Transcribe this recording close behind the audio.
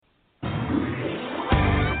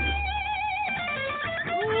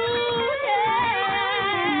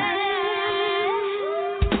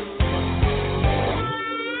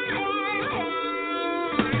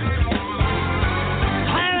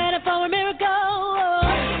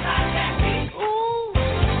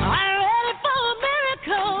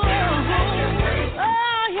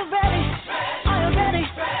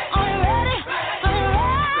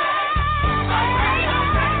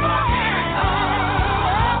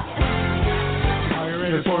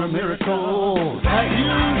miracle at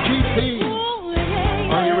UGP?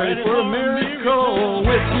 Are you ready for a miracle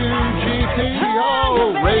with UGP?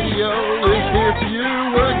 Oh, radio is here for you.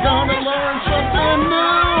 We're gonna learn something new.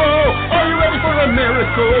 Oh, are you ready for a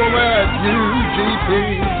miracle at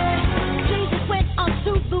UGP? Jesus went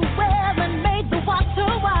onto the well and made the water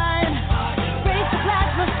wine. Raised the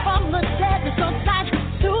Lazarus from the dead, restored sight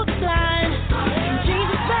to the blind.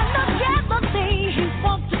 Jesus ran the Galilee, he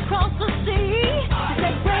walked across the sea. He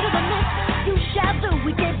said, greater than this you shall do.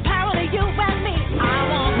 We gave power to you and me. I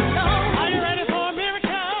want to know, are you ready for a miracle?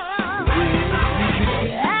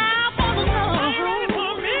 I want to know, are you ready for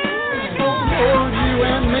a miracle? For you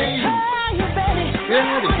and me. Are you ready?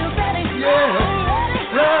 Ready. Are you ready?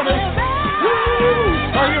 Yeah. Ready. Woo.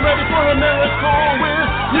 Are you ready for a miracle with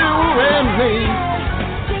you and me?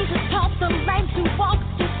 Jesus taught the lame to walk,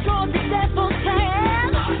 destroyed the devil's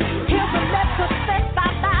hand. Healed the leper, fed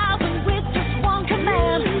 5,000 with just one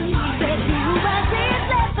command. He said, "He who has ears,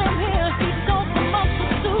 let them hear." He told the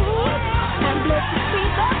multitude, and blessed be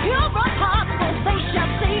the pure of heart, for they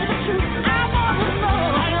shall see the truth. I want to know,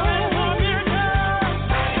 are you ready for a miracle?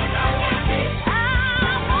 I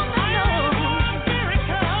want to know,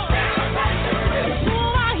 miracle.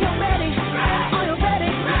 Are you ready? Are you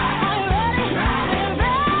ready? Are you ready?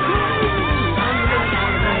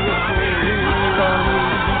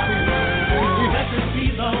 Blessed be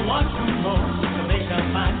the ones who mourn, for they shall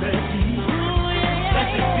find their peace.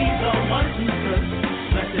 Blessed be the ones who search,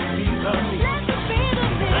 blessed be the meek.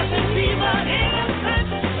 Blessed be the innocent,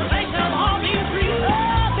 for they shall all be free.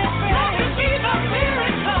 Blessed be the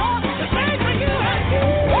miracle, the made for you and me.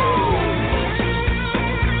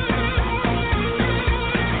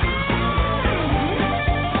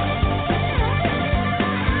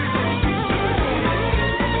 Are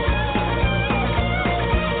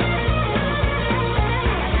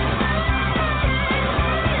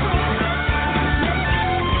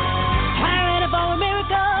you ready for a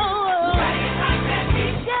miracle? Yeah. Are you ready for a miracle?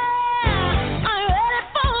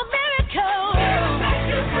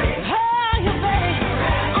 Are you ready? Are you ready?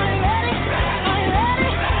 Are you ready? Are you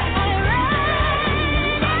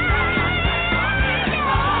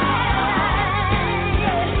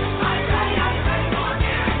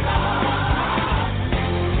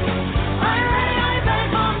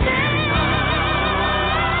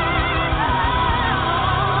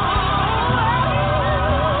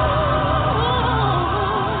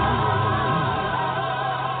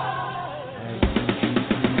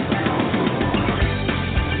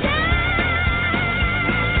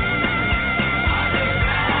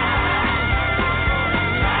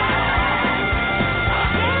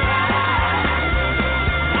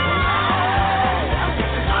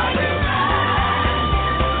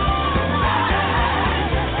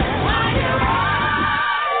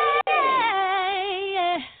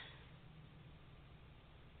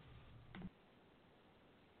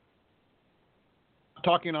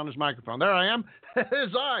Talking on his microphone. There I am. It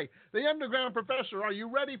is I, the Underground Professor. Are you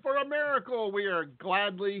ready for a miracle? We are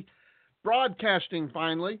gladly broadcasting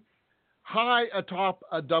finally high atop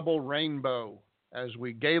a double rainbow as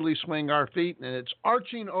we gaily swing our feet, and it's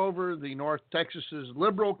arching over the North Texas's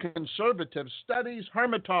Liberal Conservative Studies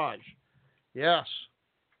Hermitage. Yes,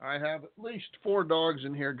 I have at least 4 dogs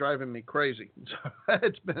in here driving me crazy. So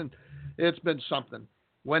it's been something.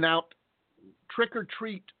 Went out trick or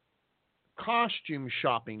treat costume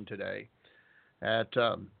shopping today at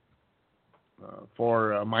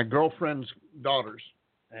for my girlfriend's daughters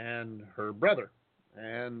and her brother,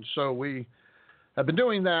 and so we have been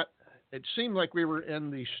doing that. It seemed like we were in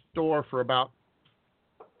the store for about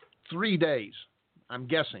 3 days. I'm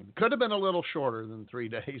guessing could have been a little shorter than 3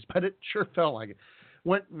 days, but it sure felt like it.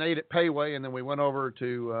 Went and ate at Payway, and then we went over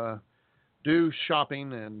to do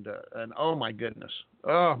shopping, and oh my goodness,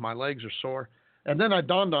 oh my legs are sore. And then it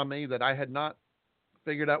dawned on me that I had not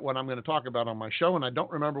figured out what I'm going to talk about on my show, and I don't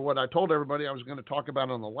remember what I told everybody I was going to talk about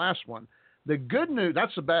on the last one. The good news,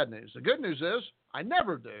 that's the bad news. The good news is I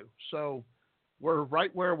never do, so we're right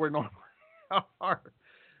where we normally are.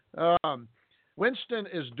 Winston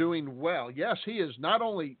is doing well. Yes, he is not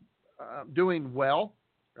only doing well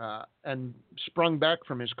and sprung back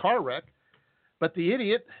from his car wreck, but the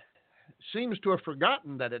idiot seems to have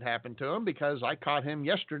forgotten that it happened to him, because I caught him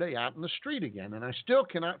yesterday out in the street again, and I still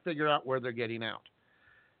cannot figure out where they're getting out.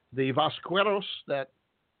 The Vasqueros that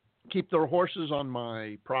keep their horses on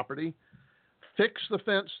my property fixed the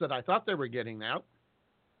fence that I thought they were getting out,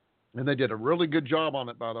 and they did a really good job on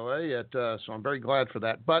it, by the way. So I'm very glad for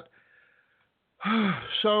that. But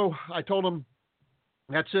so I told them,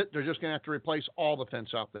 that's it. They're just going to have to replace all the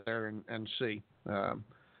fence out there and see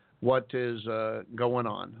what is going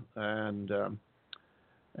on. And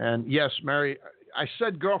And yes, Mary, I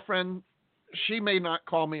said girlfriend. She may not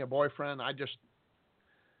call me a boyfriend. I just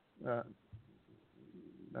a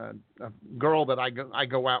girl that I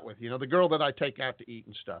go out with. The girl that I take out to eat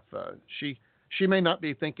and stuff. She may not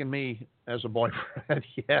be thinking me as a boyfriend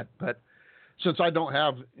yet, but since I don't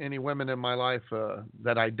have any women in my life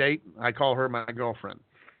that I date, I call her my girlfriend.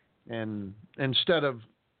 And instead of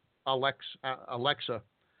Alexa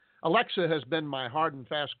has been my hard and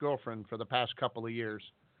fast girlfriend for the past couple of years.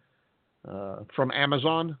 From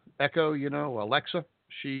Amazon Echo, Alexa.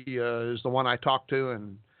 She is the one I talk to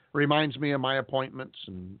and reminds me of my appointments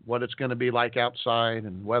and what it's going to be like outside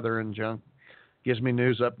and weather and junk. Gives me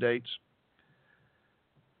news updates.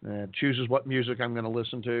 Chooses what music I'm going to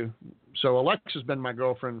listen to. So Alexa's been my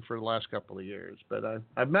girlfriend for the last couple of years. But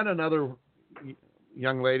I've met another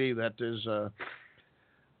young lady that is,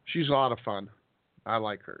 she's a lot of fun. I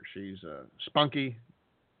like her. She's spunky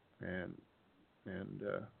and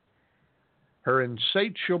her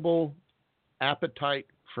insatiable appetite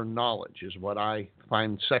for knowledge is what I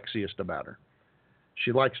find sexiest about her.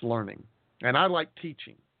 She likes learning, and I like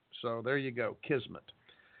teaching. So there you go, kismet.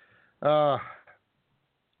 I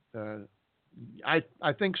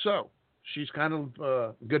think so. She's kind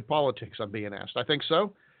of good politics, I'm being asked. I think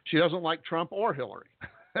so. She doesn't like Trump or Hillary.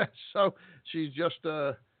 So she's just,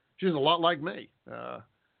 she's a lot like me.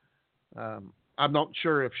 I'm not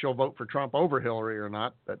sure if she'll vote for Trump over Hillary or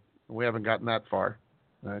not, but we haven't gotten that far.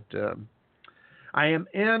 But I am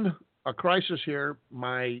in a crisis here.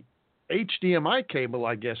 My HDMI cable,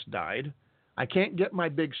 I guess, died. I can't get my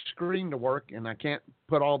big screen to work, and I can't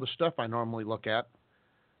put all the stuff I normally look at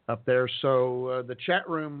up there. So the chat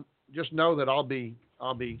room, just know that I'll be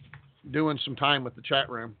doing some time with the chat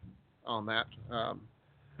room on that,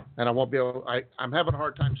 and I won't be able. I'm having a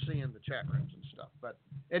hard time seeing the chat rooms and stuff. But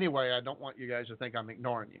anyway, I don't want you guys to think I'm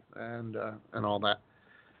ignoring you and all that.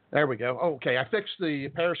 There we go. Okay, I fixed the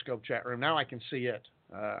Periscope chat room. Now I can see it.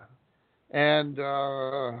 I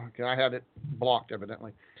had it blocked,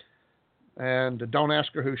 evidently. And don't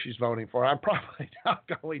ask her who she's voting for. I'm probably not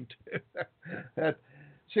going to.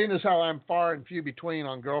 Seeing as how I'm far and few between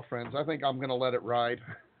on girlfriends, I think I'm going to let it ride.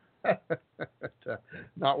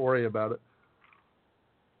 Not worry about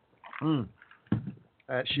it.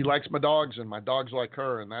 She likes my dogs, and my dogs like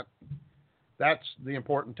her, and that's the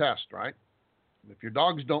important test, right? If your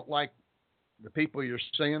dogs don't like the people you're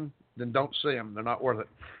seeing, then don't see them. They're not worth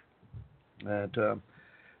it.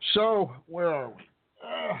 So where are we?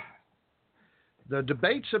 The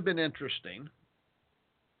debates have been interesting.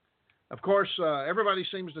 Of course, everybody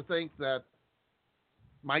seems to think that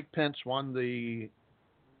Mike Pence won the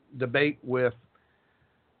debate with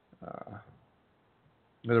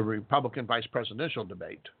the Republican vice presidential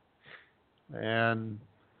debate. And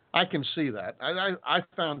I can see that. I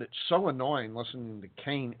found it so annoying listening to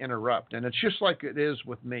Kane interrupt. And it's just like it is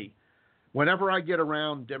with me. Whenever I get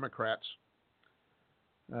around Democrats,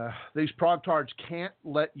 these progtards can't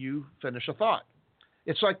let you finish a thought.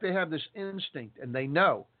 It's like they have this instinct, and they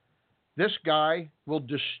know this guy will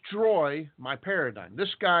destroy my paradigm. This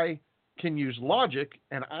guy can use logic,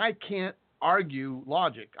 and I can't argue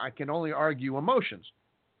logic. I can only argue emotions.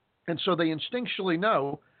 And so they instinctually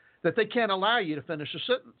know that they can't allow you to finish a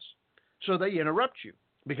sentence. So they interrupt you,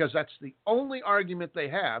 because that's the only argument they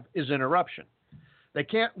have is interruption. They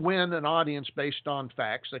can't win an audience based on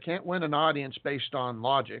facts. They can't win an audience based on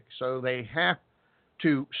logic. So they have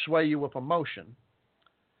to sway you with emotion.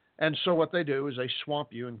 And so what they do is they swamp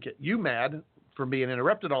you and get you mad for being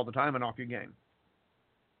interrupted all the time and off your game.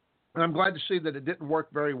 And I'm glad to see that it didn't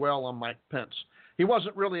work very well on Mike Pence. He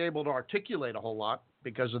wasn't really able to articulate a whole lot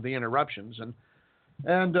because of the interruptions.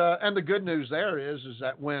 And the good news there is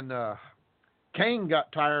that when Kane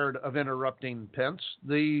got tired of interrupting Pence,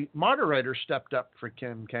 the moderator stepped up for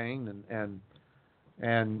Kim Kane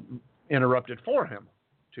and interrupted for him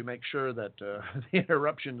to make sure that the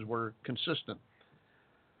interruptions were consistent.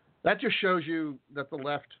 That just shows you that the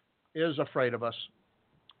left is afraid of us,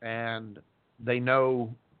 and they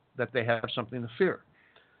know that they have something to fear.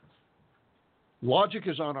 Logic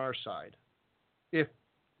is on our side if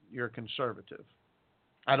you're conservative.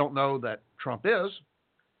 I don't know that Trump is,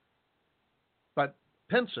 but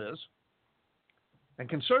Pence is. And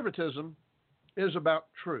conservatism is about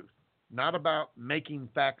truth, not about making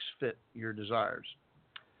facts fit your desires.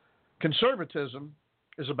 Conservatism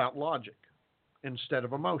is about logic instead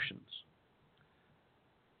of emotions.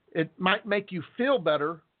 It might make you feel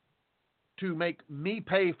better to make me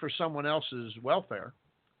pay for someone else's welfare,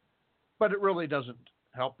 but it really doesn't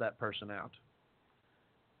help that person out.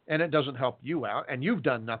 And it doesn't help you out, and you've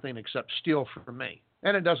done nothing except steal from me,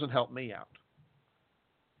 and it doesn't help me out.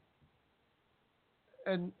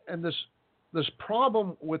 and this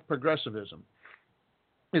problem with progressivism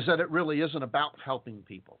is that it really isn't about helping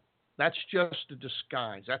people. That's just a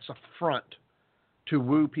disguise. That's a front to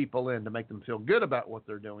woo people in, to make them feel good about what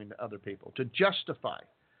they're doing to other people, to justify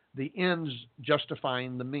the ends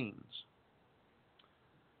justifying the means.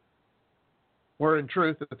 Where in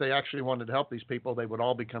truth, if they actually wanted to help these people, they would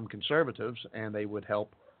all become conservatives and they would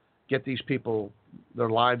help get these people their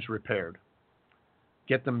lives repaired,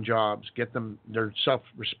 get them jobs, get them their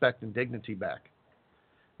self-respect and dignity back,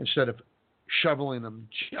 instead of shoveling them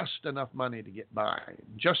just enough money to get by,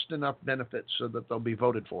 just enough benefits so that they'll be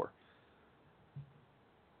voted for,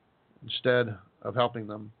 instead of helping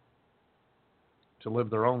them to live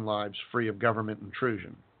their own lives free of government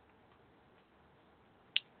intrusion.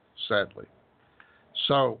 Sadly.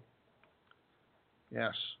 So,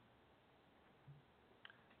 yes.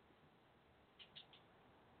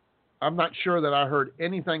 I'm not sure that I heard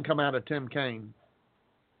anything come out of Tim Kaine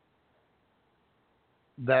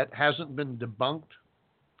that hasn't been debunked,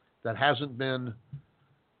 that hasn't been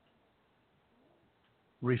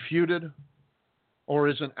refuted, or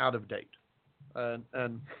isn't out of date.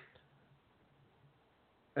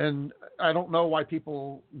 And I don't know why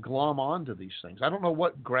people glom onto these things. I don't know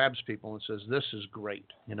what grabs people and says, this is great.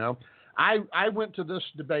 You know, I went to this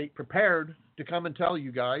debate prepared to come and tell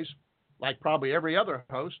you guys, like probably every other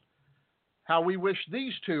host, how we wish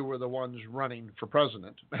these two were the ones running for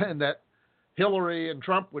president and that Hillary and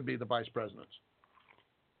Trump would be the vice presidents.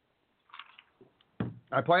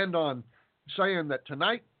 I planned on saying that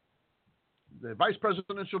tonight, the vice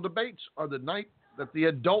presidential debates are the night that the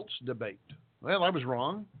adults debate. Well, I was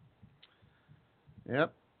wrong.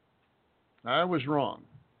 Yep, I was wrong.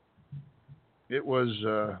 It was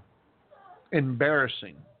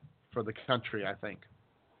embarrassing for the country, I think,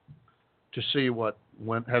 to see what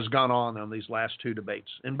has gone on these last two debates.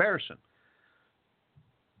 Embarrassing.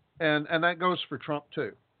 And that goes for Trump,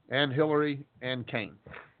 too, and Hillary and Kaine.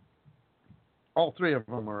 All three of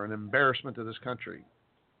them are an embarrassment to this country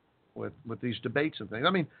with these debates and things.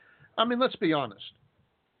 I mean, let's be honest.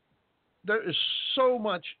 There is so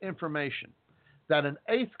much information that an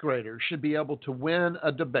 8th grader should be able to win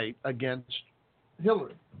a debate against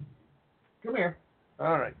Hillary. Come here.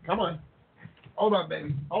 All right, come on. Hold on,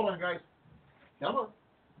 baby. Hold on, guys. Come on.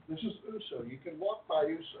 This is Uso. You can walk by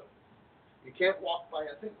Uso. You can't walk by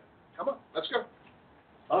Athena. Come on, let's go.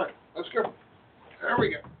 All right, let's go. There we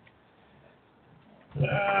go.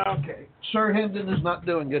 Okay. Sir Hendon is not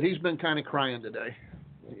doing good. He's been kind of crying today.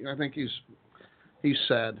 I think he's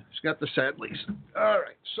sad. He's got the sad lease. All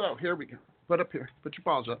right, so here we go. Put up here. Put your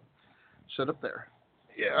paws up. Sit up there.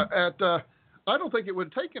 Yeah, I don't think it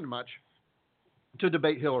would have taken much to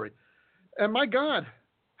debate Hillary. And my God,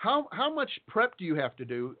 how much prep do you have to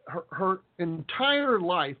do? Her entire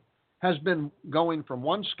life has been going from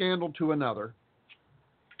one scandal to another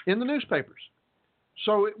in the newspapers.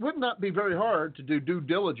 So it would not be very hard to do due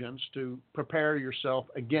diligence to prepare yourself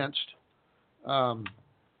against Hillary,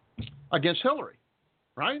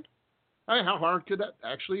 right? I mean, how hard could that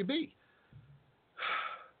actually be?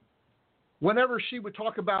 Whenever she would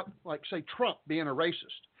talk about, like, say, Trump being a racist,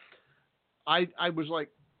 I'd be like,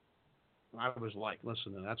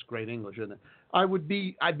 listen, that's great English, isn't it?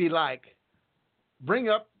 I'd be like, bring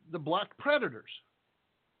up the black predators.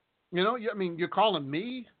 You know, I mean, you're calling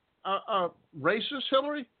me a racist,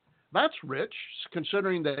 Hillary? That's rich,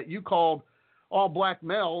 considering that you called all black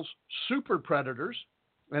males super predators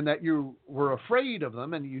and that you were afraid of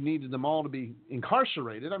them and you needed them all to be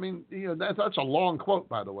incarcerated. I mean, you know, that's a long quote,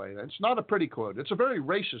 by the way. It's not a pretty quote. It's a very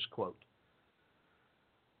racist quote.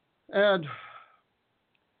 And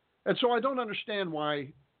so I don't understand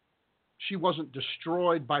why she wasn't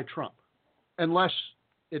destroyed by Trump, unless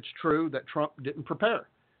it's true that Trump didn't prepare,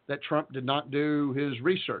 that Trump did not do his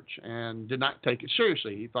research and did not take it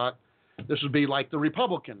seriously. He thought this would be like the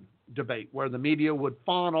Republican debate, where the media would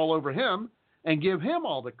fawn all over him and give him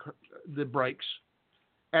all the breaks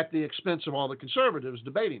at the expense of all the conservatives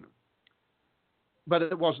debating him. But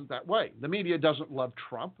it wasn't that way. The media doesn't love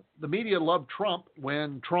Trump. The media loved Trump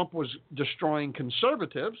when Trump was destroying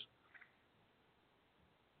conservatives,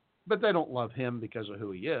 but they don't love him because of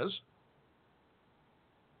who he is.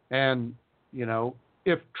 And, you know,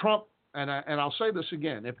 if Trump, and I'll say this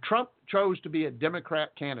again, if Trump chose to be a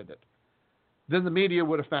Democrat candidate, then the media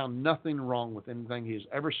would have found nothing wrong with anything he's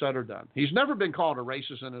ever said or done. He's never been called a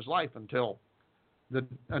racist in his life until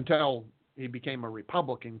he became a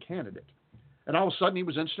Republican candidate. And all of a sudden he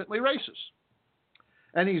was instantly racist.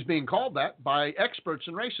 And he's being called that by experts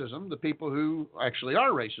in racism, the people who actually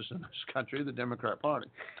are racist in this country, the Democrat Party.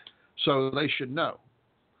 So they should know.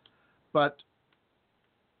 But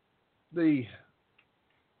the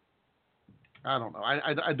I don't know.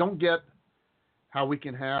 I don't get how we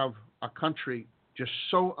can have a country just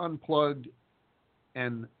so unplugged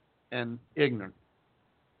and ignorant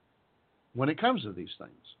when it comes to these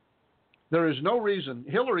things. There is no reason.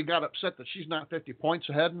 Hillary got upset that she's not 50 points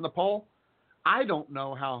ahead in the poll. I don't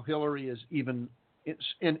know how Hillary is even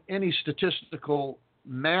in any statistical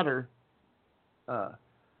matter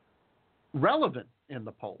relevant in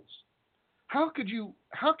the polls. How could you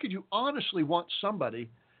honestly want somebody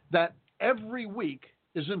that every week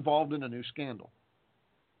is involved in a new scandal?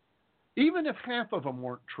 Even if half of them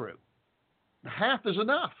weren't true, half is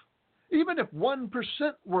enough. Even if 1%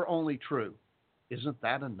 were only true, isn't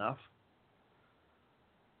that enough?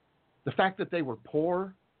 The fact that they were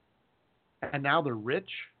poor and now they're rich,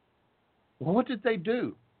 well, what did they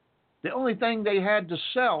do? The only thing they had to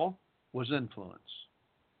sell was influence.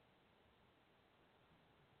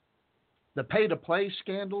 The pay-to-play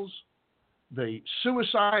scandals, the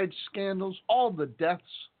suicide scandals, all the deaths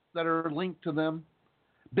that are linked to them,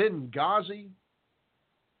 Benghazi.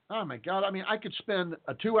 Oh, my God. I mean, I could spend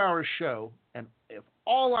a 2-hour show, and if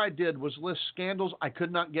all I did was list scandals, I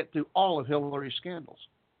could not get through all of Hillary's scandals.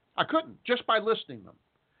 I couldn't, just by listing them.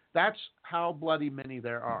 That's how bloody many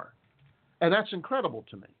there are. And that's incredible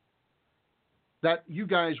to me, that you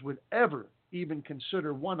guys would ever even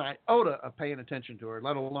consider one iota of paying attention to her,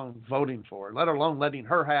 let alone voting for her, let alone letting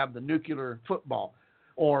her have the nuclear football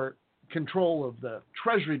or control of the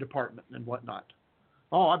Treasury Department and whatnot.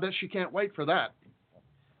 Oh, I bet she can't wait for that.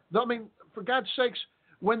 I mean, for God's sakes,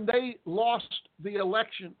 when they lost the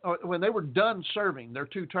election, or when they were done serving their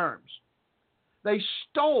 2 terms, they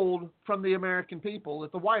stole from the American people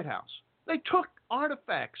at the White House. They took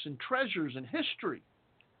artifacts and treasures and history.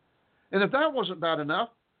 And if that wasn't bad enough,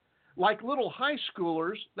 like little high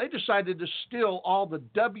schoolers, they decided to steal all the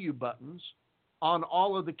W buttons on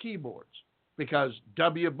all of the keyboards because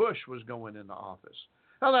W. Bush was going into office.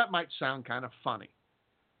 Now, that might sound kind of funny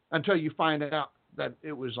until you find out that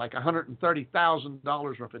it was like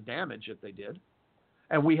 $130,000 worth of damage that they did,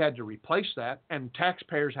 and we had to replace that, and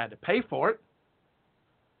taxpayers had to pay for it.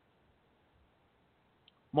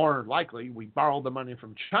 More likely, we borrowed the money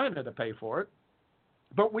from China to pay for it,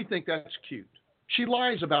 but we think that's cute. She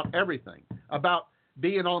lies about everything, about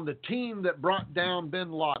being on the team that brought down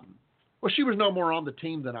bin Laden. Well, she was no more on the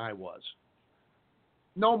team than I was.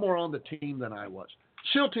 No more on the team than I was.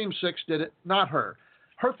 SEAL Team 6 did it, not her.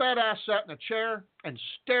 Her fat ass sat in a chair and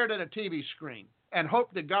stared at a TV screen and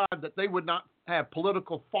hoped to God that they would not have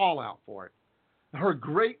political fallout for it. Her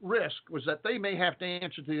great risk was that they may have to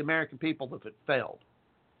answer to the American people if it failed.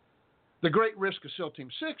 The great risk of SEAL Team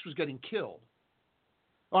 6 was getting killed.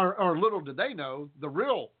 Or little did they know, the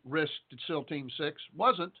real risk to SEAL Team 6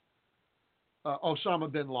 wasn't Osama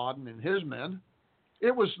bin Laden and his men.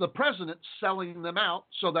 It was the president selling them out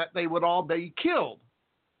so that they would all be killed.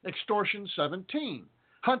 Extortion 17.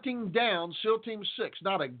 Hunting down SEAL Team 6.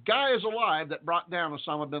 Not a guy is alive that brought down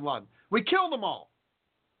Osama bin Laden. We killed them all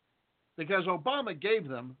because Obama gave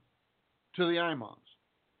them to the imams,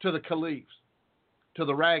 to the caliphs, to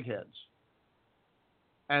the ragheads,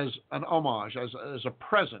 as an homage, as a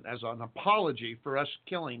present, as an apology for us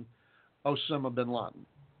killing Osama bin Laden,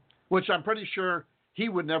 which I'm pretty sure he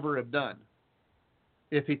would never have done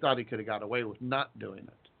if he thought he could have got away with not doing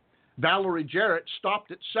it. Valerie Jarrett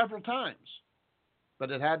stopped it several times,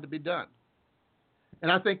 but it had to be done. And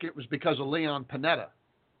I think it was because of Leon Panetta,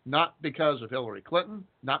 not because of Hillary Clinton,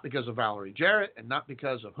 not because of Valerie Jarrett, and not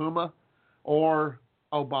because of Huma or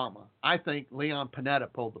Obama. I think Leon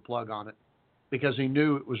Panetta pulled the plug on it because he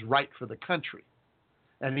knew it was right for the country,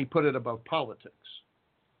 and he put it above politics.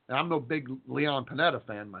 And I'm no big Leon Panetta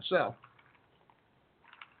fan myself,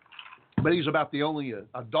 but he's about the only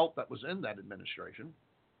adult that was in that administration.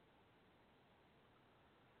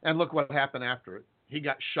 And look what happened after it. He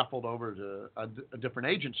got shuffled over to a different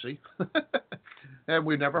agency, and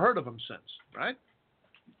we've never heard of him since, right?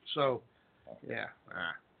 So, yeah.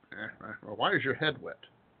 Well, why is your head wet?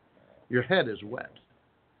 Your head is wet.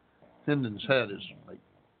 Hendon's head is like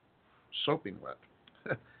soaping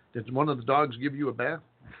wet. Did one of the dogs give you a bath?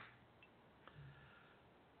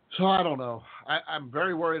 So I don't know. I'm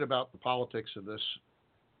very worried about the politics of this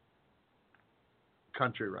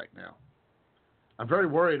country right now. I'm very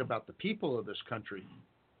worried about the people of this country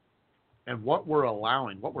and what we're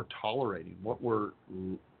allowing, what we're tolerating, what we're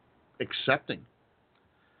accepting.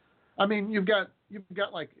 I mean, you've got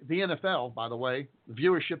like the NFL, by the way,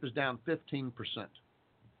 viewership is down 15%.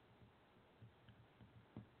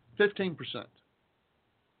 15%.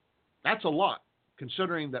 That's a lot,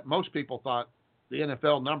 considering that most people thought the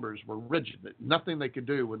NFL numbers were rigid, that nothing they could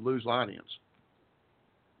do would lose audience.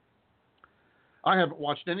 I haven't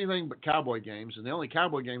watched anything but Cowboy games, and the only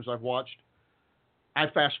Cowboy games I've watched, I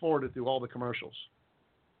fast forwarded through all the commercials.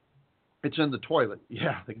 It's in the toilet.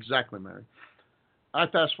 Yeah, exactly, Mary. I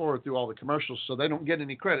fast forward through all the commercials so they don't get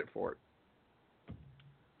any credit for it.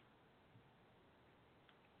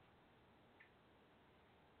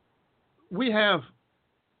 We have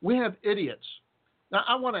idiots. Now,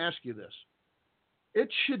 I want to ask you this. It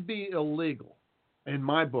should be illegal, in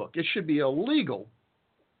my book, it should be illegal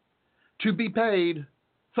to be paid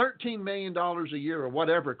 $13 million a year or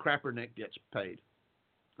whatever Crappernick gets paid,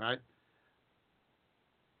 right?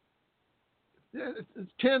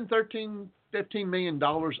 10, 13, $15 million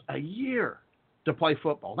a year to play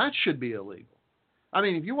football. That should be illegal. I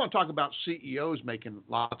mean, if you want to talk about CEOs making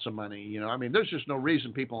lots of money, I mean, there's just no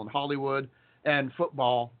reason people in Hollywood and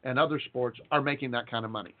football and other sports are making that kind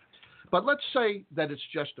of money. But let's say that it's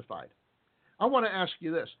justified. I want to ask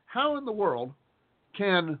you this. How in the world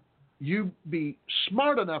can you be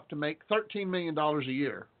smart enough to make $13 million a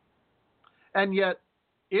year, and yet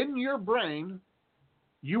in your brain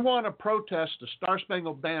you want to protest the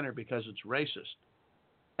Star-Spangled Banner because it's racist,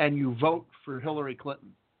 and you vote for Hillary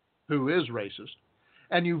Clinton, who is racist,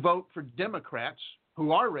 and you vote for Democrats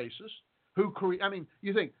who are racist,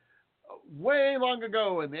 you think, way long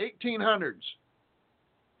ago in the 1800s,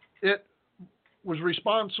 it was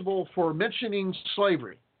responsible for mentioning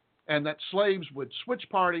slavery, and that slaves would switch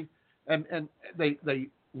party, and they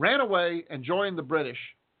ran away and joined the British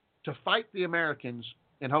to fight the Americans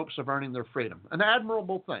in hopes of earning their freedom. An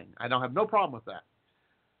admirable thing. I don't have no problem with that.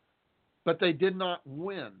 But they did not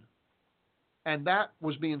win. And that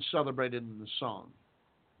was being celebrated in the song,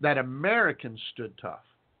 that Americans stood tough.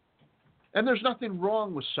 And there's nothing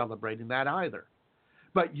wrong with celebrating that either.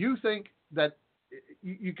 But you think that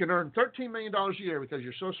you can earn $13 million a year because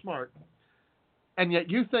you're so smart, and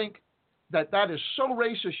yet you think that that is so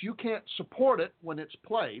racist you can't support it when it's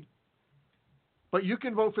played, but you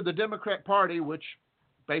can vote for the Democrat Party, which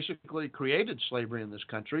basically created slavery in this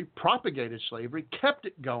country, propagated slavery, kept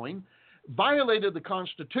it going, violated the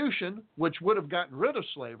Constitution, which would have gotten rid of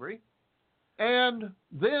slavery, and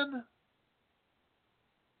then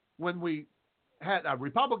when we had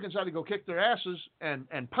Republicans had to go kick their asses and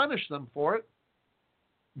punish them for it,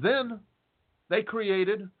 then they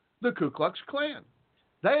created the Ku Klux Klan.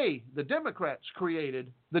 They, the Democrats,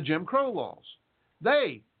 created the Jim Crow laws.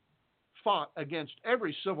 They fought against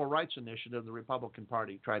every civil rights initiative the Republican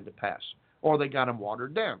Party tried to pass, or they got them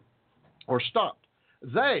watered down or stopped.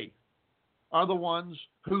 They are the ones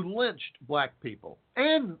who lynched black people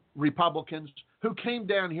and Republicans who came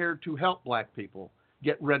down here to help black people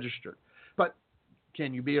get registered. But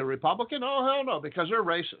can you be a Republican? Oh, hell no, because they're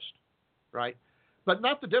racist, right? But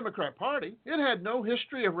not the Democrat Party. It had no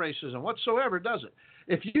history of racism whatsoever, does it?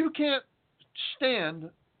 If you can't stand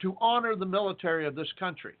to honor the military of this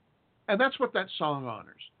country, and that's what that song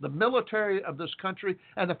honors, the military of this country,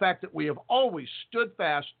 and the fact that we have always stood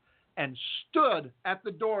fast and stood at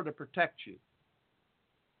the door to protect you,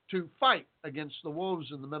 to fight against the wolves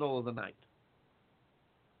in the middle of the night.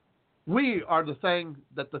 We are the thing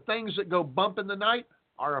that the things that go bump in the night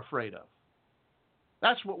are afraid of.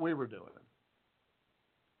 That's what we were doing.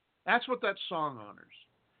 That's what that song honors.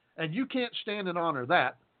 And you can't stand and honor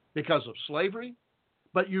that because of slavery,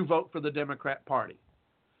 but you vote for the Democrat Party.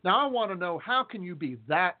 Now, I want to know, how can you be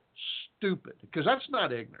that stupid? Because that's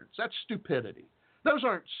not ignorance. That's stupidity. Those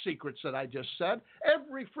aren't secrets that I just said.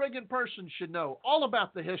 Every friggin' person should know all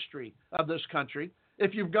about the history of this country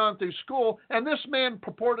if you've gone through school. And this man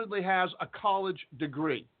purportedly has a college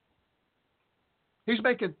degree. He's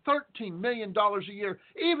making $13 million a year.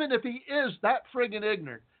 Even if he is that friggin'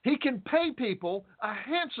 ignorant, he can pay people a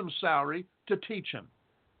handsome salary to teach him,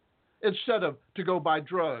 instead of to go buy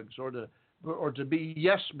drugs or to be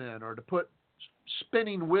yes men or to put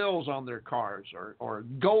spinning wheels on their cars or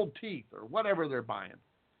gold teeth or whatever they're buying.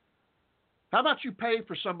 How about you pay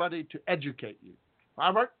for somebody to educate you?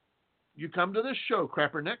 Robert, you come to this show,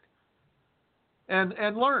 Crappernick,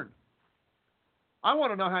 and learn. I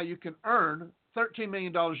want to know how you can earn $13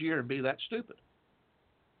 million a year and be that stupid.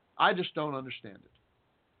 I just don't understand it.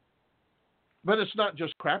 But it's not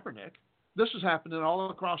just Crappernick. This is happening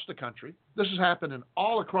all across the country. This is happening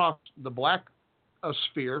all across the black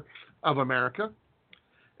sphere of America.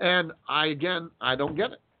 And I don't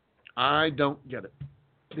get it. I don't get it.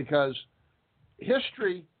 Because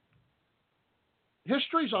history's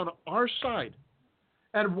on our side.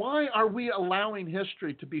 And why are we allowing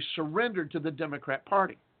history to be surrendered to the Democrat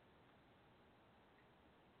Party?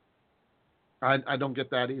 I don't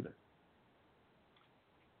get that either.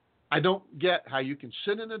 I don't get how you can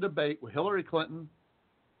sit in a debate with Hillary Clinton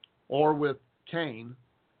or with Kane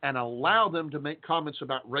and allow them to make comments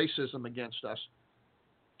about racism against us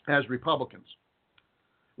as Republicans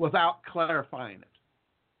without clarifying it.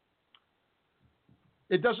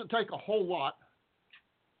 It doesn't take a whole lot.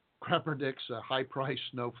 Crapperdick's a high-priced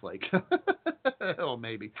snowflake. Oh,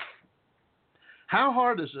 maybe. How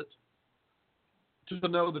hard is it to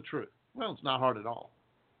know the truth? Well, it's not hard at all.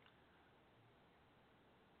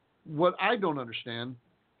 What I don't understand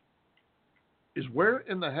is where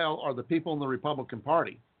in the hell are the people in the Republican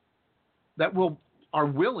Party that are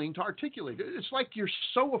willing to articulate it? It's like you're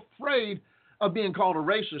so afraid of being called a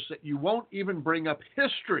racist that you won't even bring up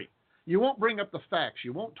history. You won't bring up the facts.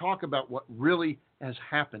 You won't talk about what really has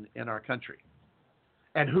happened in our country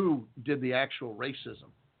and who did the actual racism.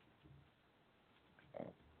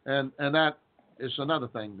 And that is another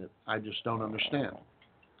thing that I just don't understand.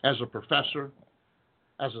 As a professor,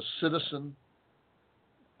 as a citizen,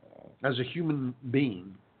 as a human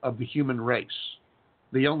being of the human race,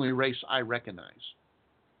 the only race I recognize,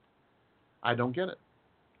 I don't get it.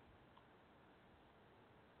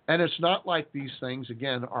 And it's not like these things,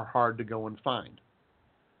 again, are hard to go and find.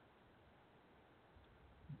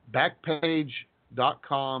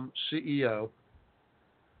 Backpage.com CEO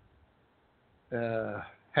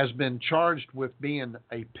has been charged with being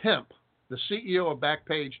a pimp. The CEO of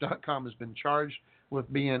Backpage.com has been charged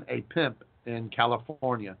with being a pimp in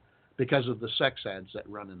California because of the sex ads that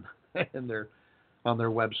run on their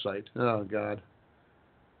website. Oh, God.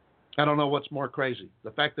 I don't know what's more crazy.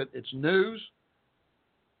 The fact that it's news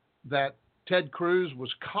that Ted Cruz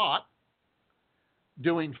was caught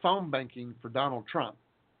doing phone banking for Donald Trump.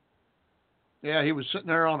 Yeah, he was sitting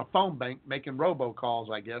there on a phone bank making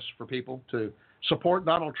robocalls, I guess, for people to support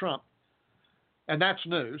Donald Trump. And that's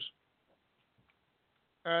news.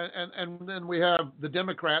 And then we have the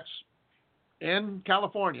Democrats in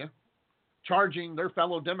California charging their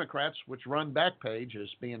fellow Democrats, which run Backpage, as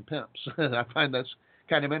being pimps. I find that's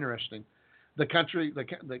kind of interesting. The country,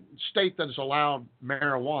 the state that has allowed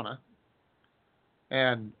marijuana,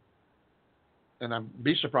 and I'd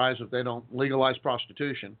be surprised if they don't legalize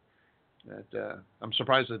prostitution. I'm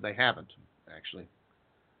surprised that they haven't, actually,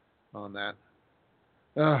 on that.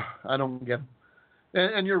 I don't get it.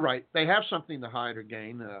 And you're right. They have something to hide or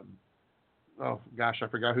gain. Oh, gosh, I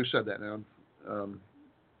forgot who said that now.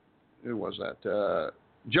 Who was that?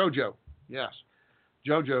 JoJo. Yes.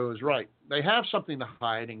 JoJo is right. They have something to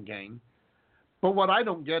hide and gain. But what I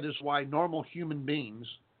don't get is why normal human beings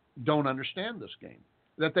don't understand this game.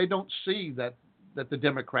 That they don't see that the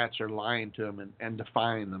Democrats are lying to them and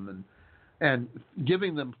defying them and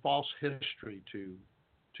giving them false history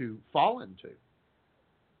to fall into.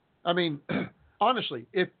 I mean, honestly,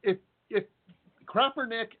 if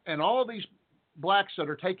Kaepernick and all of these blacks that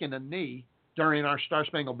are taking a knee during our Star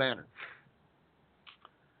Spangled Banner,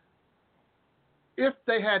 if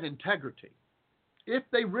they had integrity, if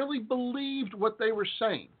they really believed what they were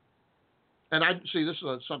saying, and I see this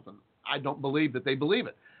is something, I don't believe that they believe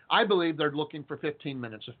it. I believe they're looking for 15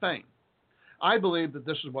 minutes of fame. I believe that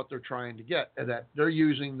this is what they're trying to get, and that they're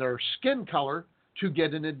using their skin color to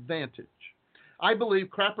get an advantage. I believe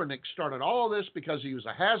Kaepernick started all of this because he was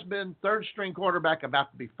a has-been, third-string quarterback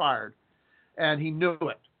about to be fired, and he knew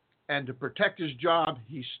it. And to protect his job,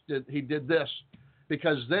 he did this,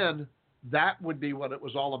 because then that would be what it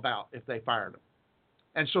was all about if they fired him.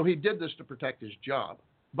 And so he did this to protect his job.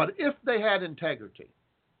 But if they had integrity,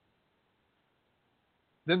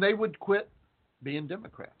 then they would quit being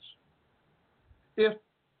Democrats. If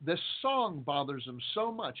this song bothers them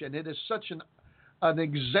so much, and it is such an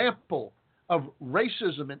example of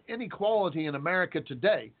racism and inequality in America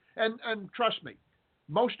today, and trust me,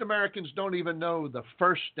 most Americans don't even know the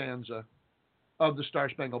first stanza of the Star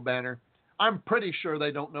Spangled Banner. I'm pretty sure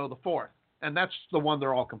they don't know the fourth, and that's the one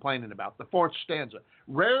they're all complaining about, the fourth stanza.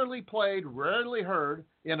 Rarely played, rarely heard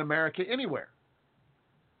in America anywhere.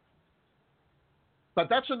 But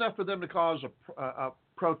that's enough for them to cause a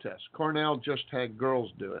protest. Cornell just had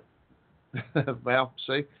girls do it. Well,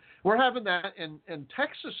 see, we're having that in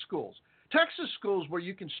Texas schools. Texas schools where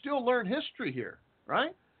you can still learn history here,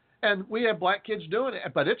 right? And we have black kids doing it,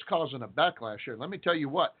 but it's causing a backlash here. Let me tell you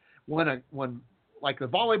what, when like the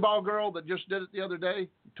volleyball girl that just did it the other day,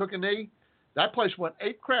 took a knee, that place went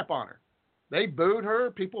ape crap on her. They booed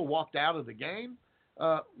her. People walked out of the game.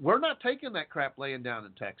 We're not taking that crap laying down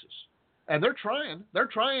in Texas. And they're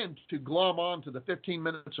trying to glom on to the 15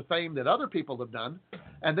 minutes of fame that other people have done.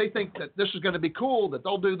 And they think that this is going to be cool, that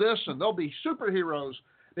they'll do this and they'll be superheroes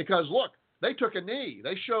because, look, they took a knee.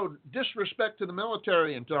 They showed disrespect to the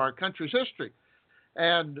military and to our country's history.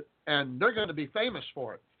 And they're going to be famous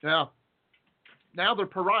for it. Now, now they're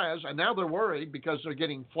pariahs, and now they're worried because they're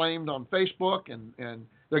getting flamed on Facebook and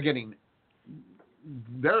they're getting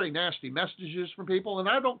very nasty messages from people. And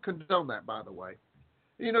I don't condone that, by the way.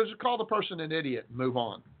 Just call the person an idiot and move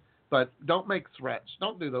on. But don't make threats.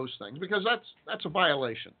 Don't do those things because that's a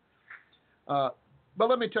violation. But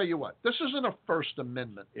let me tell you what. This isn't a First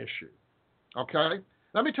Amendment issue. Okay?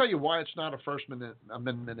 Let me tell you why it's not a First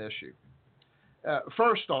Amendment issue.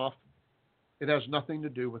 First off, it has nothing to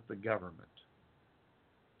do with the government.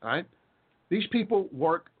 All right? These people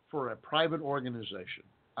work for a private organization,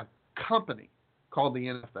 a company called the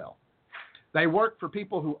NFL. They work for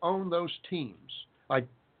people who own those teams, like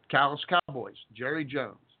Dallas Cowboys, Jerry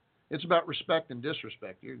Jones. It's about respect and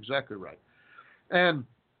disrespect. You're exactly right. And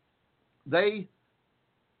they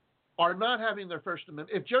are not having their First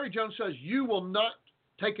Amendment. If Jerry Jones says you will not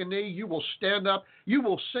take a knee, you will stand up, you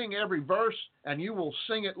will sing every verse, and you will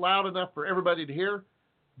sing it loud enough for everybody to hear,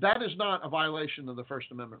 that is not a violation of the First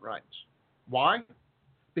Amendment rights. Why?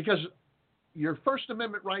 Because your First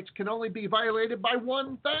Amendment rights can only be violated by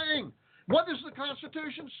one thing. What does the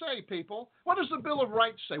Constitution say, people? What does the Bill of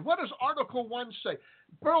Rights say? What does Article 1 say?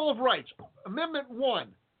 Bill of Rights, Amendment 1,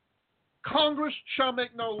 Congress shall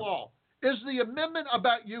make no law. Is the amendment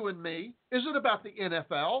about you and me? Is it about the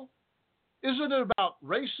NFL? Is it about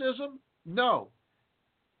racism? No.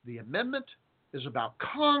 The amendment is about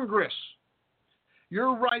Congress.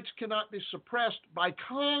 Your rights cannot be suppressed by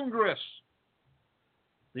Congress.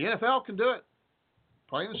 The NFL can do it.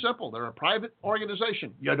 Plain and simple. They're a private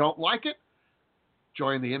organization. You don't like it?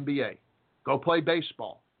 Join the NBA. Go play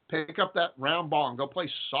baseball. Pick up that round ball and go play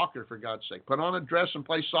soccer, for God's sake. Put on a dress and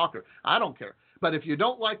play soccer. I don't care. But if you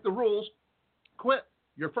don't like the rules, quit.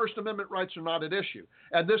 Your First Amendment rights are not at issue.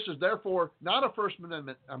 And this is therefore not a First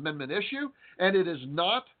Amendment issue, and it is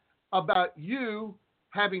not about you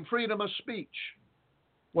having freedom of speech.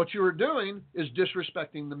 What you are doing is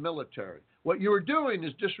disrespecting the military. What you are doing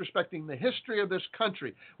is disrespecting the history of this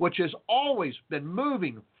country, which has always been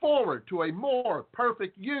moving forward to a more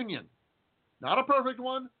perfect union. Not a perfect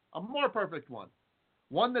one, a more perfect one.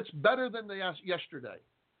 One that's better than the yesterday.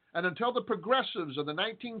 And until the progressives of the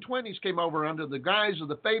 1920s came over under the guise of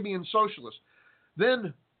the Fabian socialists,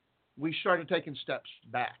 then we started taking steps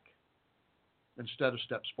back instead of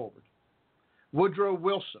steps forward. Woodrow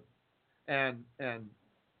Wilson and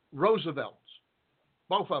Roosevelt,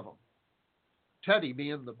 both of them, Teddy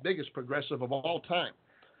being the biggest progressive of all time,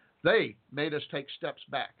 they made us take steps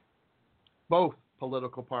back. Both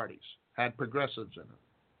political parties had progressives in it.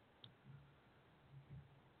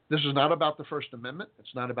 This is not about the First Amendment.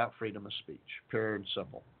 It's not about freedom of speech, pure and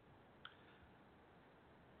simple.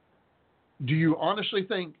 Do you honestly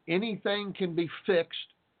think anything can be fixed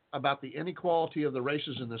about the inequality of the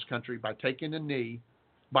races in this country by taking a knee,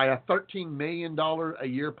 by a $13 million a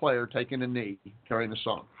year player taking a knee during a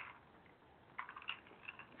song?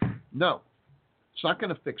 No. It's not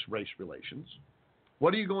going to fix race relations.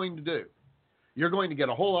 What are you going to do? You're going to get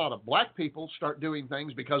a whole lot of black people start doing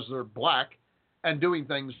things because they're black and doing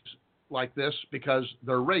things like this because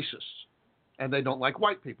they're racists and they don't like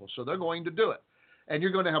white people, so they're going to do it. And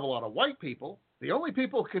you're going to have a lot of white people. The only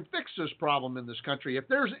people who can fix this problem in this country, if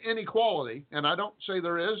there's inequality, and I don't say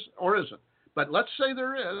there is or isn't, but let's say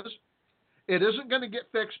there is, it isn't going to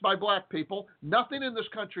get fixed by black people. Nothing in this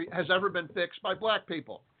country has ever been fixed by black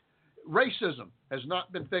people. Racism has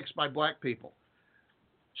not been fixed by black people.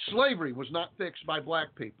 Slavery was not fixed by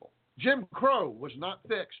black people. Jim Crow was not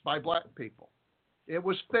fixed by black people. It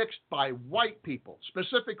was fixed by white people,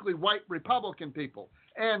 specifically white Republican people,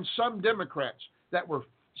 and some Democrats that were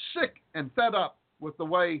sick and fed up with the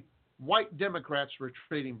way white Democrats were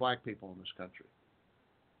treating black people in this country.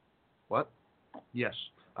 What? Yes,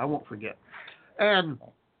 I won't forget. And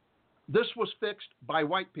this was fixed by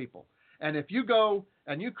white people. And if you go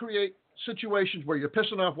and you create situations where you're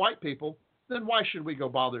pissing off white people, then why should we go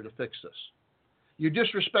bother to fix this? You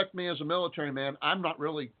disrespect me as a military man, I'm not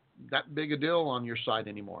really that big a deal on your side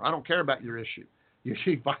anymore. I don't care about your issue. You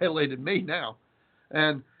violated me now.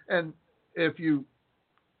 And if you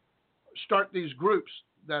start these groups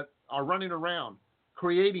that are running around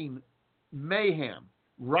creating mayhem,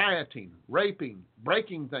 rioting, raping,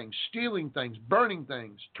 breaking things, stealing things, burning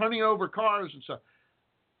things, turning over cars and stuff,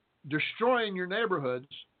 destroying your neighborhoods,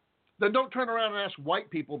 then don't turn around and ask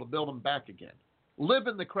white people to build them back again. Live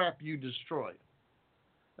in the crap you destroyed.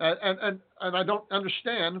 And I don't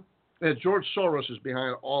understand that George Soros is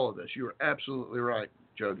behind all of this. You are absolutely right,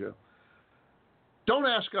 JoJo. Don't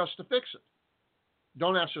ask us to fix it.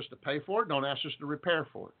 Don't ask us to pay for it. Don't ask us to repair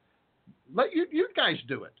for it. Let you guys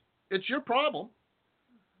do it. It's your problem.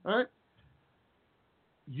 All right?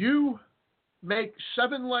 You make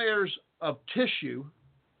 7 layers of tissue,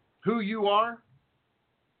 who you are,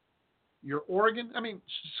 your organ. I mean,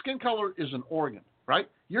 skin color is an organ, right?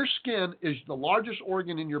 Your skin is the largest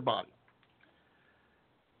organ in your body.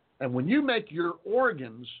 And when you make your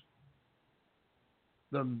organs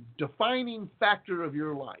the defining factor of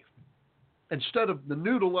your life, instead of the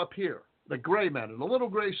noodle up here, the gray matter, the little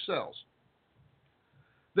gray cells,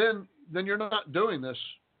 then you're not doing this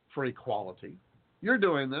for equality. You're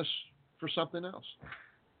doing this for something else.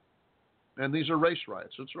 And these are race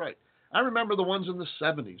riots. That's right. I remember the ones in the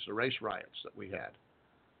 70s, the race riots that we had.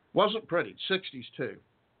 Wasn't pretty. 60s too.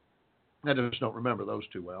 I just don't remember those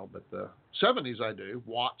too well, but the 70s I do.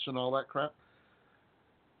 Watts and all that crap.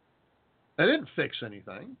 They didn't fix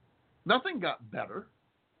anything. Nothing got better.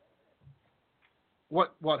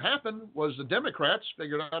 What happened was the Democrats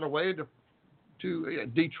figured out a way to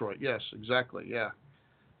Detroit. Yes, exactly. Yeah.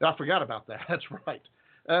 I forgot about that. That's right.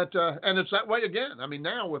 And it's that way again. I mean,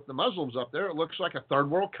 now with the Muslims up there, it looks like a third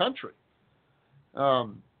world country.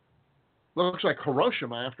 Looks like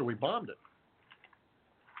Hiroshima after we bombed it.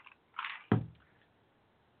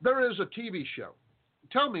 There is a TV show.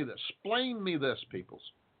 Tell me this. Explain me this, peoples.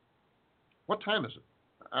 What time is it?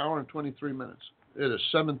 An hour and 23 minutes. It is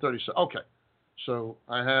 7:37. Okay. So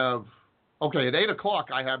I have, at 8 o'clock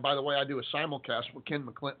I have, by the way, I do a simulcast with Ken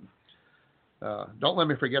McClinton. Don't let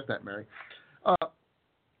me forget that, Mary.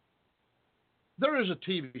 There is a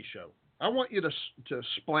TV show. I want you to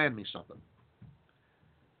splan me something.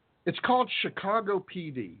 It's called Chicago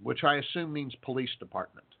PD, which I assume means police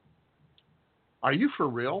department. Are you for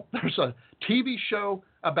real? There's a TV show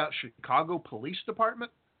about Chicago Police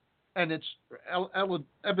Department, and it's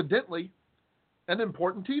evidently an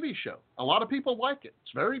important TV show. A lot of people like it.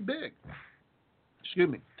 It's very big. Excuse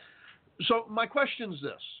me. So my question is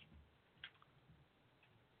this.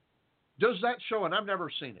 Does that show, and I've never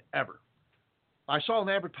seen it, ever. I saw an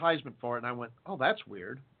advertisement for it, and I went, oh, that's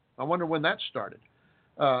weird. I wonder when that started.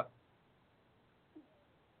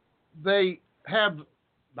 They have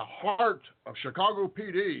the heart of Chicago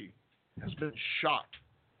PD has been shot.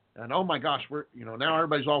 And oh my gosh, now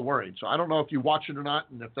everybody's all worried. So I don't know if you watch it or not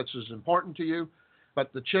and if this is important to you,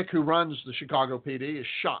 but the chick who runs the Chicago PD is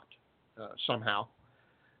shot somehow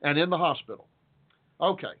and in the hospital.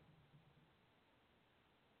 Okay.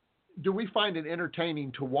 Do we find it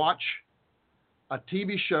entertaining to watch a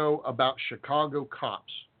TV show about Chicago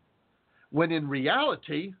cops when in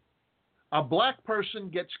reality, a black person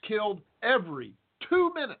gets killed every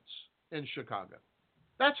 2 minutes in Chicago?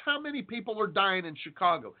 That's how many people are dying in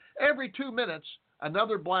Chicago. Every 2 minutes,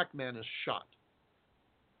 another black man is shot.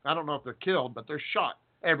 I don't know if they're killed, but they're shot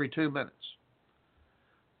every 2 minutes.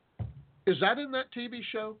 Is that in that TV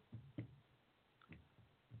show?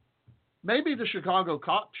 Maybe the Chicago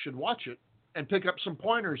cops should watch it and pick up some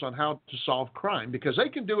pointers on how to solve crime, because they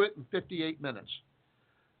can do it in 58 minutes.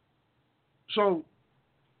 So,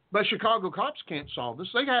 but Chicago cops can't solve this.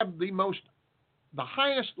 They have the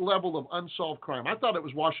highest level of unsolved crime. I thought it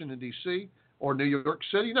was Washington, D.C. or New York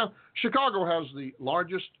City. No, Chicago has the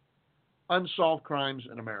largest unsolved crimes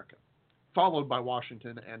in America, followed by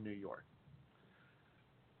Washington and New York.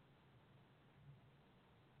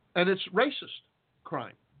 And it's racist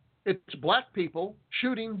crime. It's black people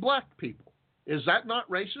shooting black people. Is that not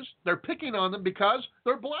racist? They're picking on them because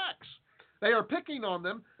they're blacks. They are picking on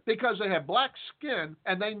them because they have black skin,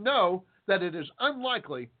 and they know that it is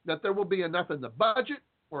unlikely that there will be enough in the budget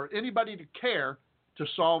or anybody to care to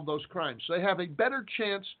solve those crimes. So they have a better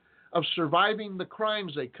chance of surviving the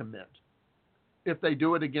crimes they commit if they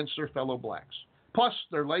do it against their fellow blacks. Plus,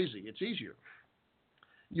 they're lazy. It's easier.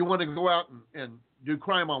 You want to go out and do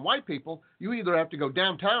crime on white people, you either have to go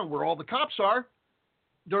downtown where all the cops are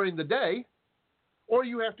during the day, or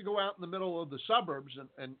you have to go out in the middle of the suburbs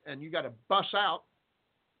and you got to bus out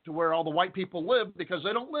to where all the white people live, because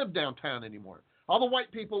they don't live downtown anymore. All the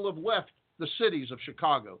white people have left the cities of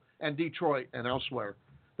Chicago and Detroit and elsewhere.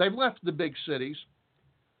 They've left the big cities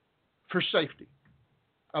for safety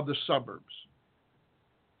of the suburbs.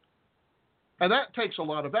 And that takes a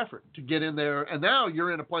lot of effort to get in there. And now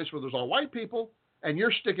you're in a place where there's all white people, and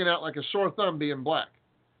you're sticking out like a sore thumb being black.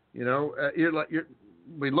 You're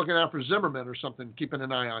looking out for Zimmerman or something, keeping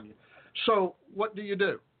an eye on you. So what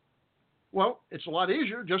do? Well, it's a lot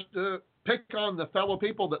easier just to pick on the fellow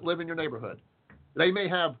people that live in your neighborhood. They may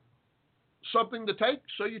have something to take,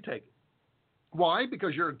 so you take it. Why?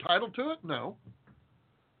 Because you're entitled to it? No.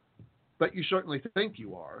 But you certainly think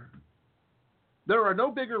you are. There are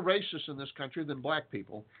no bigger racists in this country than black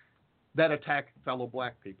people that attack fellow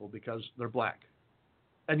black people because they're black.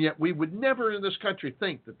 And yet we would never in this country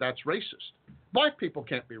think that that's racist. Black people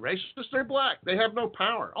can't be racist. They're black. They have no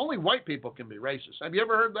power. Only white people can be racist. Have you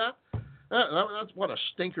ever heard that? That's what a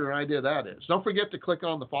stinker idea that is. Don't forget to click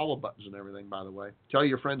on the follow buttons and everything, by the way. Tell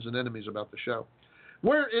your friends and enemies about the show.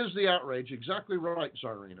 Where is the outrage? Exactly right,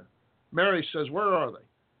 Czarina. Mary says, where are they?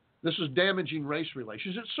 This is damaging race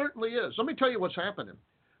relations. It certainly is. Let me tell you what's happening.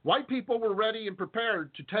 White people were ready and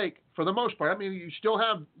prepared to take, for the most part, I mean, you still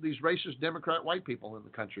have these racist Democrat white people in the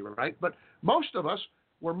country, right? But most of us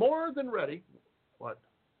were more than ready. What?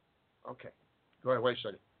 Okay. Go ahead. Wait a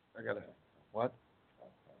second. I got to. What?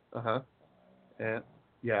 Uh-huh. And,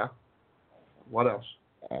 yeah. What else?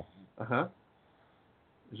 Uh-huh.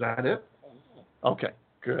 Is that it? Okay.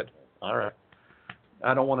 Good. All right.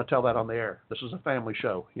 I don't want to tell that on the air. This is a family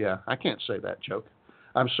show. Yeah, I can't say that joke.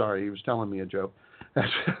 I'm sorry. He was telling me a joke.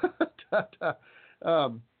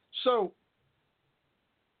 So,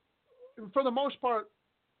 for the most part,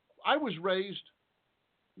 I was raised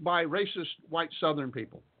by racist white Southern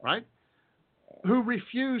people, right, who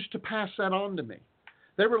refused to pass that on to me.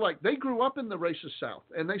 They were like, they grew up in the racist South,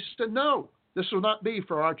 and they said, no, this will not be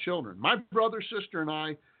for our children. My brother, sister, and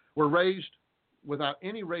I were raised without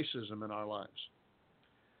any racism in our lives.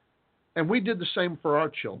 And we did the same for our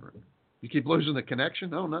children. You keep losing the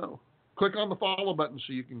connection? Oh, no. Click on the follow button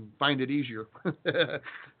so you can find it easier.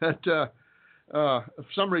 For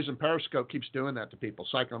some reason, Periscope keeps doing that to people,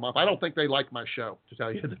 psyching them off. I don't think they like my show, to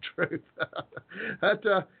tell you the truth.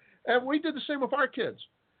 And we did the same with our kids.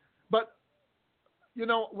 But, you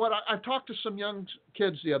know, what I talked to some young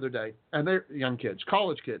kids the other day, and they're young kids,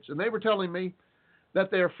 college kids, and they were telling me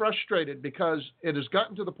that they are frustrated because it has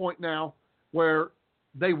gotten to the point now where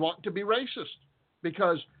they want to be racist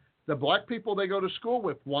because the black people they go to school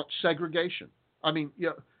with want segregation. I mean, you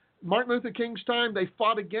know, Martin Luther King's time, they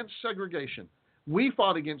fought against segregation. We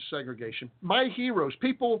fought against segregation. My heroes,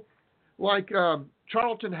 people like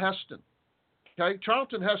Charlton Heston. Okay,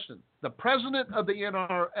 Charlton Heston, the president of the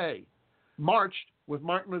NRA, marched with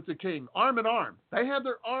Martin Luther King arm in arm. They had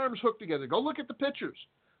their arms hooked together. Go look at the pictures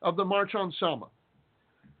of the March on Selma.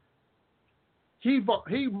 He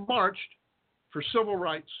marched for civil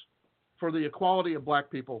rights, for the equality of black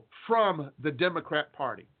people from the Democrat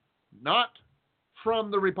Party, not from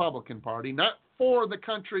the Republican Party, not for the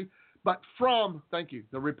country, but from, thank you,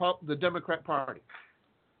 the Democrat Party.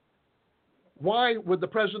 Why would the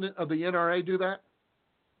president of the NRA do that?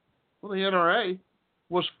 Well, the NRA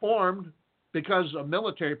was formed because of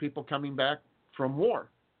military people coming back from war.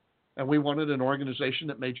 And we wanted an organization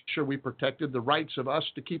that made sure we protected the rights of us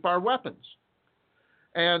to keep our weapons.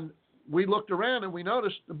 And we looked around and we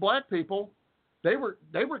noticed the black people, they were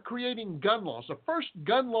creating gun laws, the first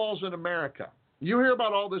gun laws in America. You hear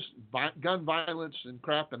about all this gun violence and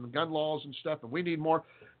crap and gun laws and stuff, and we need more.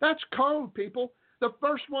 That's code, people. The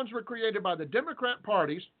first ones were created by the Democrat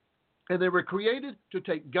parties, and they were created to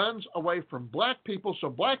take guns away from black people so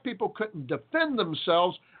black people couldn't defend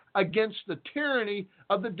themselves against the tyranny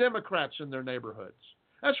of the Democrats in their neighborhoods.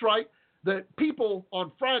 That's right. The people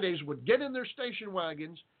on Fridays would get in their station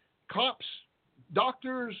wagons, cops,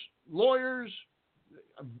 doctors, lawyers,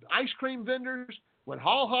 ice cream vendors would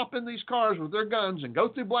hop in these cars with their guns and go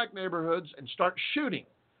through black neighborhoods and start shooting,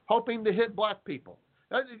 hoping to hit black people.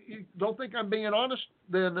 You don't think I'm being honest?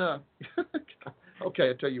 Then, okay,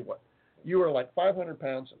 I'll tell you what. You are like 500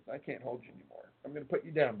 pounds, and I can't hold you anymore. I'm going to put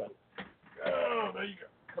you down, buddy. Oh, there you go.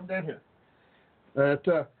 Come down here.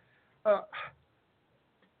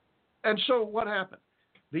 And so what happened?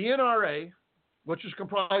 The NRA, which is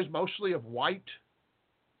comprised mostly of white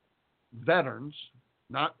veterans,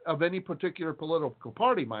 not of any particular political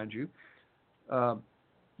party, mind you,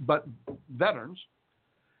 but veterans,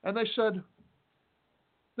 and they said,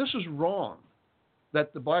 this is wrong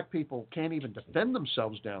that the black people can't even defend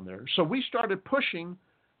themselves down there. So we started pushing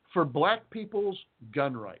for black people's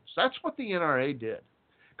gun rights. That's what the NRA did.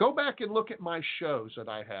 Go back and look at my shows that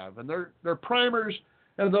I have, and they're primers,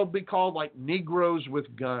 and they'll be called like Negroes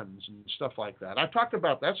with Guns and stuff like that. I talked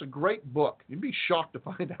about that's a great book. You'd be shocked to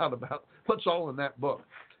find out about what's all in that book.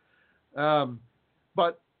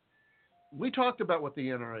 But we talked about what the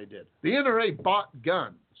NRA did. The NRA bought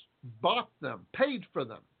guns, bought them, paid for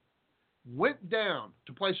them, went down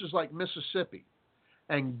to places like Mississippi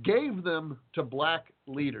and gave them to black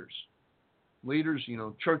leaders. Leaders, you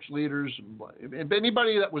know, church leaders,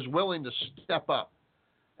 anybody that was willing to step up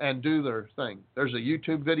and do their thing. There's a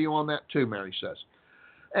YouTube video on that too, Mary says.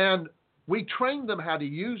 And we trained them how to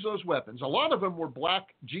use those weapons. A lot of them were black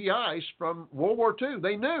GIs from World War II.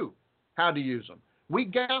 They knew how to use them. We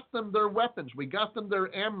got them their weapons. We got them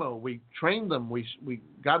their ammo. We trained them. We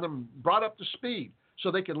got them brought up to speed so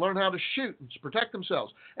they could learn how to shoot and protect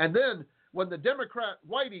themselves. And then when the Democrat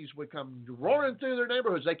whiteys would come roaring through their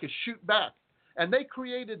neighborhoods, they could shoot back. And they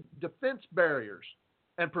created defense barriers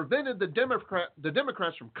and prevented the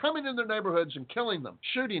Democrats from coming in their neighborhoods and killing them,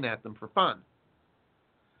 shooting at them for fun.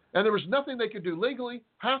 And there was nothing they could do legally.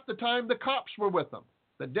 Half the time, the cops were with them,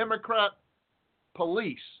 the Democrat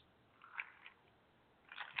police.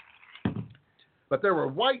 But there were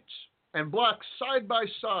whites and blacks side by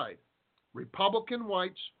side, Republican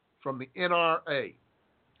whites from the NRA.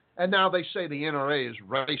 And now they say the NRA is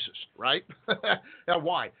racist, right? Now,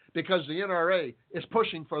 why? Because the NRA is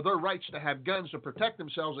pushing for their rights to have guns to protect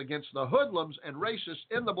themselves against the hoodlums and racists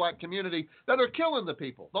in the black community that are killing the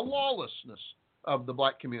people, the lawlessness of the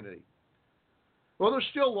black community. Well, there's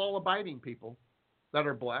still law-abiding people that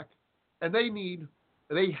are black, and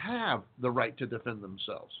they have the right to defend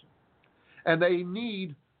themselves. And they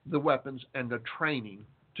need the weapons and the training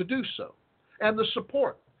to do so, and the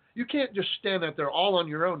support. You can't just stand out there all on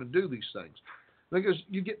your own and do these things because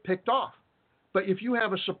you get picked off. But if you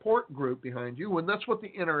have a support group behind you, and that's what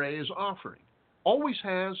the NRA is offering, always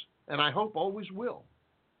has, and I hope always will.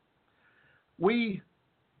 We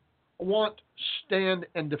want stand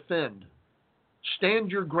and defend,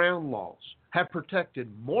 stand your ground laws, have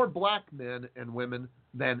protected more black men and women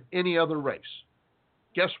than any other race.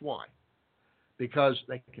 Guess why? Because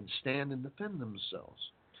they can stand and defend themselves.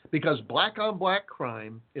 Because black on black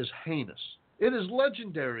crime is heinous. It is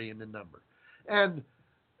legendary in the number. And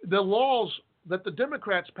the laws that the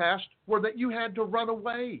Democrats passed were that you had to run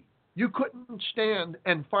away. You couldn't stand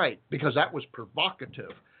and fight because that was provocative.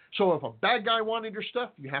 So if a bad guy wanted your stuff,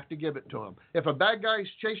 you have to give it to him. If a bad guy's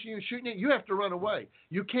chasing you and shooting you, you have to run away.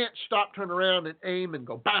 You can't stop, turn around, and aim and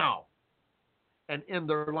go, bow, and end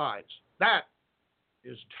their lives. That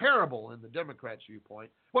is terrible in the Democrats' viewpoint.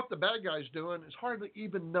 What the bad guy's doing is hardly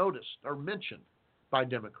even noticed or mentioned by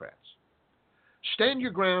Democrats. Stand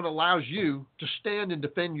your ground allows you to stand and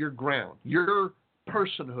defend your ground, your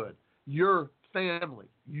personhood, your family,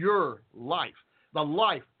 your life, the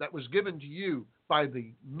life that was given to you by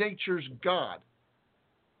the nature's God,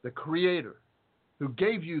 the Creator, who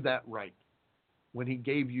gave you that right when He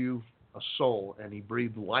gave you a soul and He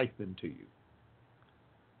breathed life into you.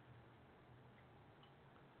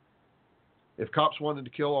 If cops wanted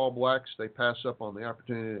to kill all blacks, they pass up on the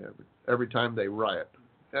opportunity every time they riot.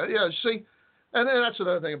 Yeah, see, and then that's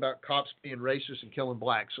another thing about cops being racist and killing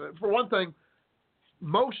blacks. For one thing,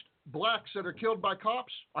 most blacks that are killed by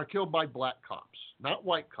cops are killed by black cops, not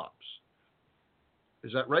white cops.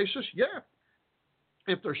 Is that racist? Yeah,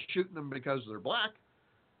 if they're shooting them because they're black.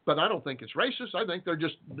 But I don't think it's racist. I think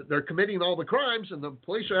they're committing all the crimes, and the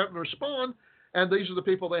police are having to respond, and these are the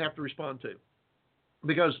people they have to respond to.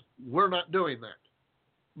 Because we're not doing that.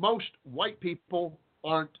 Most white people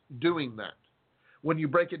aren't doing that. When you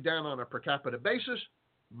break it down on a per capita basis,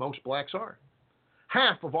 most blacks are.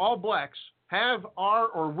 Half of all blacks are,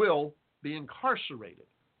 or will be incarcerated.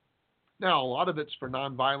 Now, a lot of it's for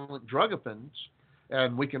nonviolent drug offense,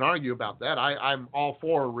 and we can argue about that. I'm all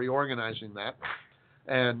for reorganizing that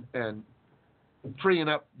and freeing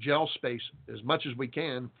up jail space as much as we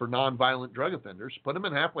can for nonviolent drug offenders. Put them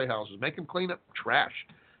in halfway houses. Make them clean up trash.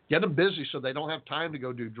 Get them busy so they don't have time to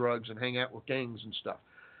go do drugs and hang out with gangs and stuff.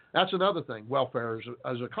 That's another thing. Welfare is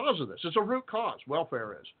a cause of this. It's a root cause.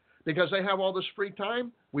 Welfare is. Because they have all this free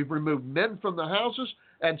time, we've removed men from the houses,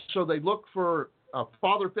 and so they look for a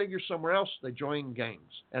father figure somewhere else. They join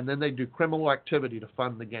gangs, and then they do criminal activity to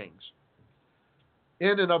fund the gangs.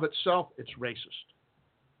 In and of itself, it's racist.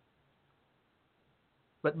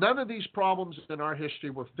 But none of these problems in our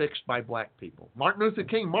history were fixed by black people. Martin Luther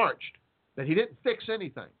King marched, but he didn't fix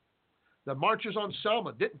anything. The marches on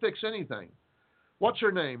Selma didn't fix anything. What's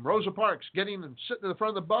her name? Rosa Parks getting and sitting in the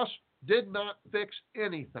front of the bus did not fix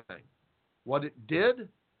anything. What it did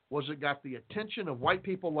was it got the attention of white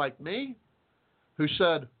people like me who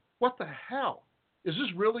said, what the hell? Is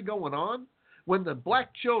this really going on? When the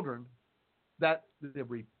black children that the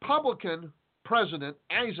Republican President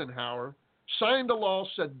Eisenhower signed a law,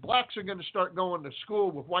 said blacks are going to start going to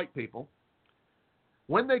school with white people.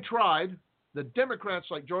 When they tried, the Democrats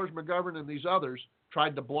like George McGovern and these others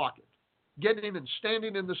tried to block it. Getting and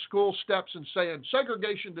standing in the school steps and saying,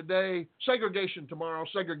 segregation today, segregation tomorrow,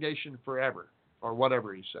 segregation forever, or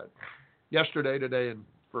whatever he said. Yesterday, today, and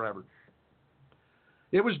forever.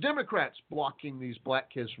 It was Democrats blocking these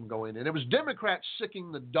black kids from going in. It was Democrats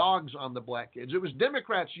sicking the dogs on the black kids. It was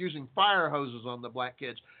Democrats using fire hoses on the black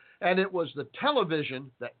kids. And it was the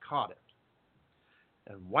television that caught it.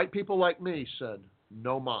 And white people like me said,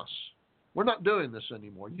 no mas. We're not doing this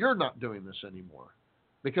anymore. You're not doing this anymore.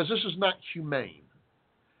 Because this is not humane.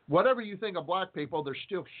 Whatever you think of black people, they're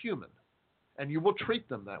still human. And you will treat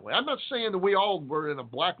them that way. I'm not saying that we all were in a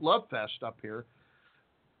black love fest up here.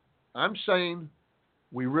 I'm saying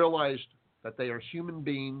we realized that they are human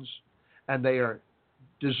beings and they are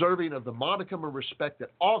deserving of the modicum of respect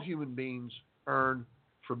that all human beings earn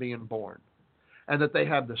for being born, and that they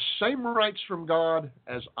have the same rights from God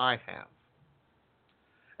as I have.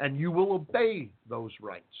 And you will obey those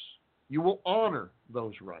rights. You will honor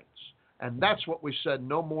those rights. And that's what we said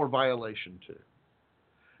no more violation to.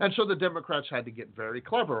 And so the Democrats had to get very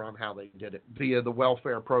clever on how they did it via the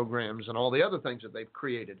welfare programs and all the other things that they've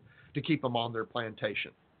created to keep them on their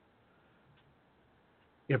plantation.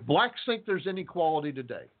 If blacks think there's inequality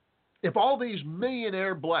today, if all these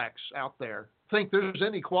millionaire blacks out there think there's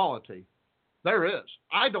inequality, there is.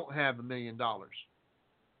 I don't have $1 million.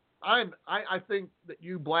 I think that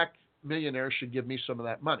you black millionaires should give me some of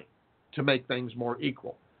that money to make things more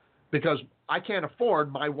equal, because I can't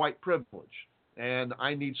afford my white privilege and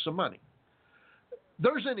I need some money.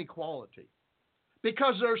 There's inequality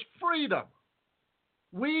because there's freedom.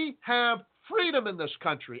 We have freedom in this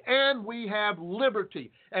country and we have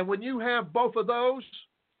liberty. And when you have both of those,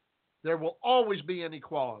 there will always be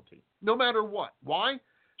inequality, no matter what. Why?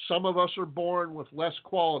 Some of us are born with less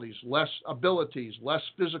qualities, less abilities, less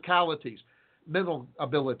physicalities, mental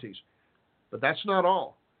abilities. But that's not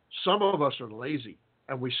all. Some of us are lazy,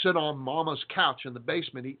 and we sit on mama's couch in the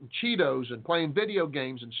basement eating Cheetos and playing video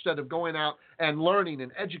games instead of going out and learning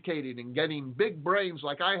and educating and getting big brains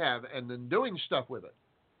like I have and then doing stuff with it.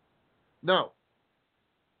 No.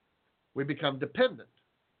 We become dependent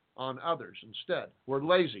on others instead. We're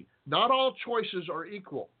lazy. Not all choices are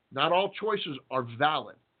equal. Not all choices are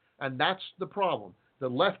valid. And that's the problem. The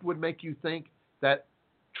left would make you think that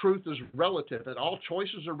truth is relative, that all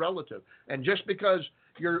choices are relative. And just because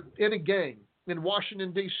you're in a gang in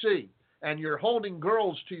Washington, D.C., and you're holding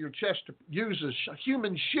girls to your chest to use as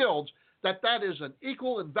human shields, that is an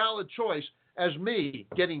equal and valid choice as me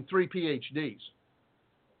getting 3 PhDs.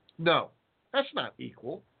 No, that's not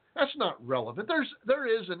equal. That's not relevant.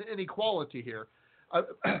 There is an inequality here.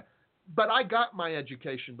 But I got my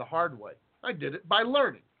education the hard way. I did it by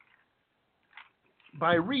learning,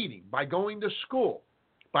 by reading, by going to school,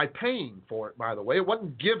 by paying for it, by the way. It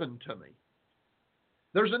wasn't given to me.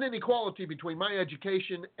 There's an inequality between my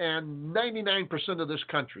education and 99% of this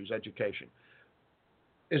country's education.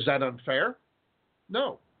 Is that unfair?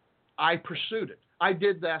 No. I pursued it. I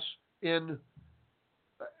did this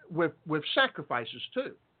with sacrifices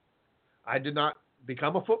too. I did not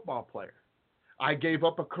become a football player. I gave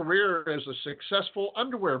up a career as a successful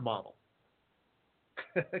underwear model.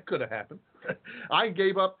 It could have happened. I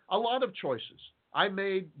gave up a lot of choices. I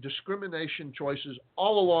made discrimination choices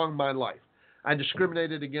all along my life. I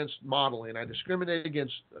discriminated against modeling. I discriminated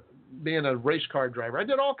against being a race car driver. I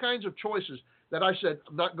did all kinds of choices that I said,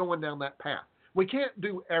 I'm not going down that path. We can't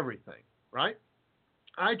do everything, right?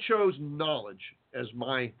 I chose knowledge as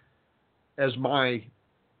my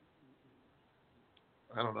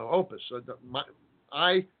I don't know, opus.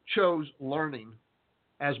 I chose learning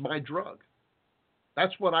as my drug.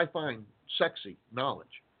 That's what I find sexy,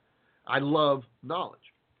 knowledge. I love knowledge.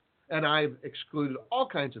 And I've excluded all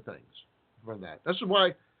kinds of things from that. This is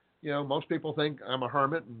why, most people think I'm a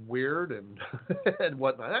hermit and weird and, and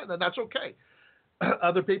whatnot. And that's okay.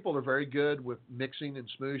 Other people are very good with mixing and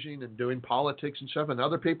smooshing and doing politics and stuff. And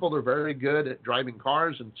other people are very good at driving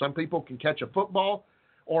cars. And some people can catch a football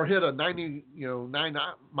or hit a 9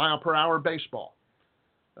 mile per hour baseball,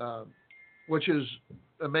 which is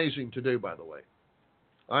amazing to do, by the way.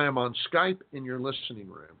 I am on Skype in your listening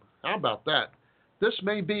room. How about that? This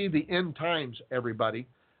may be the end times, everybody.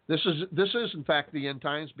 This is in fact the end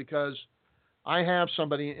times, because I have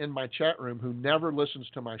somebody in my chat room who never listens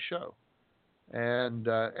to my show, and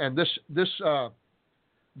this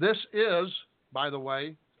is, by the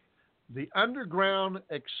way, the underground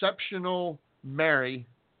exceptional Mary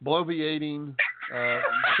bloviating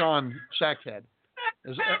Sean Sackhead.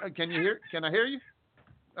 Can you hear? Can I hear you?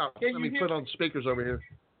 Oh, let me put on speakers over here.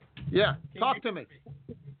 Yeah, talk to me.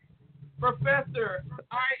 Professor,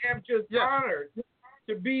 I am just honored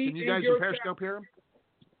to be Can you guys in Periscope hear him?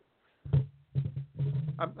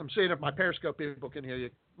 I'm seeing if my Periscope people can hear you.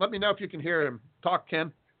 Let me know if you can hear him. Talk,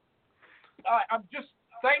 Ken. I'm just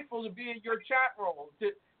thankful to be in your chat room,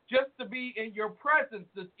 just to be in your presence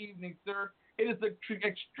this evening, sir. It is an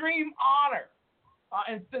extreme honor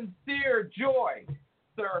and sincere joy,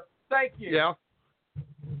 sir. Thank you. Yeah.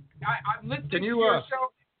 I'm listening to your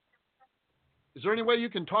show. Is there any way you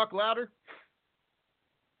can talk louder?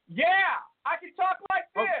 Yeah, I can talk like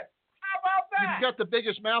this. How about that? You've got the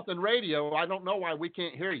biggest mouth in radio. I don't know why we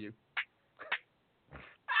can't hear you.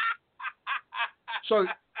 So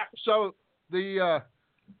the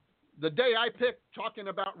day I pick talking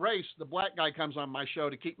about race, the black guy comes on my show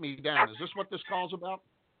to keep me down. Is this what this call's about?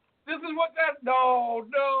 This is what that. No.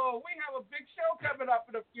 We have a big show coming up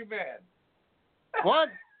in a few minutes. What?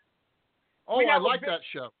 Oh, We I have a like big- that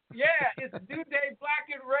show. Yeah, it's New Day Black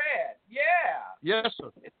and Red. Yeah. Yes,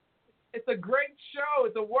 sir. It's a great show.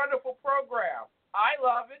 It's a wonderful program. I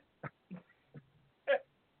love it.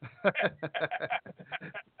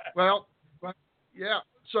 Well, yeah.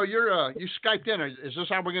 So you Skyped in. Is this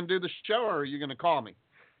how we're going to do the show, or are you going to call me?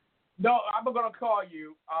 No, I'm going to call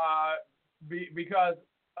you because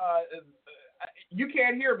you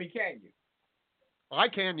can't hear me, can you? I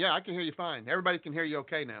can. Yeah, I can hear you fine. Everybody can hear you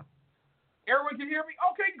okay now. Everyone can hear me?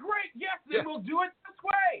 Okay, great. Yes, then Yeah. we'll do it this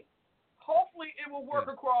way. Hopefully it will work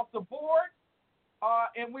across the board,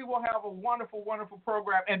 and we will have a wonderful, wonderful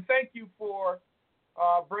program. And thank you for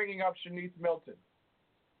bringing up Shanice Milton,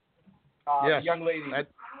 Yes. the young lady.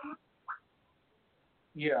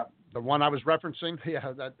 Yeah. The one I was referencing.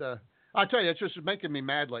 Yeah, that. I tell you, it's just making me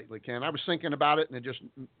mad lately, Ken. I was thinking about it, and it just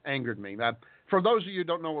angered me. For those of you who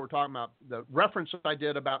don't know what we're talking about, the reference I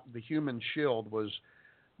did about the human shield was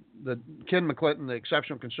the Ken McClinton, the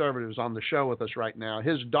exceptional conservative, is on the show with us right now.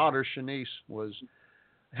 His daughter, Shanice, was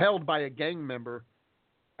held by a gang member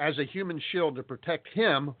as a human shield to protect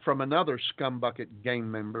him from another scumbucket gang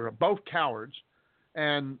member, both cowards.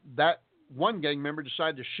 And that one gang member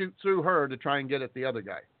decided to shoot through her to try and get at the other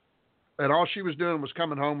guy. And all she was doing was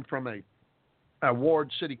coming home from a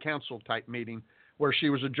ward city council type meeting where she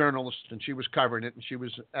was a journalist and she was covering it, and she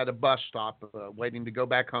was at a bus stop waiting to go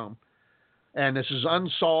back home. And this is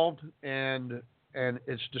unsolved, and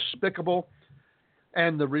it's despicable.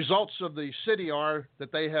 And the results of the city are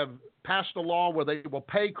that they have passed a law where they will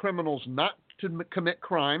pay criminals not to commit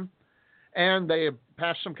crime, and they have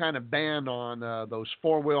passed some kind of ban on those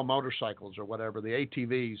four-wheel motorcycles or whatever, the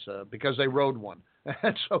ATVs, because they rode one.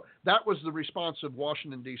 And so that was the response of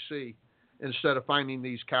Washington, D.C., instead of finding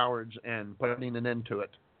these cowards and putting an end to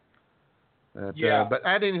it. But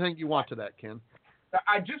add anything you want to that, Ken.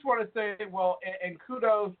 I just want to say, well, and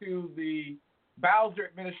kudos to the Bowser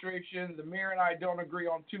administration. The mayor and I don't agree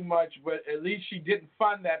on too much, but at least she didn't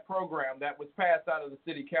fund that program that was passed out of the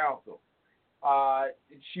city council.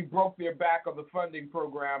 She broke their back on the funding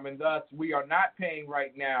program, and thus we are not paying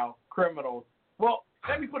right now criminals. Well,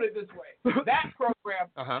 let me put it this way. That program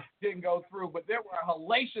didn't go through, but there were a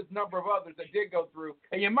hellacious number of others that did go through.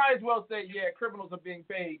 And you might as well say, yeah, criminals are being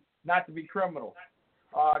paid not to be criminals.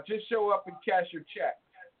 Just show up and cash your check.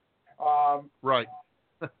 Right.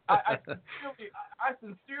 I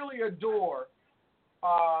sincerely adore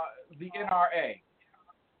the NRA.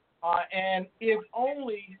 And if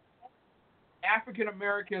only African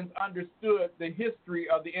Americans understood the history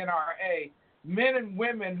of the NRA, men and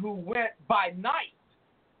women who went by night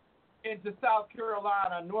into South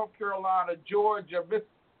Carolina, North Carolina, Georgia,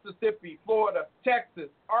 Mississippi, Florida, Texas,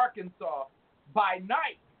 Arkansas, by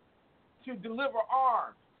night to deliver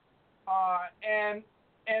arms, and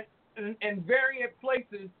various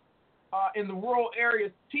places in the rural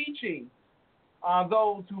areas teaching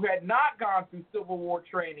those who had not gone through Civil War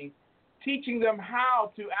training, teaching them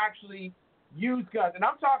how to actually use guns. And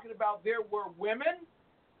I'm talking about there were women,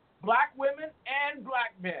 black women, and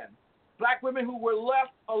black men. Black women who were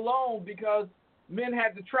left alone because men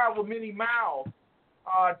had to travel many miles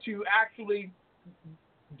to actually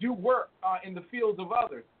do work in the fields of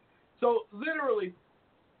others. So literally,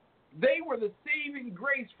 they were the saving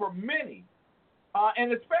grace for many.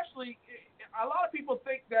 And especially, a lot of people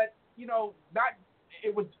think that, not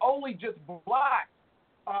it was only just black.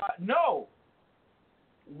 No.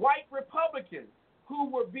 White Republicans who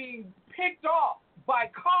were being picked off by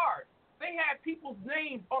cards. They had people's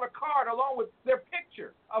names on a card along with their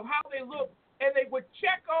picture of how they looked, and they would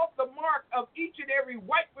check off the mark of each and every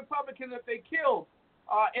white Republican that they killed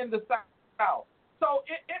in the South. So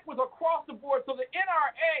it was across the board. So the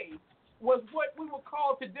NRA was what we would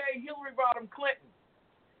call today Hillary Rodham Clinton.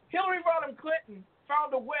 Hillary Rodham Clinton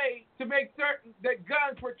found a way to make certain that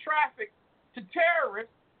guns were trafficked to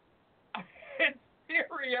terrorists in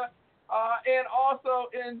Syria and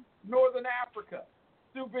also in northern Africa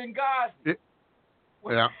through Benghazi.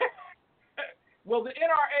 Yeah. Well, the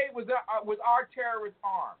NRA was our terrorist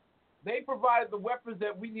arm. They provided the weapons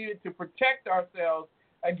that we needed to protect ourselves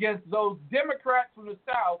against those Democrats from the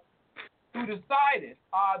South who decided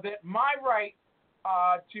that my right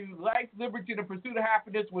to life, liberty, and the pursuit of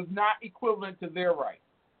happiness was not equivalent to their right.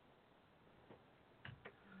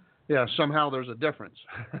 Yeah, somehow there's a difference.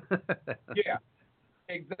 Yeah,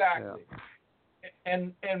 exactly. Yeah.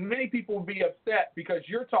 And many people will be upset because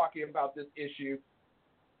you're talking about this issue,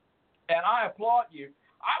 and I applaud you.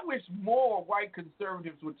 I wish more white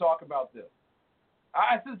conservatives would talk about this.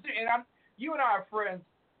 You and I are friends,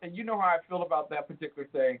 and you know how I feel about that particular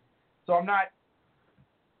thing. So I'm not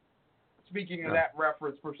speaking in that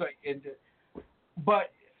reference per se.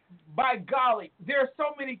 But by golly, there are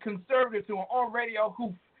so many conservatives who are on radio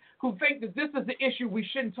who think that this is the issue we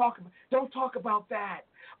shouldn't talk about. Don't talk about that.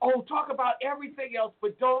 Oh, talk about everything else,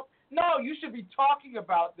 but don't. No, you should be talking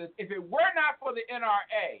about this. If it were not for the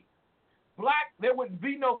NRA, there would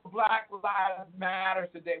be no Black Lives Matter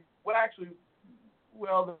today. Well, actually,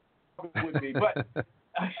 there would be, but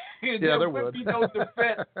there would be no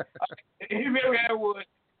defense. There would.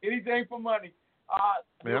 Anything for money.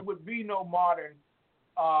 There would be no modern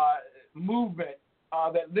movement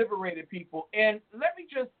that liberated people. And let me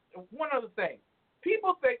just, one other thing.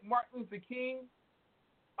 People think Martin Luther King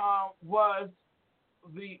was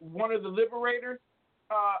one of the liberators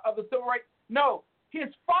of the civil rights. No, his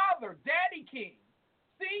father, Daddy King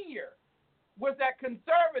Sr., was that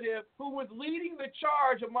conservative who was leading the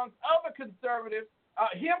charge amongst other conservatives,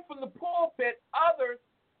 him from the pulpit, others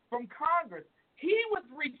from Congress. He was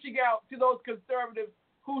reaching out to those conservatives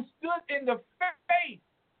who stood in the face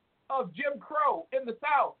of Jim Crow in the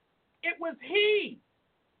South. It was he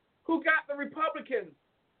who got the Republicans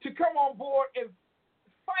to come on board and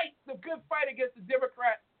fight the good fight against the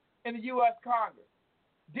Democrats in the U.S. Congress.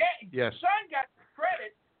 Son got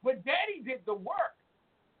credit, but Daddy did the work.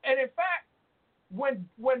 And in fact, when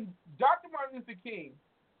Dr. Martin Luther King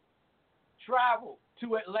traveled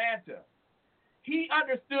to Atlanta, he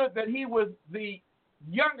understood that he was the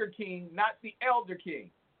younger king, not the elder king.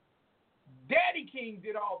 Daddy King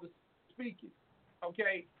did all the speaking.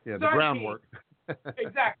 Okay? Yeah, the groundwork.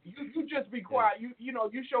 Exactly. You just be quiet.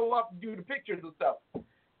 You show up and do the pictures and stuff.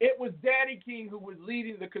 It was Daddy King who was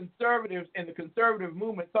leading the conservatives in the conservative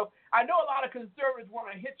movement. So I know a lot of conservatives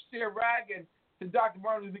want to hitch their wagon to Dr.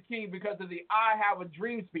 Martin Luther King because of the I Have a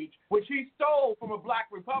Dream speech, which he stole from a black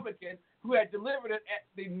Republican who had delivered it at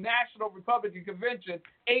the National Republican Convention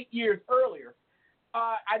 8 years earlier.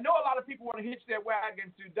 I know a lot of people want to hitch their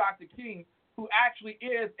wagon to Dr. King, who actually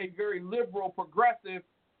is a very liberal, progressive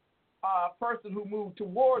person who moved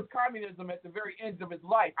towards communism at the very end of his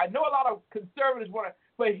life. I know a lot of conservatives want to,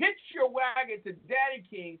 but hitch your wagon to Daddy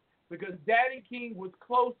King because Daddy King was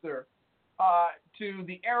closer to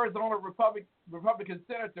the Arizona Republican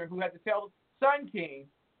senator who had to tell Son King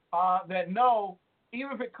that no,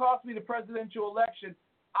 even if it costs me the presidential election,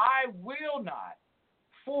 I will not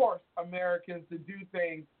force Americans to do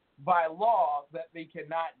things by law that they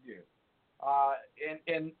cannot do.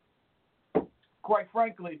 And quite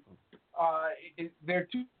frankly, there are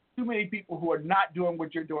too many people who are not doing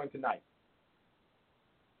what you're doing tonight.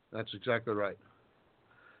 That's exactly right.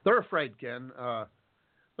 They're afraid, Ken.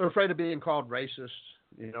 They're afraid of being called racist,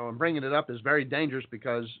 and bringing it up is very dangerous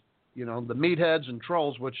because, the meatheads and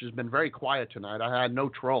trolls, which has been very quiet tonight. I had no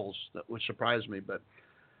trolls, which surprised me, but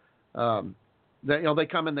they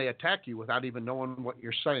come and they attack you without even knowing what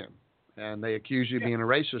you're saying, and they accuse you of being a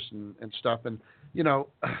racist and stuff. And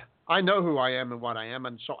I know who I am and what I am,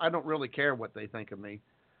 and so I don't really care what they think of me.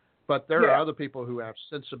 But there are other people who have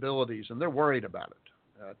sensibilities, and they're worried about it.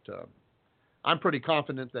 I'm pretty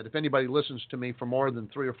confident that if anybody listens to me for more than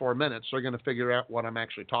 3 or 4 minutes, they're going to figure out what I'm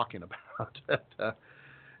actually talking about.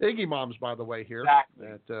 Iggy Mom's, by the way, here.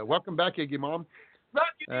 Exactly. Welcome back, Iggy Mom. Love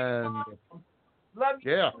you, Mom. Love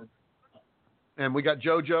you. Yeah. And we got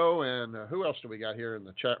JoJo, and who else do we got here in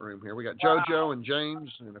the chat room here? We got JoJo and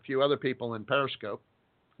James and a few other people in Periscope.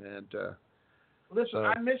 And listen,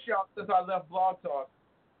 I miss y'all since I left Blog Talk.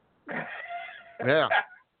 Yeah,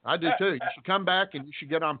 I do too. You should come back and you should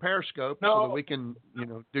get on Periscope so that we can,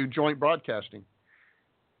 do joint broadcasting.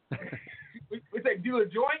 we say do a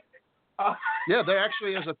joint? Yeah, there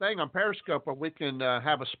actually is a thing on Periscope where we can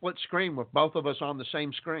have a split screen with both of us on the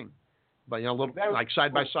same screen. But, like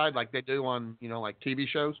side by side like they do on, like TV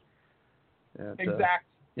shows. And, exactly.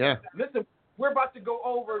 Yeah. Listen, we're about to go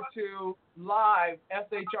over to live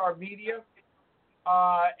SHR Media,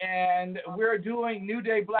 and we're doing New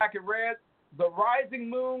Day Black and Red, the rising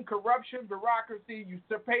moon, corruption, bureaucracy,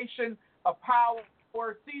 usurpation of power,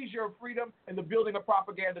 seizure of freedom, and the building of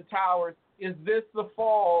propaganda towers. Is this the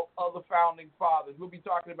fall of the Founding Fathers? We'll be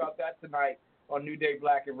talking about that tonight on New Day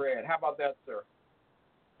Black and Red. How about that, sir?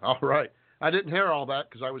 All right. I didn't hear all that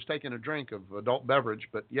because I was taking a drink of adult beverage,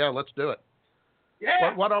 but yeah, let's do it.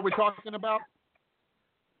 Yeah. What are we talking about?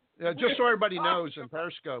 Just so everybody knows in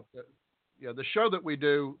Periscope, the show that we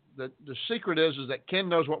do, the secret is that Ken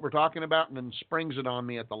knows what we're talking about and then springs it on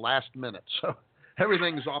me at the last minute. So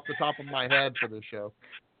everything's off the top of my head for this show.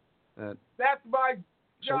 That's my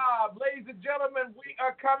job. Ladies and gentlemen, we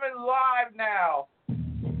are coming live now.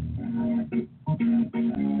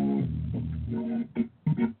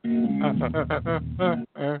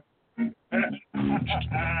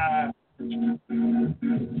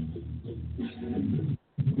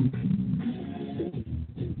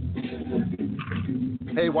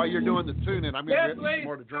 Hey, while you're doing the tuning, I'm going Yes, to get ladies some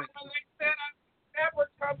more to drink. and gentlemen, they said I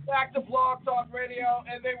never come back to Blog Talk Radio,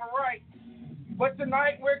 and they were right. But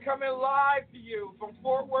tonight we're coming live to you from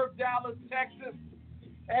Fort Worth, Dallas, Texas,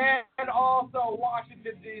 and also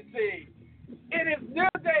Washington, D.C. It is New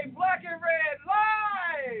Day Black and Red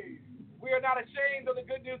live. We are not ashamed of the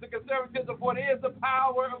good news of conservatism, for it is the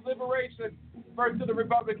power of liberation. First to the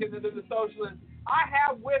Republicans and to the Socialists. I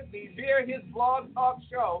have with me via his Blog Talk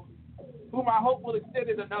show, whom I hope will extend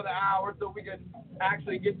it another hour so we can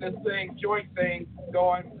actually get this joint thing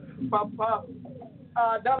going.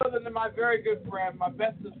 None other than my very good friend, my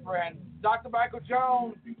bestest friend, Dr. Michael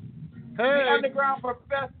Jones, the Underground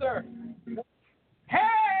Professor. Hey!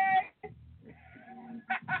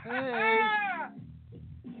 Hey!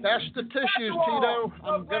 That's the tissues, Tito.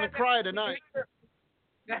 I'm going to cry tonight.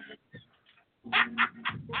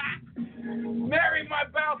 Mary, my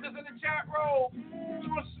bounces in the chat room.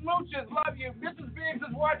 Smooches, love you. Mrs. Biggs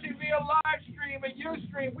is watching via live stream and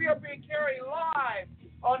Ustream. We are being carried live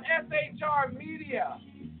on SHR Media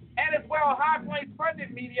and as well High Plains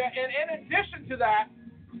Funded Media. And in addition to that,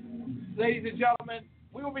 ladies and gentlemen,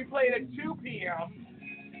 we will be playing at 2 a.m.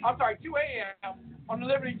 on the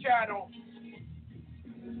Liberty Channel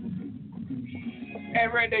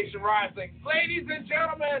and Red Nation Rising. Ladies and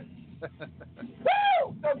gentlemen,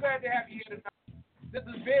 woo! So glad to have you here tonight. This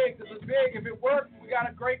is big. This is big. If it works, we got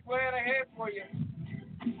a great plan ahead for you.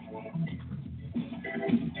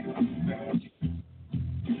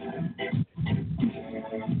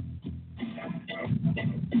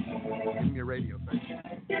 In your radio face.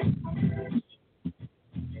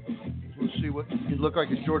 Let's see what you look like.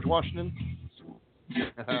 It's George Washington.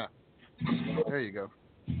 There you go.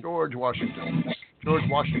 George Washington. George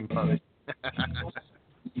Washington.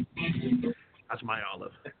 That's my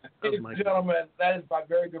olive. Ladies and gentlemen, that is my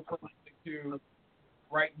very good friend to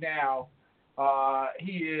right now.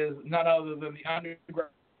 He is none other than the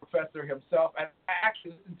Underground Professor himself. And I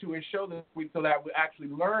actually listened to his show this week so that we actually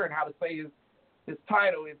learn how to say his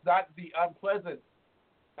title. It's not the Unpleasant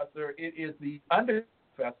Professor. It is the Underground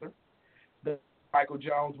Professor, the Michael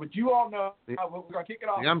Jones. But you all know, we're going to kick it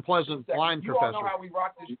off. The Unpleasant Blind You Professor. all know how we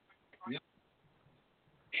rock this.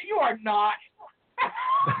 You are not.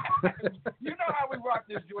 You know how we rock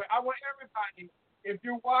this joint. I want everybody, if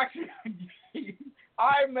you're watching,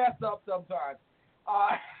 I mess up sometimes.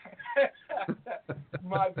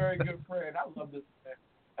 My very good friend. I love this man.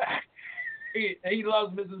 He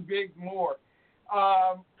loves Mrs. Biggs more.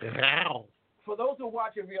 For those who are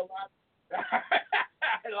watching via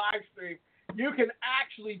live stream, you can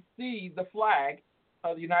actually see the flag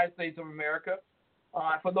of the United States of America.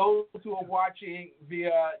 For those who are watching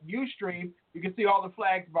via Ustream, you can see all the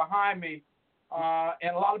flags behind me.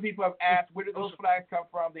 And a lot of people have asked, where did those flags come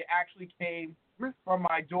from? They actually came from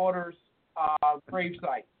my daughter's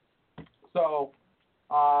gravesite. So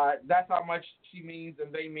that's how much she means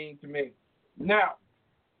and they mean to me. Now,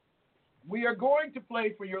 we are going to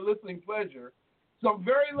play for your listening pleasure some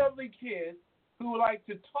very lovely kids who would like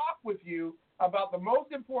to talk with you about the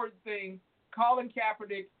most important thing Colin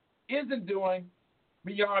Kaepernick isn't doing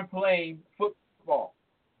beyond playing football.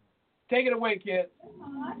 Take it away, kids.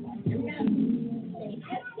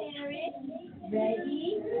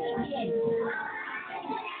 Ready,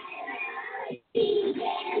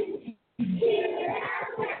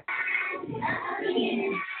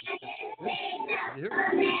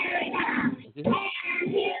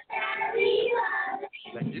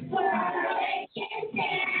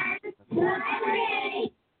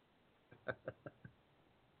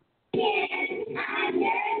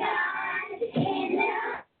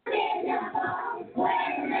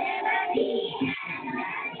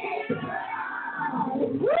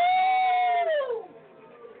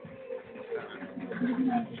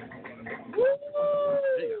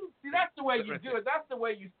 See, that's the way you do it. That's the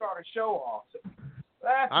way you start a show off.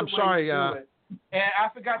 That's I'm the way sorry. you do it. And I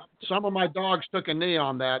forgot. Some of my dogs took a knee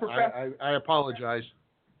on that. I apologize.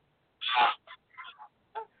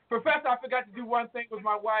 Professor, I forgot to do one thing with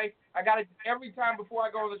my wife. I got to every time before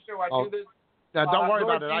I go on the show. I do this. Yeah, don't worry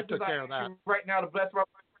Lord about it. Jesus, I took care of that. Right now to bless my wife.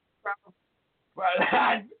 But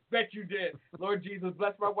I bet you did. Lord Jesus,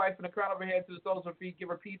 bless my wife from the crown of her head to the soles of her feet. Give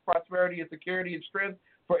her peace, prosperity, and security and strength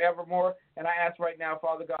forevermore. And I ask right now,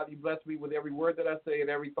 Father God, you bless me with every word that I say and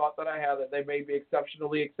every thought that I have, that they may be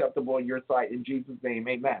exceptionally acceptable in your sight. In Jesus' name,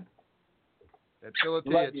 amen.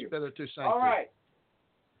 All right.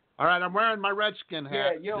 All right, I'm wearing my Redskin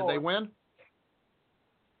hat. Yeah, Did they win?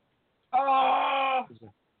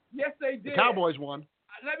 Yes, they did. The Cowboys won.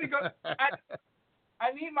 Let me go.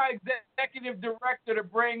 I need my executive director to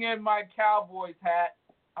bring in my Cowboys hat.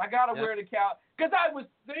 I got to wear the because I was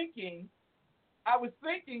thinking I was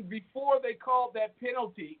thinking before they called that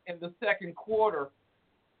penalty in the second quarter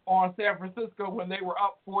on San Francisco when they were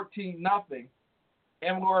up 14-0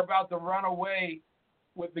 and were about to run away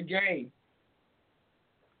with the game.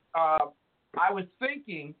 I was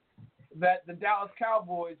thinking that the Dallas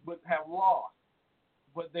Cowboys would have lost,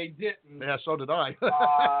 but they didn't. Yeah, so did I.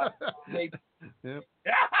 They. Yep.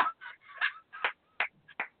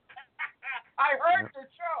 I heard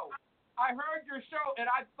your show, and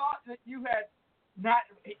I thought that you had not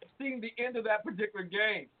seen the end of that particular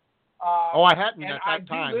game. I hadn't at that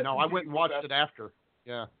do time. listen No, I to went and you, watched Professor. it after.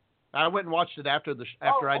 Yeah, I went and watched it after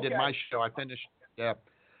I did okay. my show. I finished. Yeah,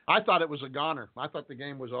 I thought it was a goner. I thought the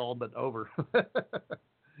game was all but over.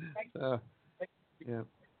 Yeah.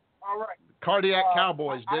 All right. Cardiac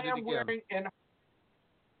Cowboys did it again.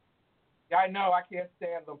 Yeah, I know. I can't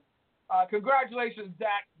stand them. Congratulations,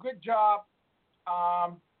 Dak. Good job. I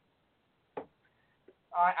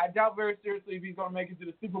doubt very seriously if he's going to make it to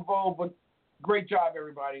the Super Bowl, but great job,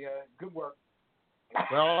 everybody. Good work.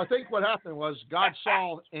 Well, I think what happened was God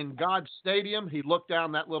saw in God's stadium, he looked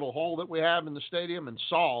down that little hole that we have in the stadium and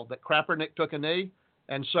saw that Kaepernick took a knee.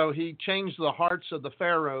 And so he changed the hearts of the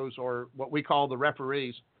pharaohs, or what we call the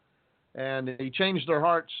referees. And he changed their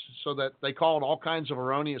hearts so that they called all kinds of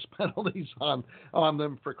erroneous penalties on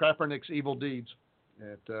them for Kaepernick's evil deeds.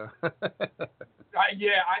 Yeah,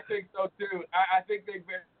 I think so too. I think they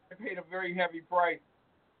paid a very heavy price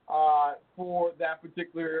for that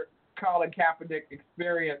particular Colin Kaepernick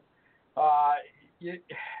experience.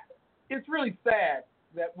 It's really sad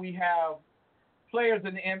that we have players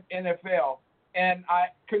in the NFL. And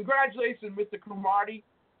congratulations, Mr. Cromartie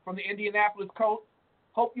from the Indianapolis Colts.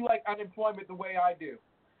 Hope you like unemployment the way I do.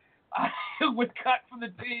 Was cut from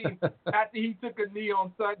the team after he took a knee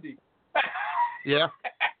on Sunday. Yeah.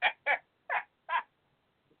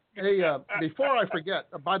 Hey, before I forget,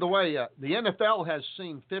 by the way, the NFL has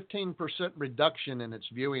seen 15% reduction in its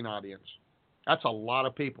viewing audience. That's a lot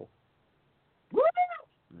of people. Woo!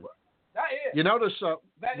 That is. You notice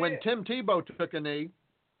when Tim Tebow took a knee,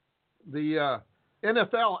 the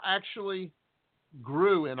NFL actually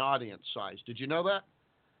grew in audience size. Did you know that?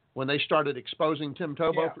 When they started exposing Tim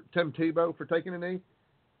Tebow for taking a knee.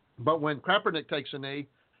 But when Kaepernick takes a knee,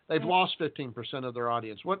 they've lost 15% of their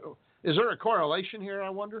audience. What is there a correlation here, I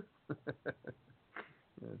wonder?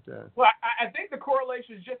 Well, I think the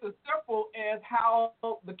correlation is just as simple as how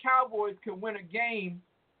the Cowboys can win a game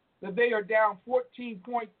that they are down 14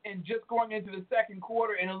 points and just going into the second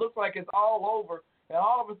quarter, and it looks like it's all over. And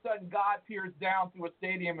all of a sudden, God peers down through a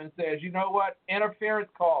stadium and says, you know what? Interference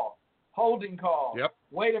call. Holding call. Yep.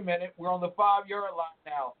 Wait a minute. We're on the 5-yard line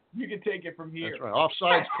now. You can take it from here. That's right.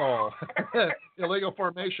 Offsides call. Illegal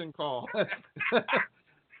formation call.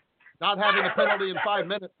 Not having a penalty in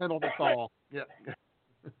 5-minute penalty call. Yeah.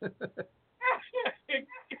 That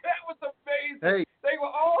was amazing. Hey. They were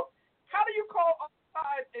all, how do you call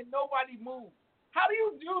offside and nobody moved? How do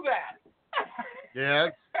you do that? Yeah,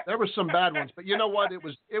 there were some bad ones, but you know what? It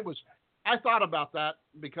was. I thought about that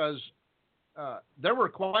because there were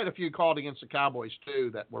quite a few called against the Cowboys too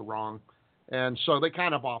that were wrong, and so they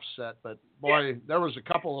kind of offset. But boy, there was a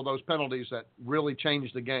couple of those penalties that really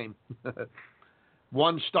changed the game.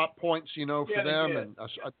 One stopped points, for them, and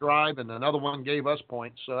a drive, and another one gave us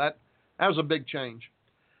points. So that was a big change.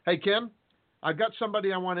 Hey, Ken, I've got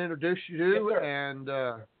somebody I want to introduce you to,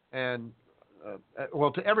 and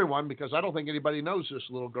to everyone, because I don't think anybody knows this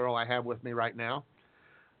little girl I have with me right now.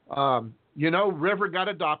 River got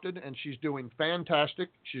adopted, and she's doing fantastic.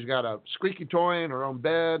 She's got a squeaky toy in her own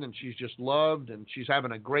bed, and she's just loved, and she's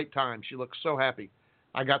having a great time. She looks so happy.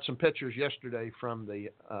 I got some pictures yesterday from the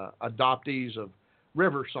adoptees of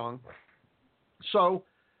River Song. So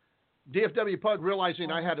DFW Pug, realizing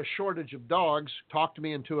I had a shortage of dogs, talked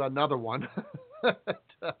me into another one.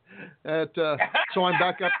 So I'm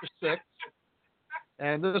back up to 6.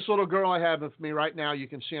 And this little girl I have with me right now, you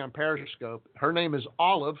can see on Periscope. Her name is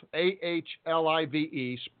Olive,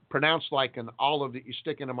 Ahlive, pronounced like an olive that you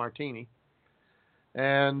stick in a martini.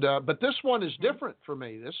 And but this one is different for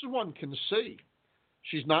me. This one can see.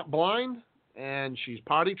 She's not blind, and she's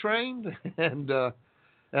potty trained, and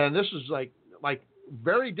this is like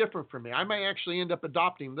very different for me. I may actually end up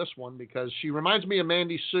adopting this one because she reminds me of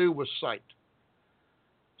Mandy Sue with sight.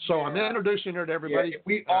 So I'm introducing her to everybody.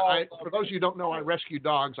 Yeah, for those of you who don't know, I rescue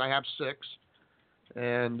dogs. I have 6,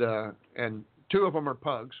 and 2 of them are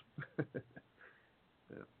pugs.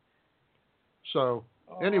 So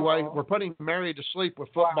anyway, we're putting Mary to sleep with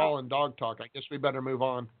football and dog talk. I guess we better move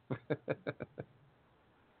on.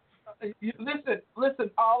 Listen,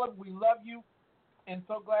 Olive, we love you, and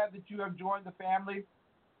so glad that you have joined the family.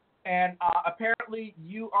 And apparently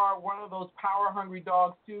you are one of those power-hungry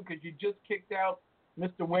dogs, too, because you just kicked out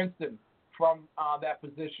Mr. Winston from that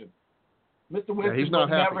position. Mr. Winston he's not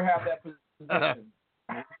will happy. never have that position.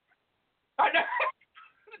 I know.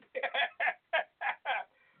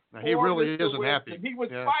 Now, he really Mr. isn't Winston. happy. He was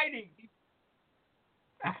Yeah. fighting.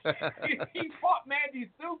 He fought Mandy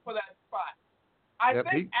Sue for that spot. I Yep,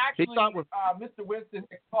 think he actually thought with Mr. Winston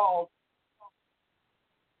had called.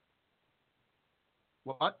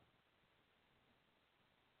 what?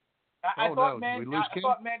 I Oh, thought no, Mandy, did we lose I Ken?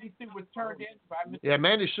 thought Mandy Sue was turned in by Mr. Yeah,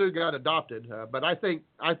 Mandy Sue got adopted, but I think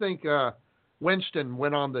Winston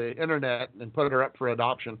went on the internet and put her up for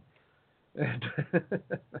adoption.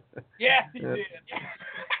 Yes, he Yeah. did.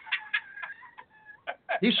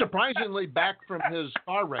 He's surprisingly back from his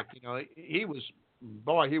car wreck. You know, he was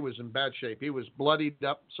in bad shape. He was bloodied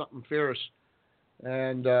up, something fierce,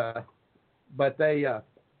 and but they.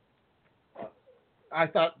 I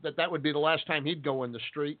thought that would be the last time he'd go in the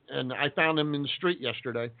street, and I found him in the street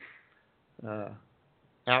yesterday,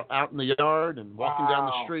 out in the yard and walking down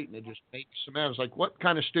the Wow. street, and it just made me so mad. I was like, what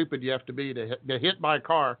kind of stupid do you have to be to get hit by a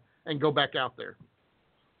car and go back out there?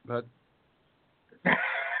 But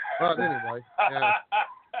anyway, yeah.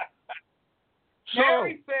 So,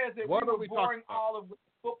 Mary says that what we are were we boring talking about? Olive with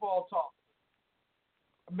the football talk.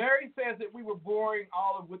 Mary says that we were boring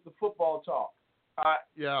Olive with the football talk.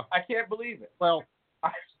 Yeah, I can't believe it. well,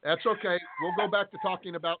 that's okay. We'll go back to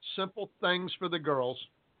talking about simple things for the girls.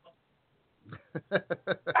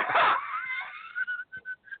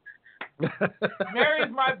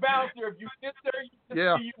 Mary's my bouncer. If you sit there,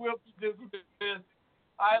 Yeah. you will be dismissed.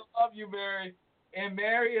 I love you, Mary. And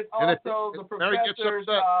Mary is And also if the Mary gets professor's.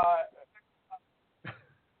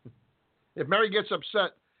 If Mary gets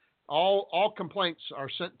upset, all complaints are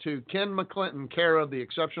sent to Ken McClinton, care of the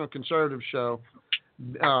Exceptional Conservative Show,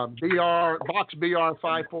 Box BR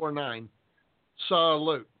 549.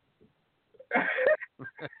 Salute.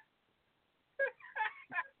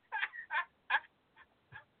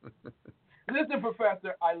 Listen,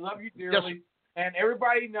 Professor, I love you dearly. Yes. And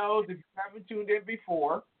everybody knows, if you haven't tuned in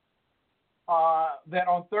before, that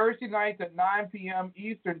on Thursday nights at 9 p.m.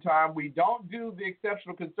 Eastern Time, we don't do the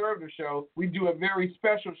Exceptional Conservative Show. We do a very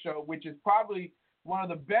special show, which is probably one of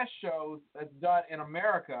the best shows that's done in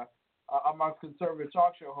America amongst conservative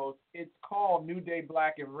talk show hosts. It's called New Day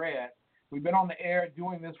Black and Red. We've been on the air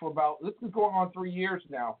doing this for this is going on 3 years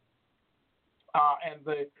now. And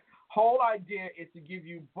the whole idea is to give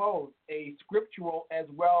you both a scriptural as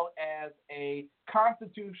well as a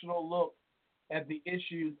constitutional look at the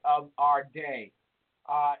issues of our day.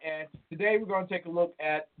 And today we're going to take a look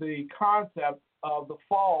at the concept of the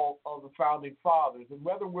fall of the Founding Fathers and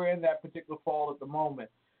whether we're in that particular fall at the moment.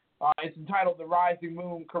 It's entitled The Rising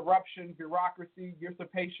Moon, Corruption, Bureaucracy,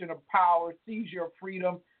 Usurpation of Power, Seizure of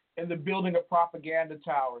Freedom, and the Building of Propaganda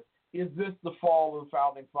Towers. Is this the fall of the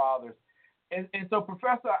Founding Fathers? And so,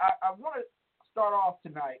 Professor, I want to start off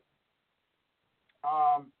tonight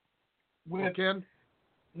with... Ken,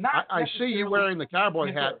 Not I see you wearing the cowboy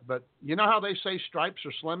Yes, hat, sir. but you know how they say stripes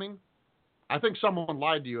are slimming? I think someone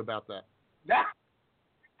lied to you about that.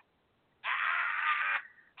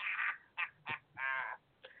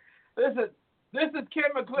 This is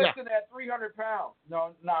Kim McClinton at 300 pounds.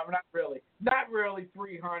 No, not really. Not really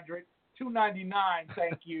 300. 299,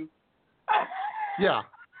 thank you. Yeah.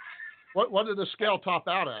 What did the scale top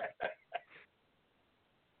out at?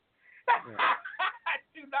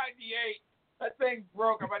 298. That thing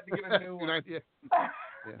broke. I'm about to get a new one. 298.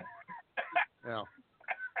 Yeah.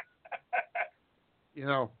 You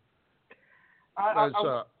know,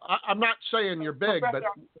 I'm not saying you're big, but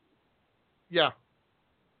yeah.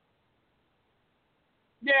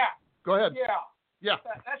 Yeah. Go ahead. Yeah. Yeah.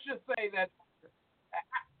 Let's just say that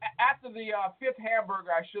after the fifth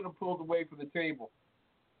hamburger, I should have pulled away from the table.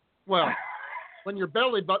 Well, when your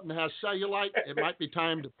belly button has cellulite, it might be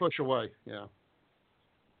time to push away. Yeah.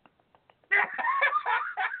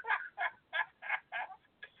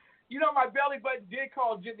 You know, my belly button did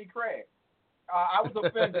call Jimmy Craig. I was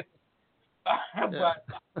offended. But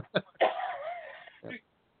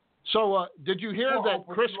So, did you hear that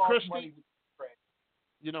Chris Christie, money.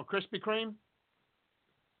 you know, Krispy Kreme?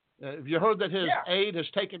 Have you heard that his aide has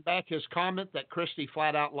taken back his comment that Christie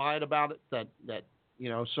flat out lied about it? That you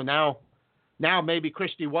know, so now maybe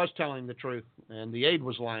Christie was telling the truth and the aide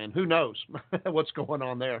was lying. Who knows what's going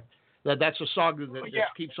on there? That's a saga that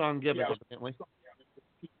just keeps on giving, evidently.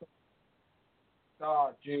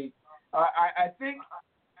 Oh, gee. I think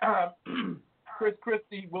Chris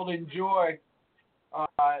Christie will enjoy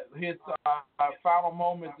his final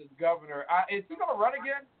moments as governor. Is he going to run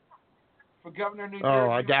again for governor of New Jersey? Oh,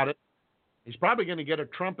 I doubt it. He's probably going to get a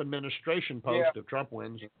Trump administration post if Trump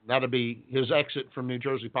wins. That'll be his exit from New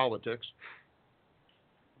Jersey politics.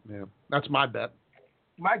 Yeah, that's my bet.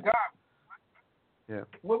 My God. Yeah.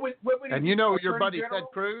 What would and he you know Attorney your buddy General?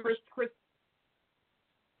 Ted Cruz? Chris.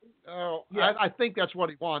 Oh, Yeah. I think that's what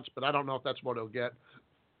he wants, but I don't know if that's what he'll get.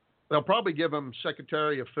 They'll probably give him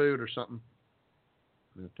Secretary of Food or something.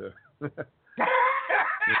 But,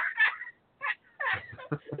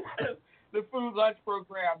 the food lunch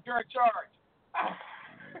program during charge.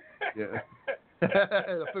 yeah.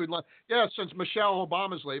 The food lunch. Yeah, since Michelle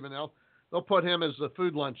Obama's leaving, they'll put him as the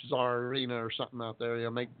food lunch czar or something out there.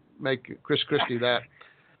 Make Chris Christie that.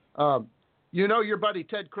 You know your buddy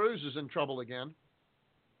Ted Cruz is in trouble again.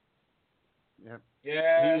 Yeah.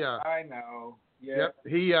 Yeah, I know. Yeah. Yep.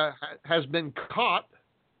 He has been caught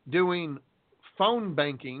doing phone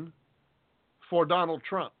banking for Donald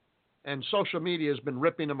Trump, and social media has been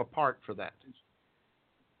ripping him apart for that.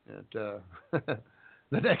 And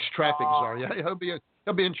the next traffic czar, yeah, he'll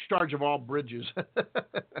be in charge of all bridges.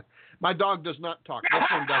 My dog does not talk. This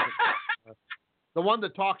one doesn't. The one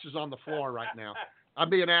that talks is on the floor right now. I'm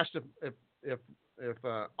being asked if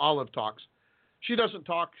Olive talks. She doesn't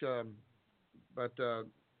talk, but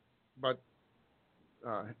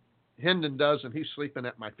Hendon does, and he's sleeping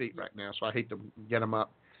at my feet right now. So I hate to get him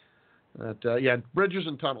up. But yeah, bridges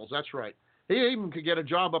and tunnels. That's right. He even could get a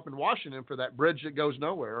job up in Washington for that bridge that goes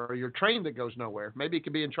nowhere, or your train that goes nowhere. Maybe he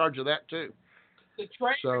could be in charge of that too. The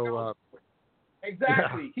train. So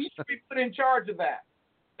exactly, yeah. He should be put in charge of that.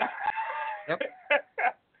 Yep.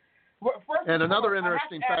 Well, and another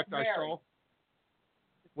interesting fact I saw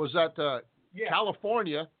was that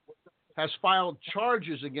California has filed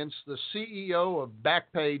charges against the CEO of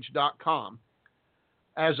Backpage.com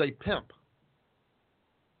as a pimp.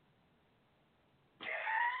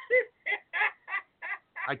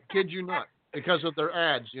 I kid you not, because of their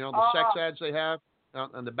ads. You know, the sex ads they have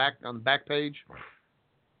on the back page.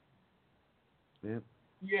 Yeah.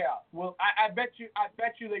 Yeah. Well, I bet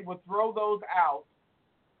you they would throw those out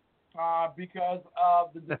because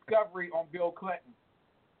of the discovery on Bill Clinton.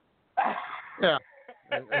 Yeah.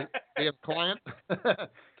 They have a client.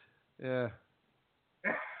 Yeah.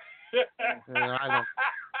 Yeah.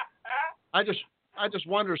 I just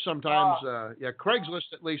wonder sometimes.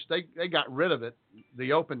 Craigslist, at least they got rid of it,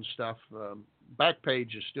 the open stuff.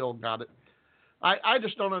 Backpage has still got it. I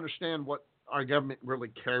just don't understand what our government really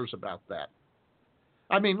cares about that.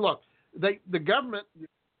 I mean, look, the government,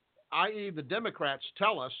 i.e. the Democrats,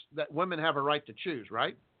 tell us that women have a right to choose,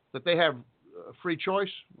 right? That they have free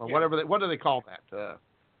choice or whatever. What do they call that?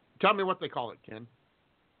 Tell me what they call it, Ken.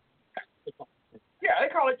 Yeah, they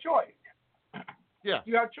call it choice. Yeah.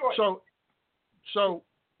 You have choice. So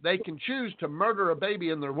they can choose to murder a baby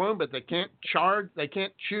in their womb, but they can't charge. They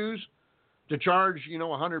can't choose to charge,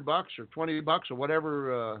 $100 or $20 or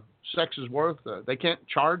whatever sex is worth. They can't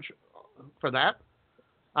charge for that.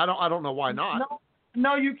 I don't know why not.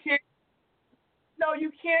 No, you can't. No,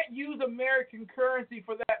 you can't use American currency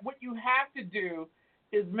for that. What you have to do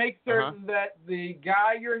is make certain that the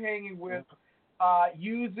guy you're hanging with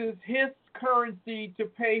uses his currency to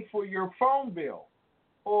pay for your phone bill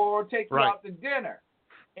or take you out to dinner.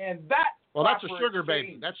 And that's a sugar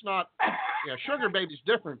baby. That's not. Yeah, sugar baby's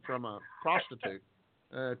different from a prostitute.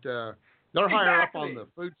 They're higher up on the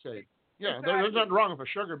food chain. Yeah, there's nothing wrong with a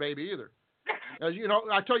sugar baby either. As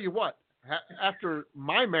I tell you what. After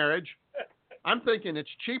my marriage, I'm thinking it's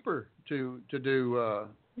cheaper to do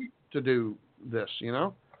this.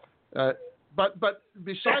 But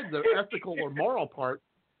beside the ethical or moral part,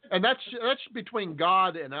 and that's between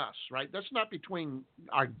God and us, right? That's not between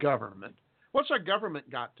our government. What's our government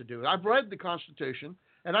got to do? I've read the Constitution,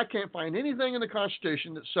 and I can't find anything in the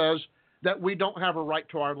Constitution that says that we don't have a right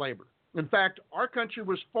to our labor. In fact, our country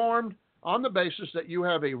was formed on the basis that you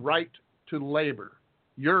have a right to labor,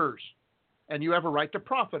 yours, and you have a right to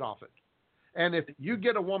profit off it. And if you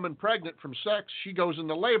get a woman pregnant from sex, she goes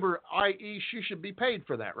into labor, i.e., she should be paid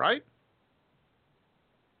for that, right?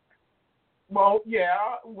 Well,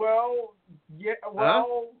 yeah. Well, yeah.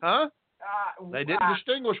 Well. Huh? They didn't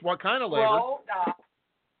distinguish what kind of labor.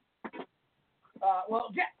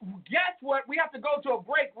 Well, guess what? We have to go to a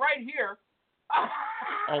break right here.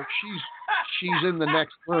 Oh, she's in the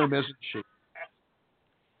next room, isn't she?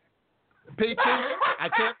 Peachy, I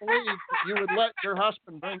can't believe that you would let your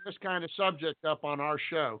husband bring this kind of subject up on our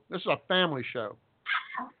show. This is a family show.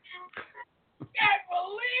 Can't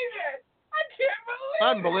believe it. I can't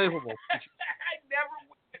believe Unbelievable. it.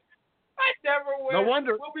 I never win. No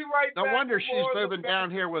wonder. We'll be right back. No wonder she's moving down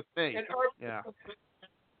here with me. Yeah.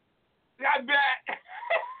 I bet.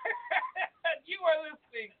 You are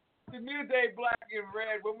listening the New Day Black and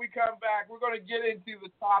Red. When we come back, we're going to get into the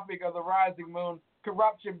topic of the rising moon,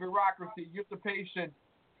 corruption, bureaucracy, usurpation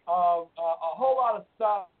of a whole lot of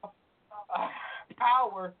stuff,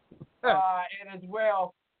 power, and as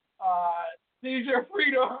well, seizure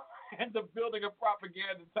freedom and the building of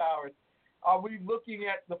propaganda towers. Are we looking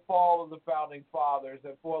at the fall of the founding fathers?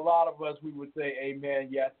 And for a lot of us, we would say, amen,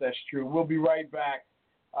 yes, that's true. We'll be right back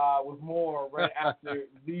with more right after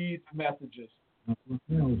these messages.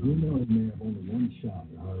 Now, we know it may have only one shot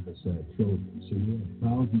at harvest that trophy, so you have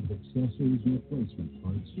thousands of accessories and replacement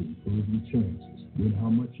parts to improve your chances. You know how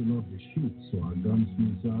much you love to shoot, so our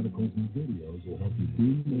Gunsmiths articles and videos will help you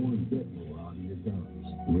do more and get more out of your guns.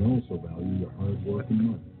 We also value your hard work and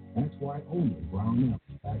money. That's why only Brownell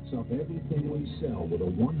backs up everything we sell with a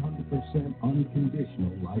 100%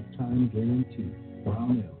 unconditional lifetime guarantee.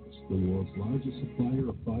 Brownell, the world's largest supplier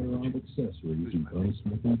of firearm accessories and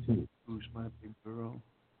gunsmithing tools. Who's my big girl?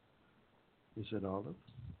 Is it Olive?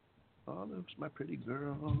 Olive's my pretty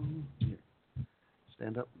girl. Here.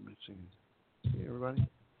 Stand up. Let's see. Hey, everybody.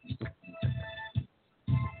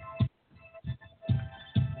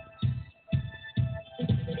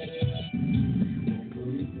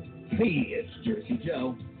 Hey, it's Jersey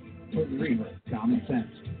Joe for the Reaver, Common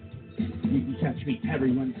Sense. You can catch me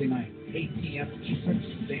every Wednesday night, 8 p.m. Eastern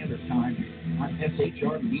Standard Time on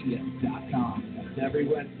SHRmedia.com. That's every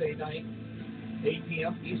Wednesday night, 8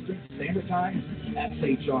 p.m. Eastern Standard Time,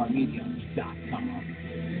 SHRmedia.com.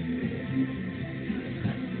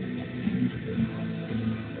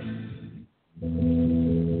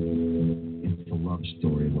 It's a love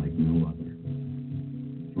story like no other.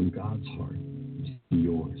 From God's heart to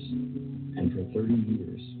yours. And for 30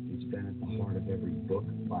 years, it's been at the heart of every book,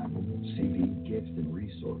 Bible, CD, gift, and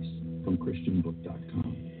resource from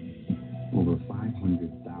ChristianBook.com. Over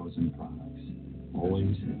 500,000 products,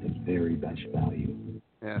 always at the very best value.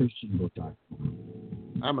 Yeah.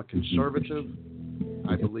 ChristianBook.com. I'm a conservative.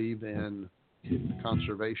 I believe in the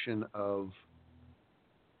conservation of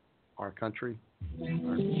our country,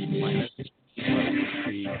 our planet.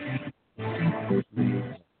 The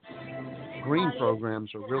green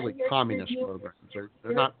programs are really communist programs.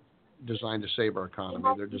 They're not designed to save our economy.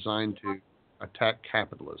 They're designed to attack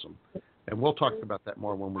capitalism. And we'll talk about that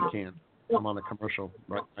more when we can. I'm on a commercial,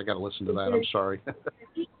 right? I got to listen to that. I'm sorry. I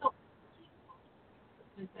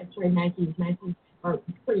tried Nikes. Nikes are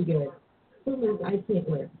pretty good. Pumas I can't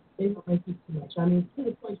wear. They hurt my feet too much. I mean, to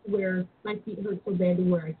the point where my feet hurt so bad to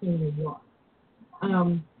where I can't even walk.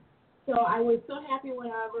 So I was so happy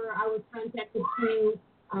whenever I was contacted to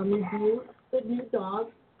review the new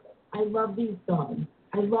dogs. I love these dogs.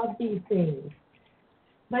 I love these things.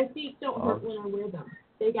 My feet don't hurt when I wear them.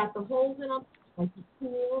 They got the holes in them, like it's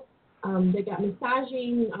cool. They got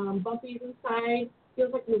massaging bumpies inside.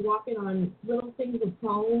 Feels like you're walking on little things of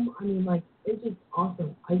foam. I mean, like, it's just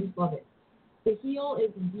awesome. I just love it. The heel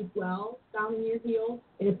is a deep well down in your heel,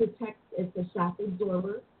 and it protects, it's a shock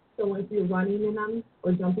absorber. So if you're running in them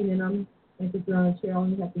or jumping in them, like if you're on a trail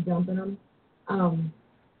and you have to jump in them,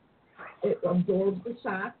 it absorbs the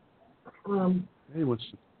shock. Hey,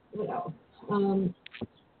 what's What else?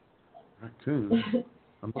 raccoon?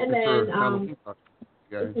 I'm looking And then, for Halloween costumes,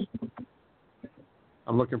 guys.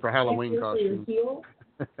 I'm looking for Halloween costumes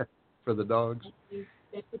for the dogs.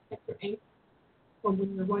 That protects your ankle from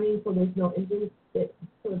when you're running, so there's no injuries, so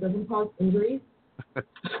it doesn't cause injuries.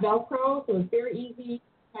 Velcro, so it's very easy to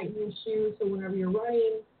tighten your shoe, so whenever you're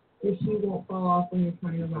running, your shoe won't fall off when you're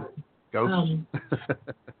trying to run. Ghosts.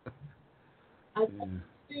 I love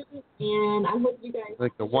shoes, and I hope you guys. I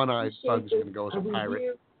think the one-eyed pug is going to go as a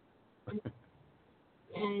pirate.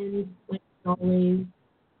 And like always,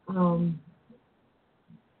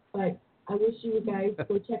 but I wish you guys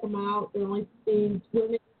go check them out. They're only themed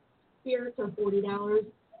women's spirits are $40.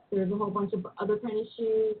 There's a whole bunch of other kind of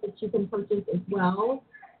shoes that you can purchase as well.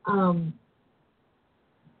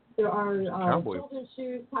 There are children's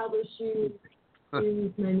shoes, toddler shoes,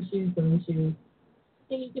 men's shoes, women's shoes.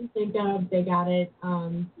 Anything you can think of, they got it,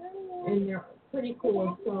 and they're pretty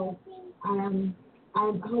cool. So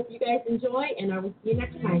I hope you guys enjoy, and I will see you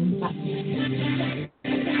next time. Bye.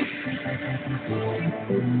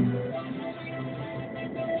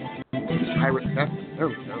 Pirate theft. There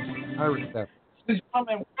we go. Pirate theft. Ladies and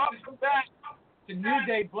gentlemen, welcome back to New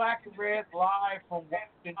Day Black and Red live from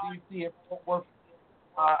Washington, D.C. and Fort Worth,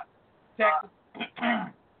 Texas.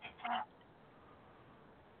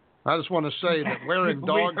 I just want to say that wearing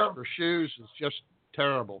dogs for shoes is just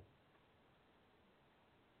terrible.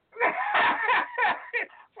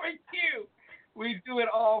 For you. We do it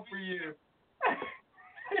all for you.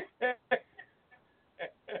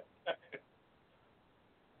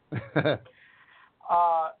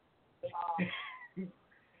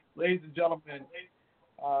 Ladies and gentlemen,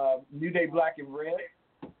 New Day Black and Red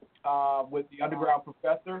with the Underground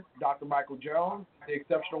Professor, Dr. Michael Jones, the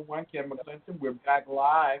exceptional one, Ken McClinton. We're back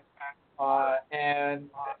live. And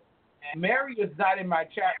Mary is not in my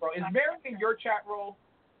chat roll. Is Mary in your chat roll?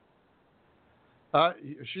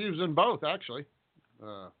 She was in both, actually.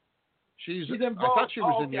 She's in both. I thought she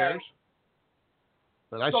was in yours.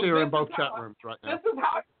 But I see her in both chat rooms right now. This is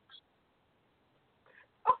how...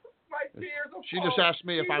 My tears are She just asked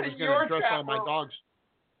me if I was going to dress all my dogs.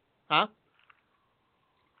 Huh?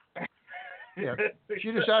 Yeah.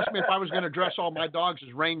 She just asked me if I was going to dress all my dogs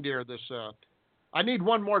as reindeer this... I need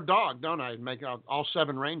one more dog, don't I? Make out all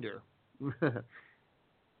 7 reindeer.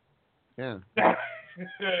 Yeah.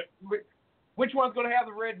 Which one's going to have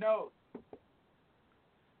the red nose?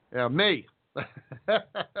 Yeah, me.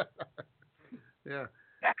 Yeah.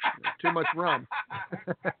 Too much rum.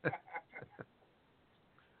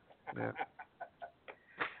 Yeah.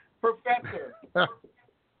 Professor.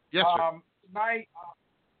 Yes, sir.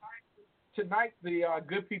 Tonight, the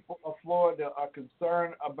good people of Florida are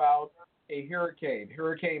concerned about a hurricane,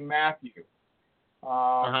 Hurricane Matthew,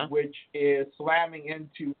 which is slamming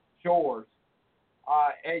into shores.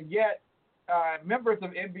 And yet, members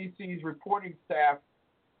of NBC's reporting staff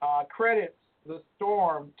credits the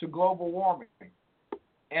storm to global warming.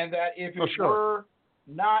 And that if it were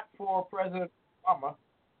not for President Obama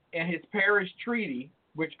and his Paris Treaty,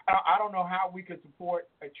 which I don't know how we could support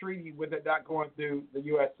a treaty with it not going through the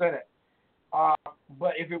U.S. Senate,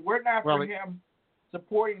 but if it were not for him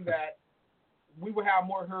supporting that, we would have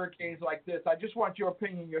more hurricanes like this. I just want your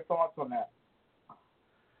opinion, your thoughts on that.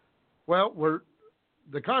 Well,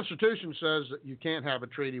 the Constitution says that you can't have a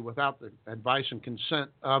treaty without the advice and consent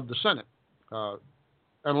of the Senate,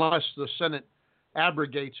 unless the Senate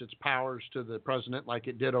abrogates its powers to the president like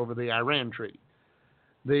it did over the Iran treaty.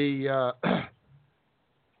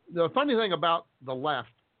 The funny thing about the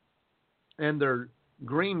left and their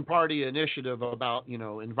Green Party initiative about,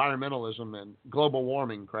 environmentalism and global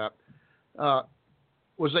warming crap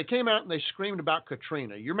was they came out and they screamed about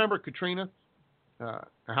Katrina. You remember Katrina?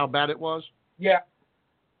 How bad it was? Yeah.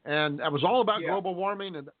 And that was all about global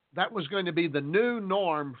warming, and that was going to be the new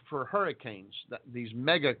norm for hurricanes, these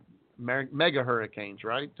mega hurricanes,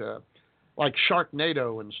 right? Like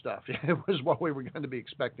Sharknado and stuff. It was what we were going to be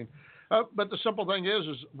expecting. But the simple thing is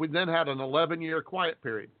we then had an 11-year quiet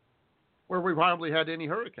period where we hardly had any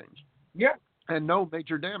hurricanes. Yeah. And no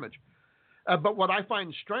major damage. But what I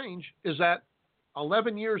find strange is that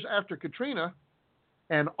 11 years after Katrina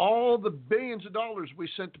and all the billions of dollars we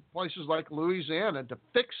sent to places like Louisiana to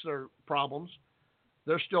fix their problems,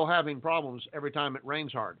 they're still having problems every time it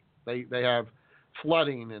rains hard. They have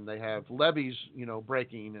flooding and they have levees,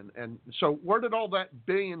 breaking. And so where did all that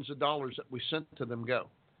billions of dollars that we sent to them go?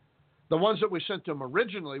 The ones that we sent to them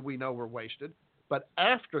originally we know were wasted. But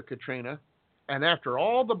after Katrina and after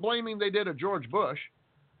all the blaming they did of George Bush,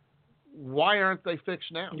 why aren't they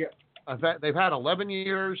fixed now? Yeah. They've had 11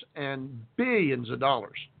 years and billions of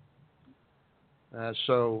dollars.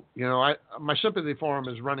 So, my sympathy for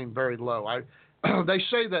them is running very low. They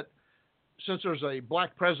say that since there's a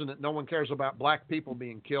black president, no one cares about black people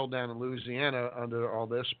being killed down in Louisiana under all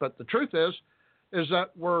this. But the truth is that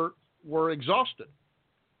we're exhausted.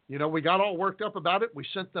 We got all worked up about it. We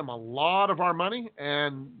sent them a lot of our money,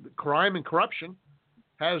 and crime and corruption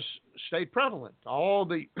has stayed prevalent. All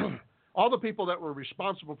the people that were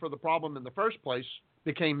responsible for the problem in the first place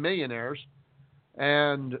became millionaires,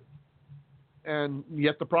 and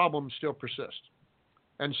yet the problem still persists.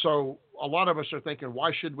 And so a lot of us are thinking,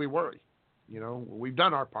 why should we worry? We've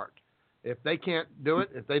done our part. If they can't do it,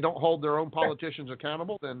 if they don't hold their own politicians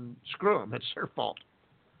accountable, then screw them. It's their fault.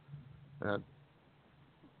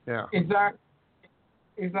 Yeah. Exactly.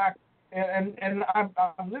 And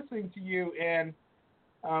I'm listening to you, and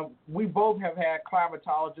we both have had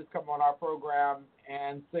climatologists come on our program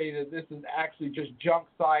and say that this is actually just junk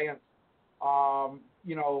science,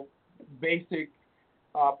 basic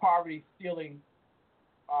poverty stealing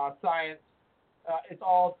science. It's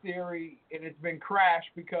all theory, and it's been crashed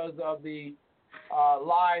because of the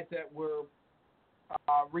lies that were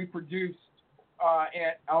reproduced,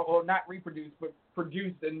 or not reproduced, but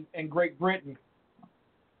produced in Great Britain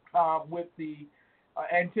with the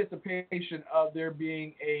anticipation of there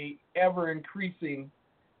being a ever-increasing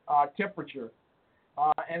temperature.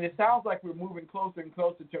 And it sounds like we're moving closer and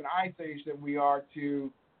closer to an ice age than we are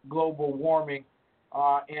to global warming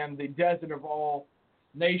and the desert of all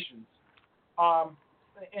nations.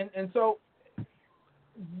 And so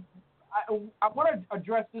I want to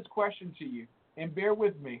address this question to you, and bear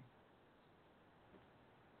with me.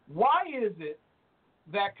 Why is it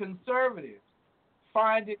that conservatives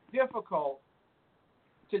find it difficult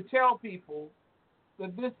to tell people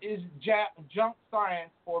that this is junk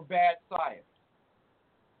science or bad science.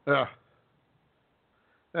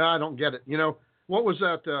 I don't get it. You know, what was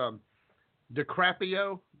that,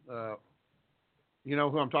 DiCaprio? You know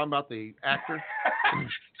who I'm talking about, the actor?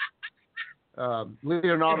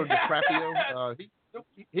 Leonardo DiCaprio.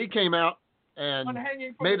 He came out and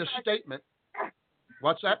made a statement.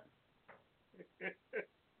 What's that?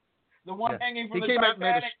 The one hanging from he the came Titanic. Out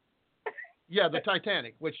and made the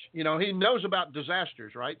Titanic, which, you know, he knows about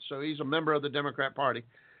disasters, right? So he's a member of the Democrat Party.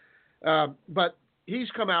 But he's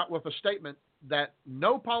come out with a statement that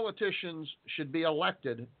no politicians should be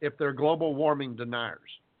elected if they're global warming deniers.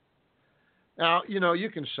 Now, you know, you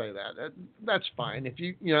can say that. That's fine. If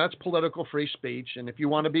you know, that's political free speech. And if you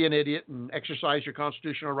want to be an idiot and exercise your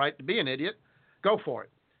constitutional right to be an idiot, go for it.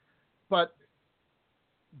 But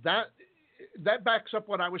that backs up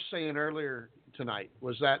what I was saying earlier tonight,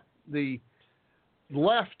 was that the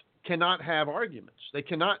left cannot have arguments. They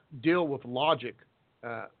cannot deal with logic.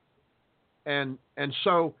 And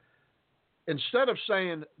so instead of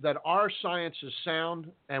saying that our science is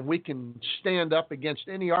sound and we can stand up against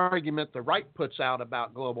any argument the right puts out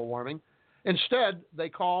about global warming, instead they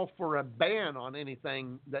call for a ban on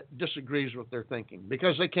anything that disagrees with their thinking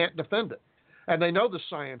because they can't defend it. And they know the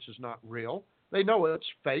science is not real. They know it's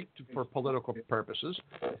faked for political purposes.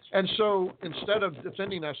 And so instead of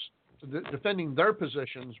defending their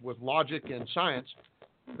positions with logic and science,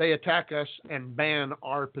 they attack us and ban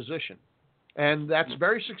our position. And that's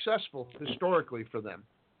very successful historically for them.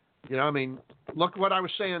 You know, I mean, look what I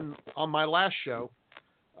was saying on my last show,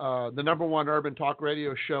 the number one urban talk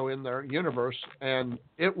radio show in their universe. And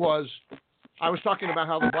I was talking about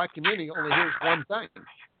how the black community only hears one thing.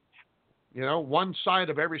 You know, one side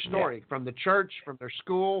of every story, from the church, from their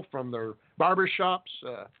school, from their barber shops,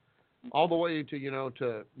 all the way to, you know,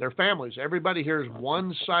 to their families. Everybody hears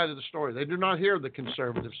one side of the story. They do not hear the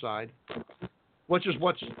conservative side, which is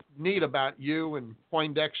what's neat about you and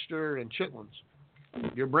Poindexter and Chitlins.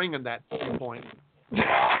 You're bringing that point.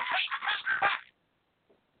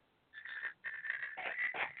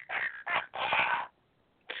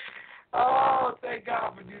 Oh, thank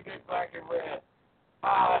God for DJ Black and Red.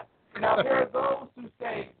 Now, there are those who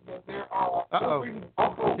say that there are an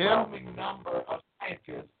overwhelming number of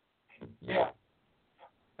scientists. Yeah.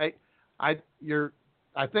 Hey, I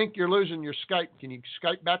think you're losing your Skype. Can you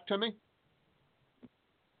Skype back to me?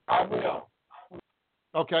 I will.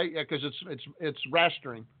 Okay, yeah, because it's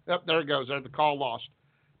rastering. Yep, there it goes. There's the call lost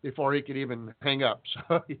before he could even hang up.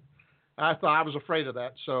 So I was afraid of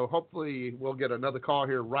that. So hopefully we'll get another call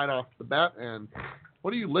here right off the bat. And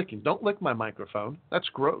what are you licking? Don't lick my microphone. That's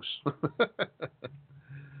gross.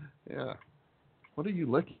 Yeah. What are you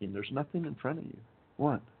licking? There's nothing in front of you.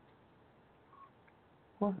 What?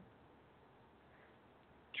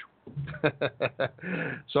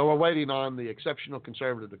 So we're waiting on the exceptional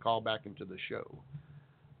conservative to call back into the show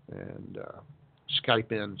and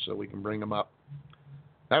Skype in so we can bring him up.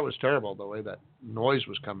 That was terrible, the way that noise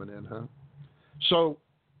was coming in, huh? So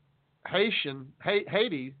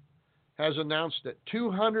Haiti has announced that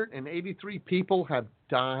 283 people have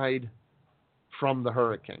died from the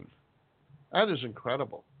hurricane. That is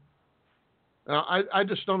incredible. Now, I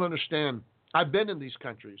just don't understand. I've been in these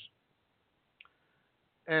countries,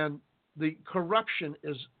 and the corruption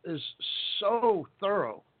is so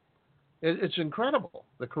thorough. It's incredible,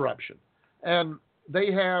 the corruption. And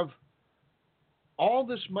they have all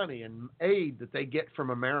this money and aid that they get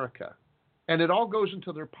from America, and it all goes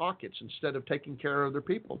into their pockets instead of taking care of their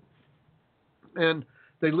people. And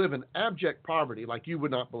they live in abject poverty like you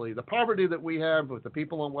would not believe. The poverty that we have with the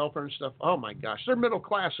people on welfare and stuff, oh my gosh, they're middle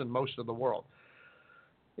class in most of the world.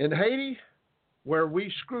 In Haiti, where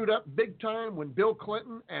we screwed up big time when Bill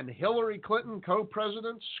Clinton and Hillary Clinton,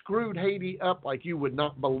 co-presidents, screwed Haiti up like you would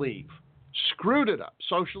not believe. Screwed it up.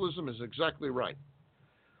 Socialism is exactly right.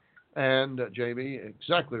 And JB,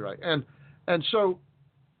 exactly right. And so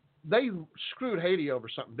they screwed Haiti over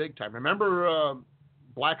something big time. Remember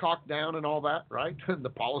Black Hawk Down and all that, right? The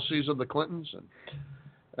policies of the Clintons.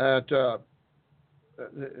 And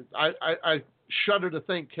I shudder to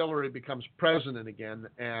think Hillary becomes president again,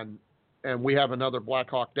 and we have another Black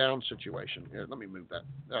Hawk Down situation. Here, let me move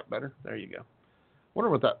that better. There you go. Wonder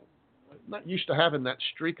what that. I'm not used to having that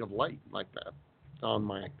streak of light like that on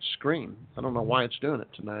my screen. I don't know why it's doing it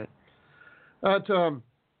tonight. But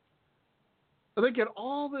they get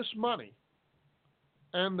all this money,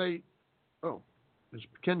 and they. Oh, is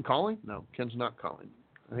Ken calling? No, Ken's not calling.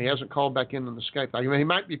 He hasn't called back in on the Skype. I mean, he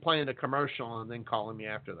might be playing a commercial and then calling me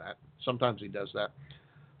after that. Sometimes he does that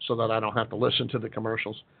so that I don't have to listen to the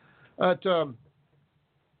commercials. But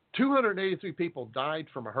 283 people died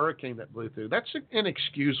from a hurricane that blew through. That's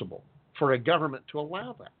inexcusable for a government to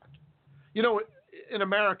allow that. You know, in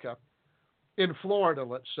America, in Florida,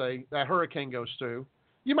 let's say, that hurricane goes through,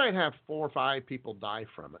 you might have 4 or 5 people die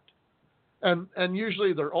from it. And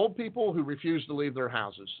usually they're old people who refuse to leave their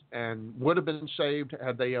houses and would have been saved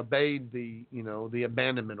had they obeyed the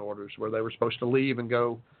abandonment orders where they were supposed to leave and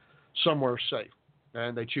go somewhere safe,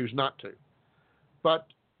 and they choose not to. But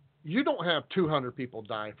you don't have 200 people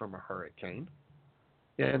die from a hurricane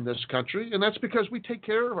in this country, and that's because we take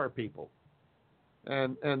care of our people.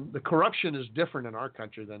 And the corruption is different in our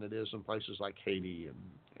country than it is in places like Haiti and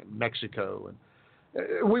Mexico. And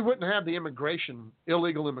we wouldn't have the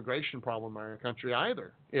illegal immigration problem in our country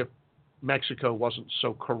either if Mexico wasn't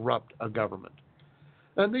so corrupt a government.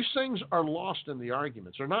 And these things are lost in the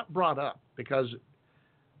arguments. They're not brought up because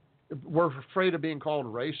we're afraid of being called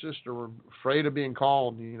racist, or we're afraid of being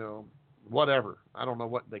called, whatever. I don't know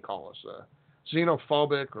what they call us,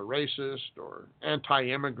 xenophobic or racist or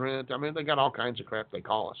anti-immigrant. I mean, they got all kinds of crap they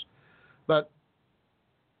call us. But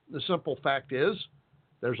the simple fact is,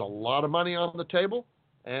 there's a lot of money on the table,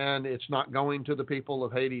 and it's not going to the people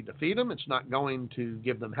of Haiti to feed them. It's not going to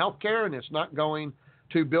give them health care, and it's not going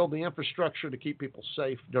to build the infrastructure to keep people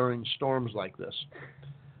safe during storms like this.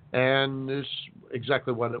 And it's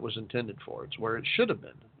exactly what it was intended for. It's where it should have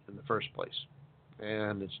been in the first place,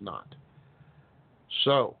 and it's not.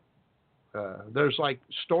 So there's like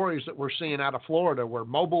stories that we're seeing out of Florida where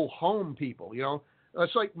mobile home people,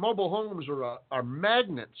 it's like mobile homes are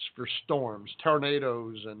magnets for storms,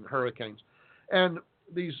 tornadoes, and hurricanes. And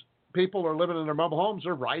these people are living in their mobile homes.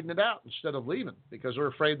 They're riding it out instead of leaving because they're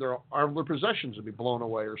afraid their possessions will be blown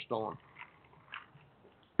away or stolen.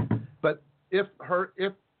 But if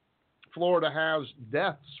Florida has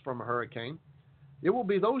deaths from a hurricane, it will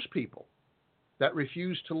be those people that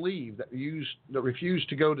refuse to leave, that refuse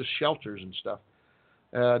to go to shelters and stuff.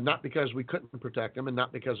 Not because we couldn't protect them, and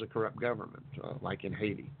not because of corrupt government, like in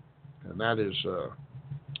Haiti. And that is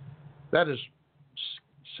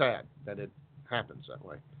sad that it happens that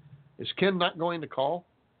way. Is Ken not going to call?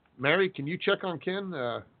 Mary, can you check on Ken?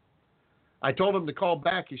 I told him to call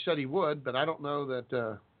back. He said he would, but I don't know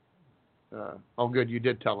that. Oh, good, you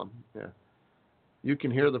did tell him. Yeah, you can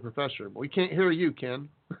hear the professor, but we can't hear you, Ken.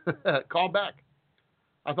 Call back.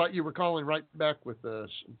 I thought you were calling right back with your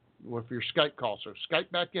Skype call. So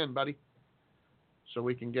Skype back in, buddy, so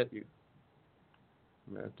we can get you.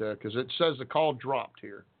 Because it says the call dropped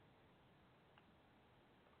here.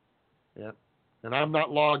 Yeah. And I'm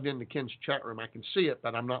not logged into Ken's chat room. I can see it,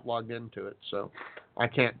 but I'm not logged into it, so I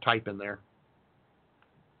can't type in there.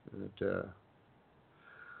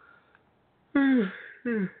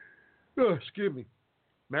 Excuse me.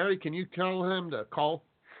 Mary, can you tell him to call?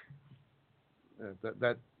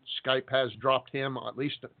 That Skype has dropped him, at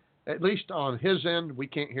least on his end. We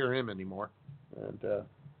can't hear him anymore.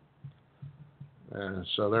 And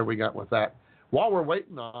so there we got with that. While we're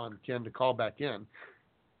waiting on Ken to call back in,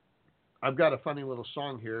 I've got a funny little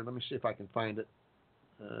song here. Let me see if I can find it.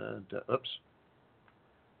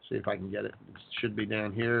 See if I can get it. It should be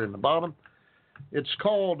down here in the bottom. It's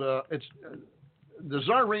called, the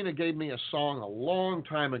Tsarina gave me a song a long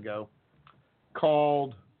time ago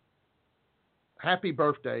called Happy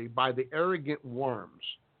Birthday by the Arrogant Worms.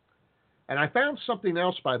 And I found something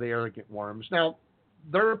else by the Arrogant Worms. Now,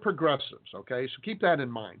 they're progressives, okay? So keep that in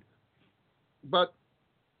mind. But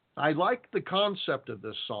I like the concept of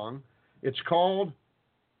this song. It's called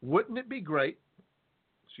Wouldn't It Be Great?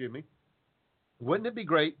 Wouldn't it be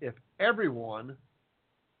great if everyone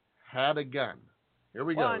had a gun? Here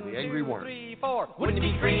we go, 1, the Angry 2, Worm. 3, 4. Wouldn't it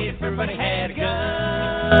be great if everybody had a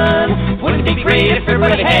gun? Wouldn't it be great if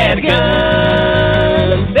everybody had a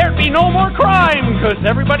gun? There'd be no more crime, 'cause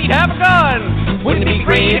everybody'd have a gun. Wouldn't it be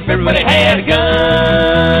great if everybody had a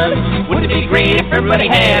gun? Wouldn't it be great if everybody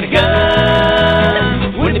had a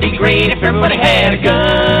gun? Wouldn't it be great if everybody had a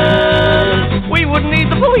gun? We wouldn't need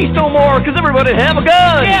the police no more, 'cause everybody'd have a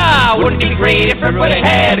gun. Yeah, wouldn't it be great if everybody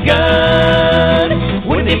had a gun?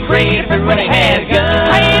 Wouldn't it be great if everybody had a gun?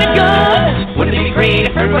 I ain't a gun. Wouldn't it be great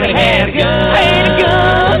if everybody had a gun? I ain't a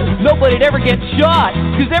gun. Nobody'd ever get shot,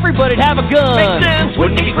 'cause everybody'd have a gun. Makes sense.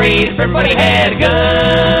 Wouldn't it be great if everybody had a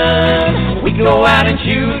gun? We could go out and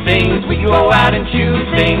shoot things. We could go out and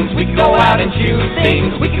shoot things. We could go out and shoot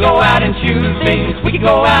things. We could go out and shoot things. We could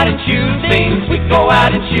go out and shoot things. We could go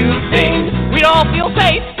out and shoot things. We'd all feel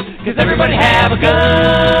safe, 'cause everybody have a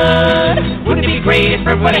gun. Wouldn't it be great if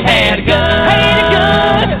everybody had a gun? I ain't a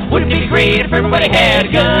gun. Wouldn't it be great if everybody had a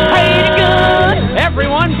gun? I ain't a gun.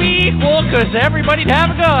 Everyone be equal, 'cause 'cause everybody'd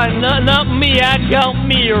have a gun. Not me, I got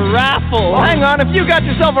me a rifle. Well, hang on, if you got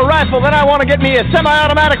yourself a rifle, then I want to get me a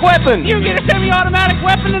semi-automatic weapon. You get a semi-automatic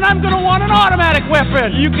weapon, and I'm gonna want an automatic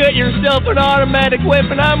weapon. You get yourself an automatic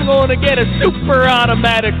weapon, I'm going to get a super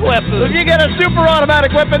automatic weapon. If you get a super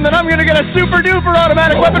automatic weapon, then I'm going to get a super duper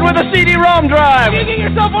automatic weapon with a CD-ROM drive. If you get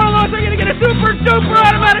yourself one of those, I'm gonna get a super duper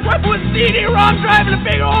automatic weapon with CD-ROM drive and a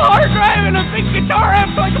big old hard drive and a big guitar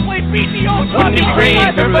amp so I can play BTO. Wouldn't it be great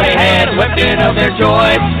if everybody had a weapon of their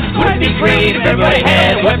choice? Wouldn't it be great if everybody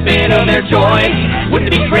had a weapon of their choice? Wouldn't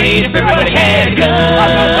it be great if everybody had a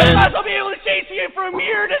gun? I'll be able to chase you from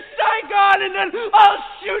here to Saigon, and then I'll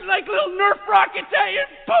shoot like little Nerf rockets at you and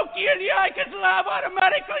poke you in the eye because I'll have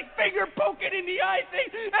automatic like finger poking in the eye thing,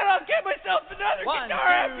 and I'll get myself another guitar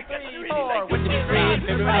amp because I really like Wouldn't it be great if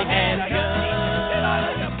everybody had a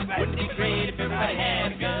gun? Wouldn't it be great if everybody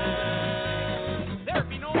had a gun? There'd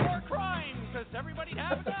be no more crime because everybody'd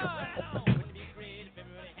have a gun. Wouldn't it be great if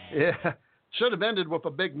everybody had Yeah. Should have ended with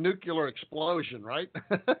a big nuclear explosion, right?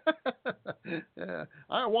 Yeah.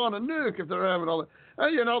 I want a nuke if they're having all that.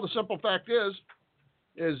 The simple fact is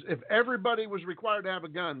if everybody was required to have a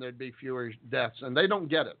gun, there'd be fewer deaths, and they don't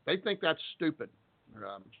get it. They think that's stupid.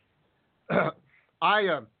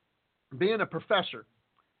 Being a professor,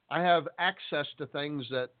 I have access to things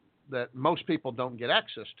that most people don't get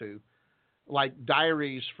access to, like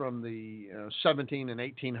diaries from the 17 and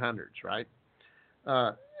 1800s, right?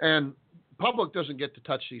 And public doesn't get to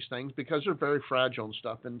touch these things because they're very fragile and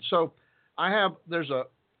stuff. And so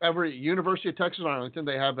every University of Texas Arlington,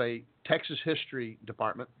 they have a Texas history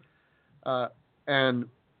department. And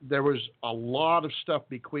there was a lot of stuff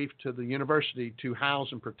bequeathed to the university to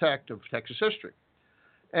house and protect of Texas history.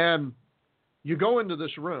 And you go into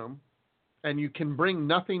this room and you can bring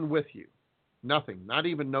nothing with you. Nothing, not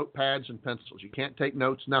even notepads and pencils. You can't take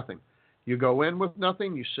notes, nothing. You go in with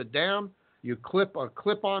nothing, you sit down, you clip a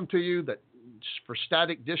clip onto you that's for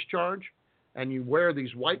static discharge, and you wear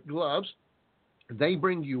these white gloves. They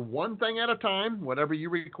bring you one thing at a time, whatever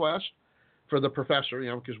you request for the professor,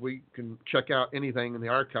 because we can check out anything in the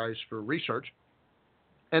archives for research.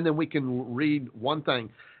 And then we can read one thing.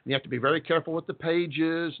 And you have to be very careful with the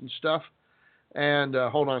pages and stuff. And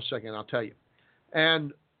hold on a second, I'll tell you.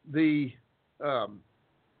 And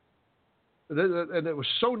and it was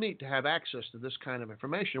so neat to have access to this kind of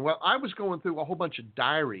information. Well, I was going through a whole bunch of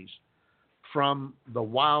diaries from the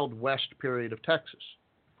Wild West period of Texas.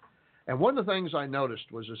 And one of the things I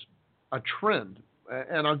noticed was a trend.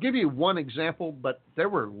 And I'll give you one example, but there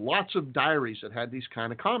were lots of diaries that had these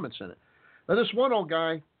kind of comments in it. Now, this one old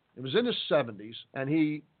guy, it was in his 70s, and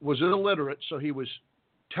he was illiterate, so he was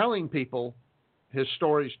telling people his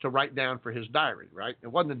stories to write down for his diary, right? It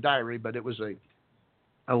wasn't a diary, but it was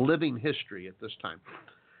a living history at this time.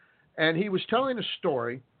 And he was telling a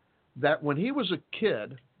story that when he was a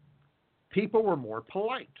kid, people were more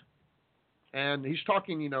polite. And he's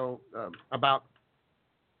talking, about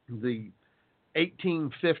the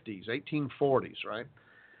 1850s, 1840s, right?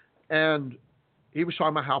 And he was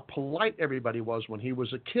talking about how polite everybody was when he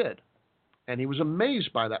was a kid. And he was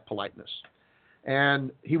amazed by that politeness.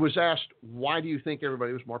 And he was asked, why do you think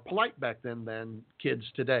everybody was more polite back then than kids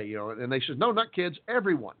today? And they said, no, not kids,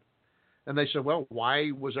 everyone. And they said, well,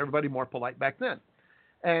 why was everybody more polite back then?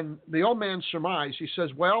 And the old man surmised, he says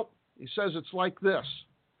it's like this.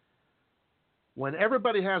 When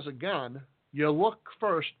everybody has a gun, you look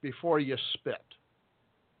first before you spit.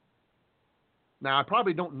 Now, I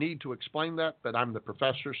probably don't need to explain that, but I'm the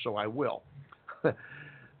professor, so I will.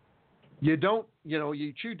 You don't,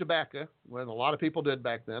 you chew tobacco, when a lot of people did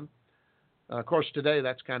back then. Of course, today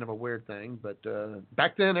that's kind of a weird thing, but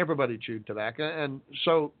back then everybody chewed tobacco, and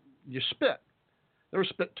so you spit. There were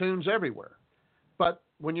spittoons everywhere. But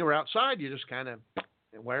when you were outside, you just kind of,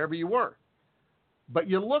 wherever you were. But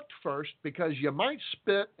you looked first because you might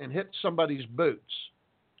spit and hit somebody's boots,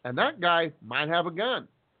 and that guy might have a gun,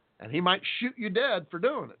 and he might shoot you dead for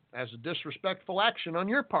doing it as a disrespectful action on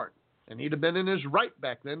your part. And he'd have been in his right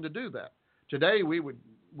back then to do that. Today, we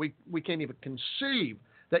can't even conceive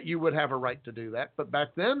that you would have a right to do that. But back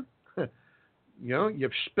then, you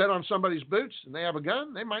spit on somebody's boots and they have a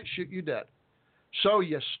gun, they might shoot you dead. So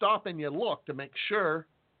you stop and you look to make sure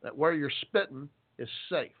that where you're spitting is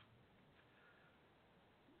safe.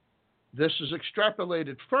 This is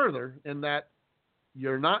extrapolated further in that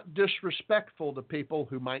you're not disrespectful to people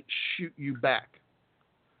who might shoot you back.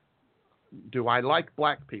 Do I like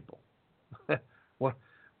black people?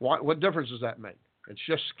 What difference does that make? It's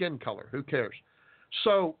just skin color. Who cares?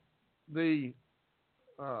 So the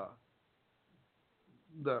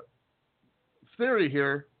theory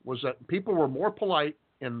here was that people were more polite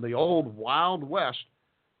in the old Wild West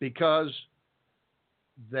because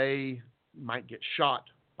they might get shot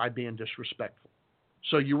by being disrespectful.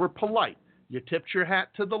 So you were polite. You tipped your hat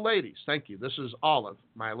to the ladies. Thank you. This is Olive,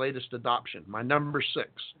 my latest adoption, my number 6.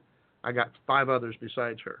 I got 5 others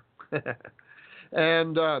besides her.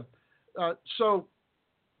 And so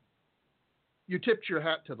you tipped your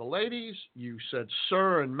hat to the ladies. You said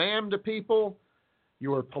sir and ma'am to people.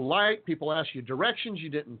 You were polite. People asked you directions. You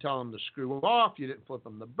didn't tell them to screw off. You didn't flip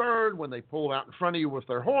them the bird when they pulled out in front of you with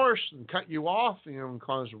their horse and cut you off, and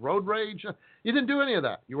caused road rage. You didn't do any of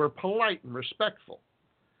that. You were polite and respectful.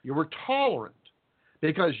 You were tolerant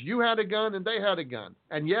because you had a gun and they had a gun.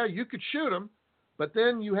 And yeah, you could shoot them, but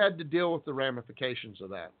then you had to deal with the ramifications of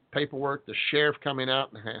that. Paperwork, the sheriff coming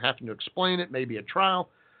out and having to explain it, maybe a trial.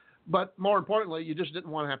 But more importantly, you just didn't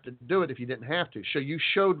want to have to do it if you didn't have to. So you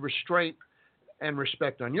showed restraint and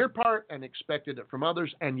respect on your part and expected it from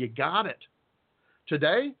others, and you got it.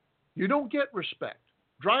 Today, you don't get respect.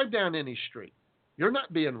 Drive down any street. You're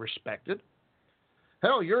not being respected.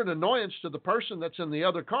 Hell, you're an annoyance to the person that's in the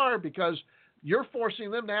other car because you're forcing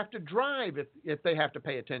them to have to drive if they have to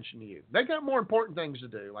pay attention to you. They got more important things to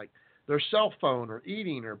do, like their cell phone or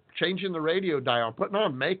eating or changing the radio dial, putting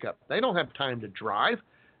on makeup. They don't have time to drive,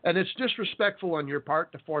 and it's disrespectful on your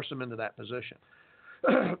part to force them into that position.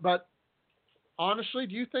 But honestly,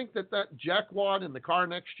 do you think that jackwad in the car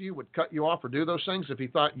next to you would cut you off or do those things if he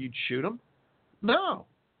thought you'd shoot him? No.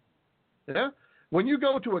 Yeah. When you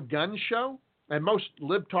go to a gun show, and most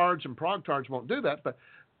libtards and progtards won't do that, but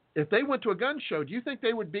if they went to a gun show, do you think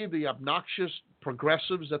they would be the obnoxious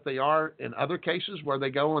progressives that they are in other cases where they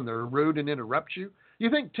go and they're rude and interrupt you? You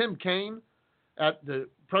think Tim Kaine at the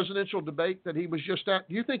presidential debate that he was just at,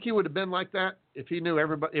 do you think he would have been like that if he knew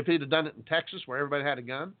everybody, if he'd have done it in Texas where everybody had a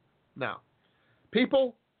gun? No.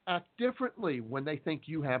 People act differently when they think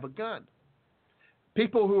you have a gun.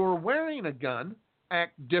 People who are wearing a gun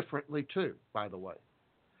act differently too, by the way.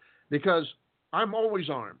 Because I'm always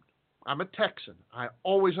armed. I'm a Texan. I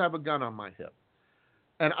always have a gun on my hip.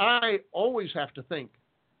 And I always have to think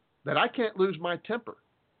that I can't lose my temper.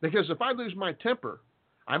 Because if I lose my temper,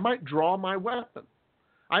 I might draw my weapon.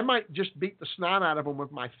 I might just beat the snot out of them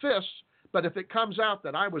with my fists, but if it comes out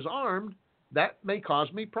that I was armed, that may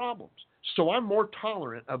cause me problems. So I'm more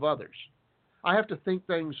tolerant of others. I have to think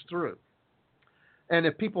things through. And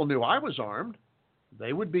if people knew I was armed,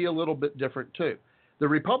 they would be a little bit different too. The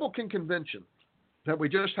Republican convention that we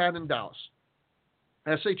just had in Dallas,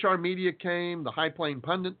 SHR Media came, the High Plain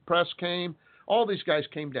Pundit Press came, all these guys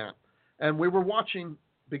came down. And we were watching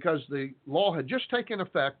because the law had just taken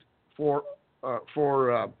effect for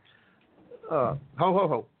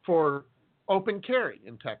open carry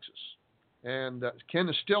in Texas. And Ken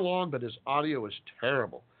is still on, but his audio is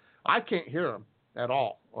terrible. I can't hear him at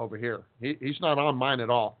all over here. He's not on mine at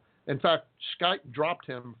all. In fact, Skype dropped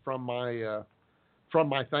him from my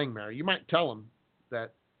thing, Mary. You might tell him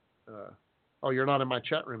that, you're not in my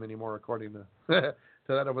chat room anymore, according to, to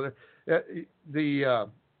that over there.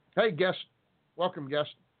 Hey, guest, welcome, guest.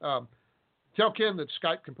 Tell Ken that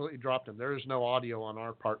Skype completely dropped him. There is no audio on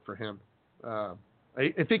our part for him.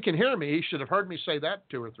 If he can hear me, he should have heard me say that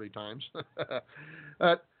 2 or 3 times.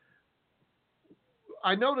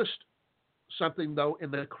 I noticed something, though,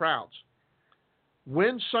 in the crowds.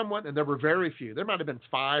 When someone, and there were very few, there might have been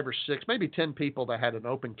 5 or 6, maybe 10 people that had an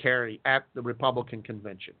open carry at the Republican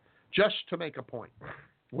convention, just to make a point,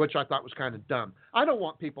 which I thought was kind of dumb. I don't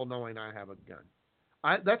want people knowing I have a gun.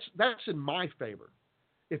 That's in my favor.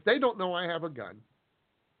 If they don't know I have a gun,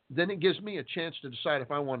 then it gives me a chance to decide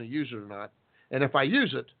if I want to use it or not. And if I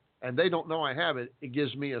use it and they don't know I have it, it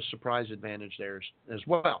gives me a surprise advantage there as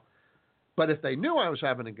well. But if they knew I was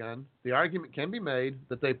having a gun, the argument can be made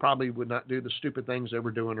that they probably would not do the stupid things they were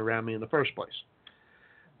doing around me in the first place.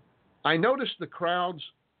 I noticed the crowds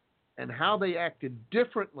and how they acted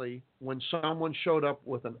differently when someone showed up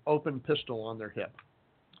with an open pistol on their hip.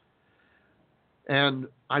 And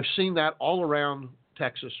I've seen that all around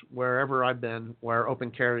Texas, wherever I've been, where open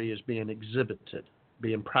carry is being exhibited,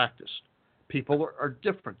 being practiced. People are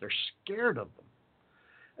different. They're scared of them.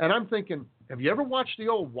 And I'm thinking, have you ever watched the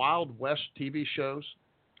old Wild West TV shows?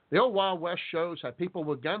 The old Wild West shows have people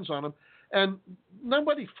with guns on them, and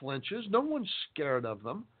nobody flinches. No one's scared of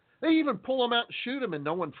them. They even pull them out and shoot them, and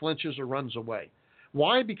no one flinches or runs away.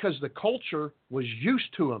 Why? Because the culture was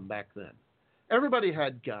used to them back then. Everybody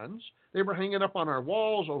had guns. They were hanging up on our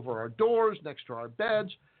walls, over our doors, next to our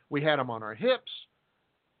beds. We had them on our hips.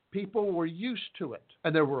 People were used to it,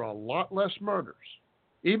 and there were a lot less murders.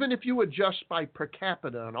 Even if you adjust by per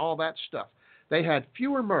capita and all that stuff, they had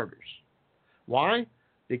fewer murders. Why?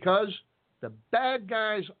 Because the bad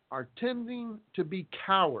guys are tending to be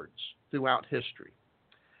cowards throughout history,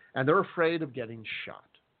 and they're afraid of getting shot.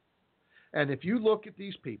 And if you look at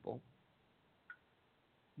these people,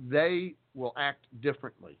 they will act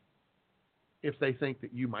differently if they think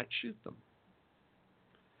that you might shoot them.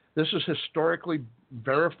 This is historically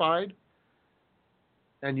verified,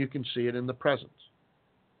 and you can see it in the present.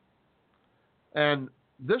 And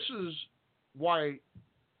this is why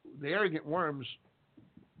the arrogant worms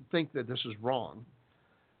think that this is wrong,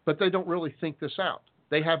 but they don't really think this out.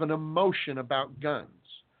 They have an emotion about guns.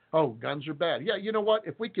 Oh, guns are bad. Yeah, you know what?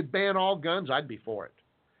 If we could ban all guns, I'd be for it.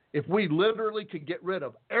 If we literally could get rid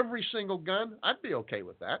of every single gun, I'd be okay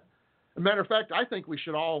with that. As a matter of fact, I think we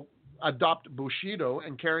should all adopt Bushido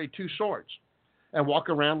and carry 2 swords and walk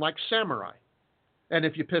around like samurai. And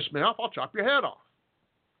if you piss me off, I'll chop your head off.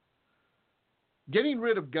 Getting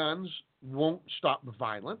rid of guns won't stop the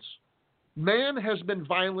violence. Man has been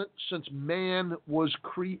violent since man was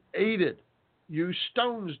created. Use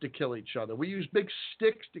stones to kill each other. We used big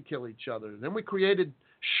sticks to kill each other. Then we created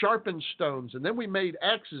sharpened stones, and then we made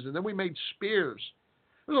axes, and then we made spears.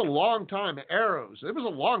 It was a long time, arrows. It was a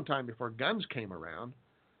long time before guns came around.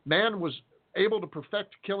 Man was able to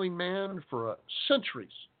perfect killing man for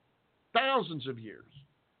centuries, thousands of years,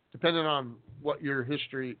 depending on what your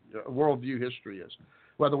history, worldview history is,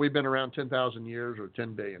 whether we've been around 10,000 years or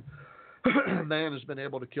 10 billion. Man has been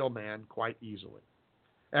able to kill man quite easily.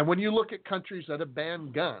 And when you look at countries that have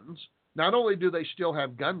banned guns, not only do they still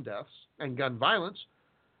have gun deaths and gun violence,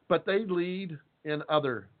 but they lead in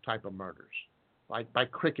other type of murders, like by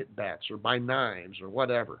cricket bats or by knives or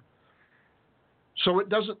whatever. So it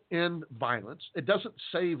doesn't end violence. It doesn't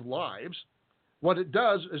save lives. What it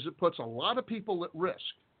does is it puts a lot of people at risk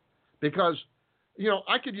because, you know,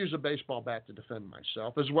 I could use a baseball bat to defend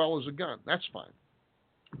myself as well as a gun. That's fine.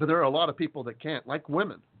 But there are a lot of people that can't, like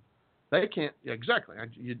women. They can't. Exactly.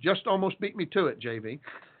 You just almost beat me to it, JV.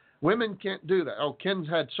 Women can't do that. Oh, Ken's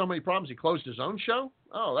had so many problems. He closed his own show?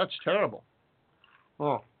 Oh, that's terrible.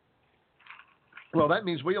 Oh. Well, that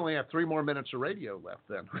means we only have 3 more minutes of radio left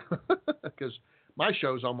then because my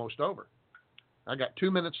show's almost over. I got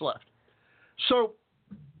 2 minutes left. So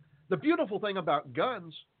the beautiful thing about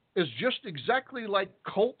guns is just exactly like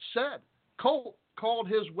Colt said. Colt called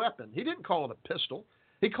his weapon. He didn't call it a pistol.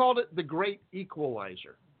 He called it the Great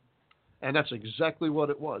Equalizer. And that's exactly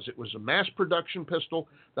what it was. It was a mass production pistol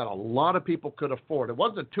that a lot of people could afford. It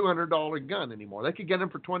wasn't a $200 gun anymore. They could get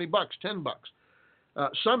them for $20, $10.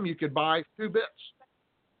 Some you could buy 2 bits.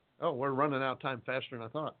 Oh, we're running out of time faster than I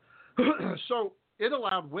thought. So it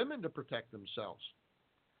allowed women to protect themselves.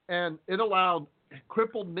 And it allowed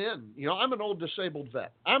crippled men. You know, I'm an old disabled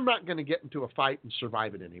vet. I'm not going to get into a fight and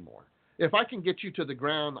survive it anymore. If I can get you to the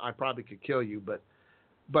ground, I probably could kill you, but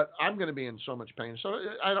I'm going to be in so much pain. So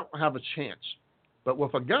I don't have a chance. But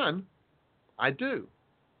with a gun, I do.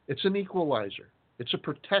 It's an equalizer. It's a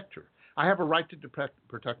protector. I have a right to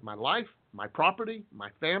protect my life, my property, my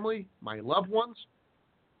family, my loved ones,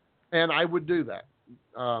 and I would do that.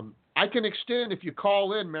 I can extend, if you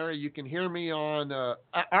call in, Mary, you can hear me on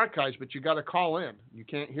archives, but you got to call in. You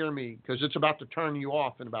can't hear me because it's about to turn you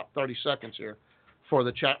off in about 30 seconds here for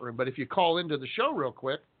the chat room. But if you call into the show real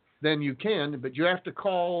quick, then you can, but you have to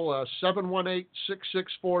call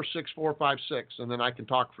 718-664-6456, and then I can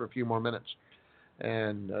talk for a few more minutes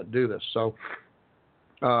and do this. So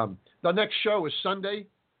the next show is Sunday,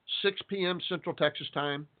 6 p.m. Central Texas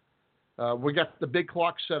time. We got the big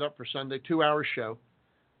clock set up for Sunday, 2-hour show.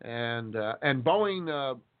 And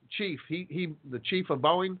Boeing chief, the chief of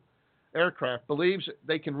Boeing aircraft, believes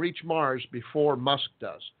they can reach Mars before Musk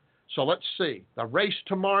does. So let's see. The race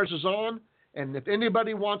to Mars is on. And if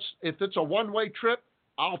anybody wants, if it's a one-way trip,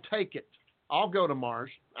 I'll take it. I'll go to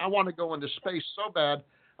Mars. I want to go into space so bad,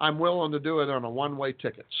 I'm willing to do it on a one-way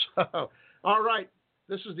ticket. So, all right.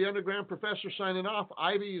 This is the Underground Professor signing off.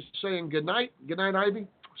 Ivy is saying good night. Good night, Ivy.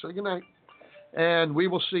 Say good night. And we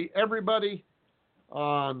will see everybody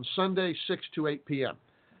on Sunday, 6 to 8 p.m.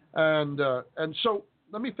 And so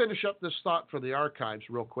let me finish up this thought for the archives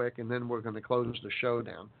real quick, and then we're going to close the show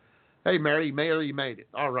down. Hey, Mary made it.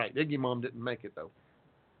 All right. Iggy Mom didn't make it, though.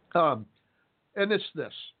 And it's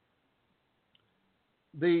this.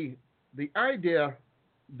 The idea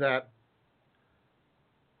that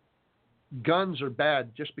guns are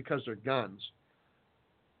bad just because they're guns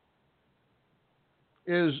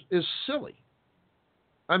is silly.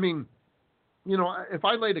 I mean, you know, if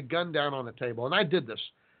I laid a gun down on the table, and I did this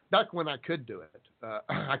back when I could do it,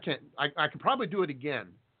 I could probably do it again.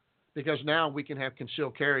 Because now we can have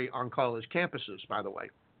concealed carry on college campuses, by the way,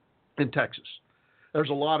 in Texas. There's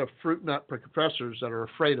a lot of fruit nut professors that are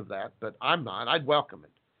afraid of that, but I'm not. I'd welcome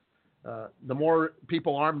it. The more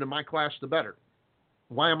people armed in my class, the better.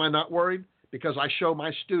 Why am I not worried? Because I show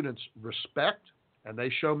my students respect, and they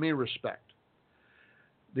show me respect.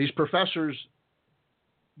 These professors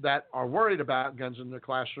that are worried about guns in their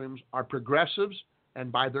classrooms are progressives,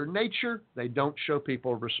 and by their nature, they don't show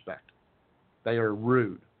people respect. They are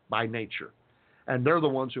rude by nature, and they're the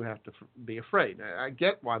ones who have to be afraid. I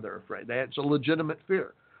get why they're afraid. It's a legitimate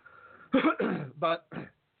fear. But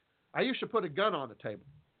I used to put a gun on the table.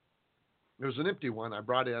 It was an empty one I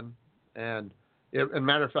brought in, and as a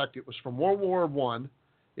matter of fact, it was from World War I.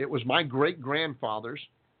 It was my great-grandfather's,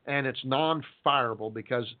 and it's non-fireable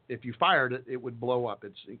because if you fired it, it would blow up.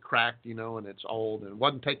 It cracked, and it's old and it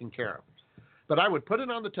wasn't taken care of. But I would put it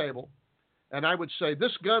on the table, and I would say,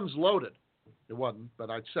 "This gun's loaded." It wasn't, but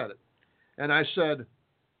I'd said it. And I said,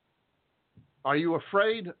 "Are you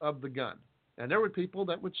afraid of the gun?" And there were people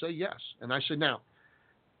that would say yes. And I said, "Now,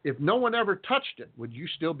 if no one ever touched it, would you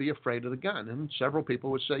still be afraid of the gun?" And several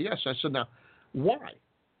people would say yes. I said, "Now, why?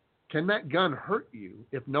 Can that gun hurt you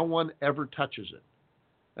if no one ever touches it?"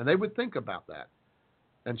 And they would think about that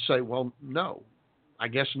and say, "Well, no, I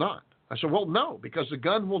guess not." I said, "Well, no, because the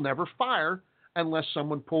gun will never fire unless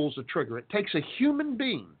someone pulls the trigger. It takes a human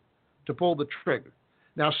being to pull the trigger."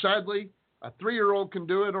 Now, sadly, a 3-year-old can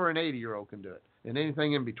do it or an 80-year-old can do it, and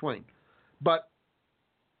anything in between. But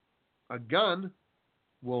a gun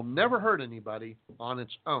will never hurt anybody on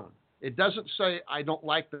its own. It doesn't say, "I don't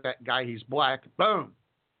like that guy, he's black." Boom.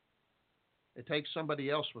 It takes somebody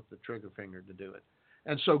else with the trigger finger to do it.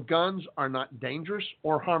 And so guns are not dangerous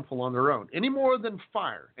or harmful on their own, any more than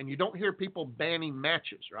fire. And you don't hear people banning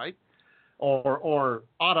matches, right? Or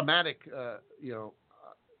automatic,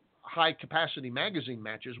 high-capacity magazine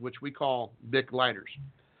matches, which we call Bic lighters.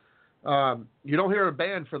 You don't hear a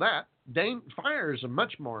ban for that. Fire is a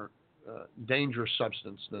much more dangerous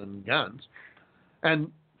substance than guns.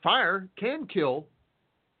 And fire can kill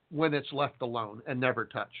when it's left alone and never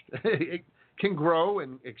touched. It can grow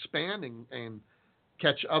and expand and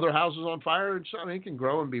catch other houses on fire. And so, it can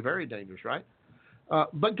grow and be very dangerous, right?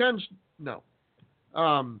 But guns, no.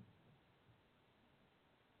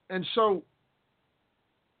 And so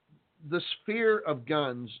this fear of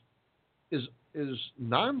guns is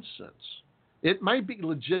nonsense. It might be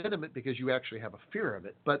legitimate because you actually have a fear of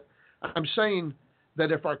it, but I'm saying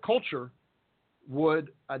that if our culture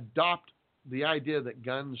would adopt the idea that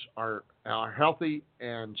guns are healthy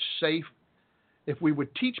and safe, if we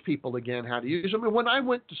would teach people again how to use them. And when I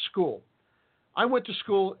went to school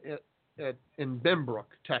in Benbrook,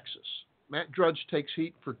 Texas. Matt Drudge takes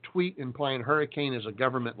heat for tweet implying hurricane is a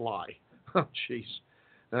government lie. Oh, jeez.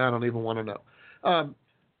 I don't even want to know.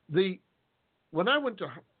 When I went to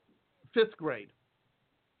 5th grade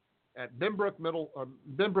at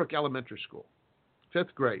Benbrook Elementary School,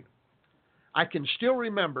 5th grade, I can still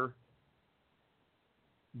remember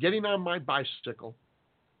getting on my bicycle,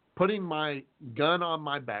 putting my gun on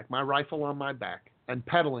my back, my rifle on my back, and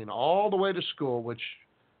pedaling all the way to school, which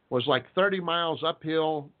was like 30 miles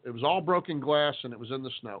uphill. It was all broken glass, and it was in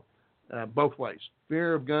the snow, both ways.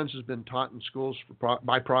 Fear of guns has been taught in schools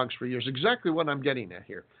by progs for years. Exactly what I'm getting at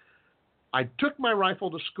here. I took my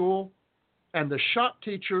rifle to school, and the shop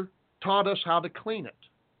teacher taught us how to clean it.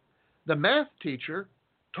 The math teacher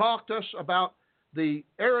taught us about the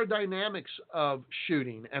aerodynamics of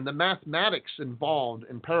shooting and the mathematics involved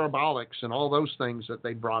in parabolics and all those things that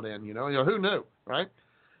they brought in. Who knew, right?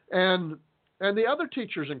 And the other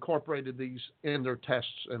teachers incorporated these in their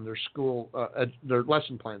tests and their school, their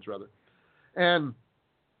lesson plans rather. And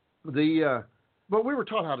but we were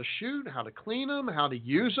taught how to shoot, how to clean them, how to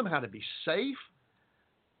use them, how to be safe.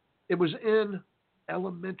 It was in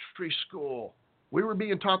elementary school. We were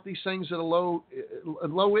being taught these things at a low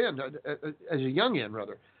end, as a young end,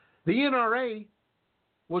 rather. The NRA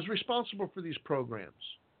was responsible for these programs.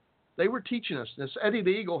 They were teaching us this. Eddie the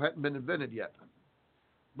Eagle hadn't been invented yet,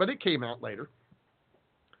 but it came out later.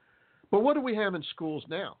 But what do we have in schools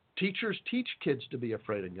now? Teachers teach kids to be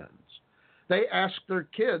afraid of guns. They ask their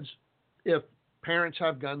kids if parents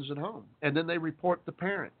have guns at home, and then they report the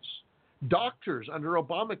parents. Doctors under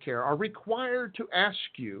Obamacare are required to ask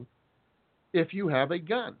you if you have a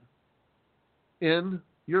gun in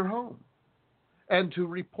your home and to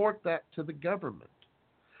report that to the government.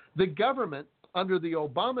 The government under the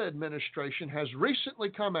Obama administration has recently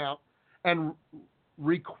come out and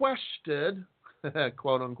requested,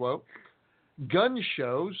 quote unquote, gun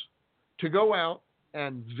shows to go out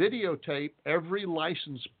and videotape every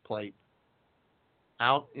license plate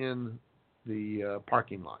out in the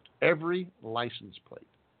parking lot. Every license plate.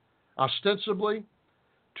 Ostensibly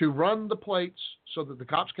to run the plates so that the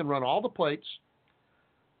cops can run all the plates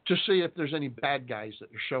to see if there's any bad guys that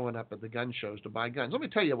are showing up at the gun shows to buy guns. Let me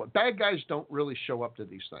tell you what, bad guys don't really show up to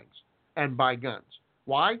these things and buy guns.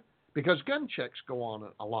 Why? because gun checks go on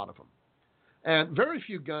a lot of them. And very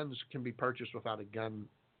few guns can be purchased without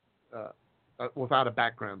without a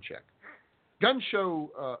background check. Gun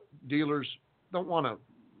show dealers don't want to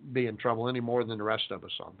be in trouble any more than the rest of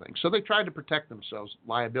us on things. So they try to protect themselves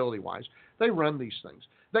liability-wise. They run these things.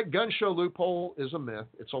 That gun show loophole is a myth.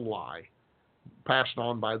 It's a lie passed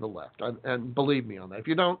on by the left. And believe me on that. If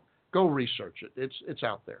you don't, go research it. It's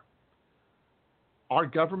out there. Our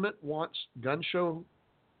government wants gun show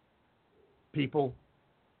people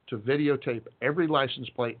to videotape every license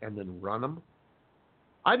plate and then run them.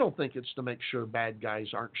 I don't think it's to make sure bad guys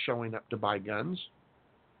aren't showing up to buy guns.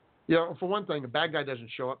 You know, for one thing, a bad guy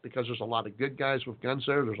doesn't show up because there's a lot of good guys with guns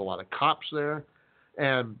there. There's a lot of cops there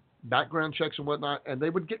and background checks and whatnot, and they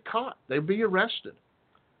would get caught. They'd be arrested.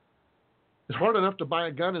 It's hard enough to buy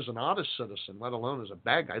a gun as an honest citizen, let alone as a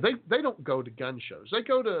bad guy. They don't go to gun shows. They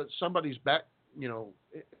go to somebody's back, you know,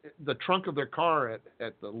 the trunk of their car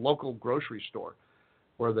at the local grocery store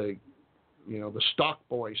where they, you know, the stock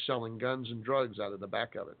boy selling guns and drugs out of the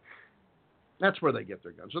back of it. That's where they get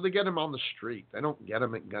their guns. So they get them on the street. They don't get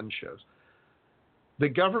them at gun shows. The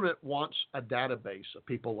government wants a database of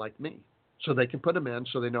people like me so they can put them in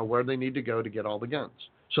so they know where they need to go to get all the guns,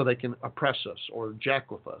 so they can oppress us or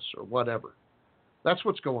jack with us or whatever. That's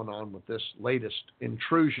what's going on with this latest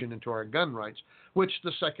intrusion into our gun rights, which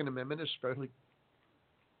the Second Amendment is fairly...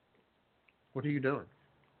 What are you doing?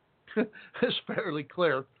 It's fairly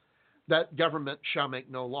clear that government shall make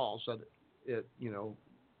no laws. That it, you know,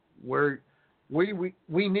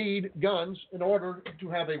 we need guns in order to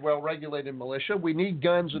have a well-regulated militia. We need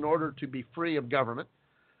guns in order to be free of government,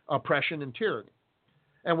 oppression, and tyranny.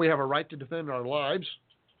 And we have a right to defend our lives.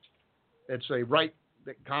 It's a right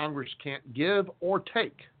that Congress can't give or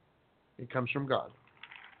take. It comes from God.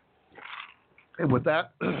 And with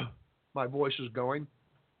that, my voice is going,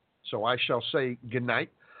 so I shall say good night.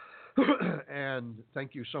 And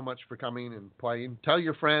thank you so much for coming and playing. Tell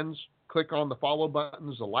your friends. Click on the follow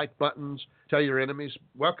buttons, the like buttons. Tell your enemies.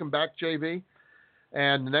 Welcome back, JV.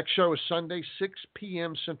 And the next show is Sunday, 6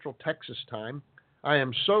 p.m. Central Texas time. I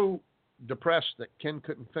am so depressed that Ken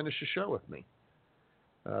couldn't finish the show with me.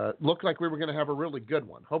 Looked like we were going to have a really good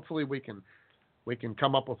one. Hopefully we can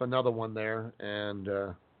come up with another one there and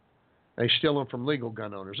they steal them from legal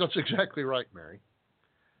gun owners. That's exactly right, Mary.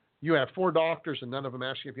 You have 4 doctors and none of them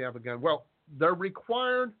ask you if you have a gun. Well, they're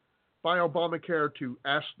required by Obamacare to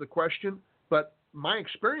ask the question, but my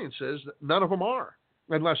experience is that none of them are,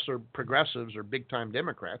 unless they're progressives or big-time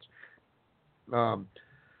Democrats.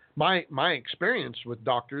 My experience with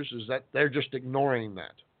doctors is that they're just ignoring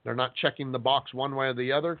that. They're not checking the box one way or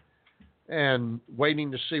the other and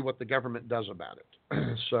waiting to see what the government does about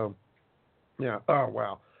it. So, yeah. Oh,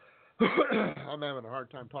 wow. I'm having a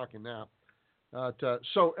hard time talking now.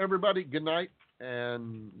 So, everybody, good night,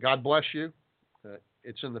 and God bless you.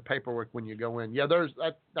 It's in the paperwork when you go in. Yeah, there's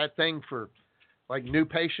that thing for, like, new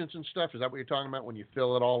patients and stuff. Is that what you're talking about when you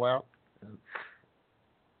fill it all out?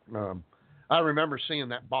 I remember seeing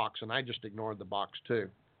that box, and I just ignored the box, too.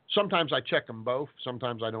 Sometimes I check them both.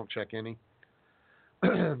 Sometimes I don't check any.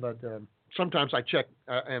 But sometimes I check,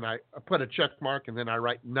 and I put a check mark, and then I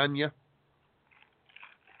write none ya.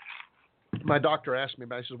 My doctor asked me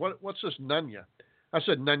about it. He says, what's this none ya? I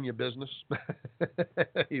said, none ya business.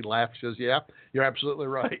 He laughed. He says, yeah, you're absolutely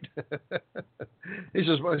right. He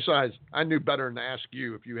says, well, besides, I knew better than to ask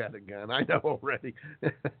you if you had a gun. I know already.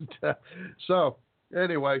 So,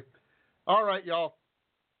 anyway, all right, y'all.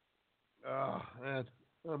 Oh, man.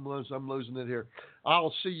 I'm losing it here.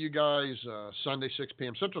 I'll see you guys Sunday, 6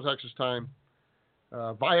 p.m. Central Texas time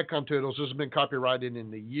via Contoodles. This has been copyrighted in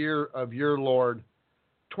the year of your Lord,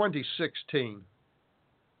 2016,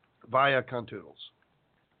 via Contoodles.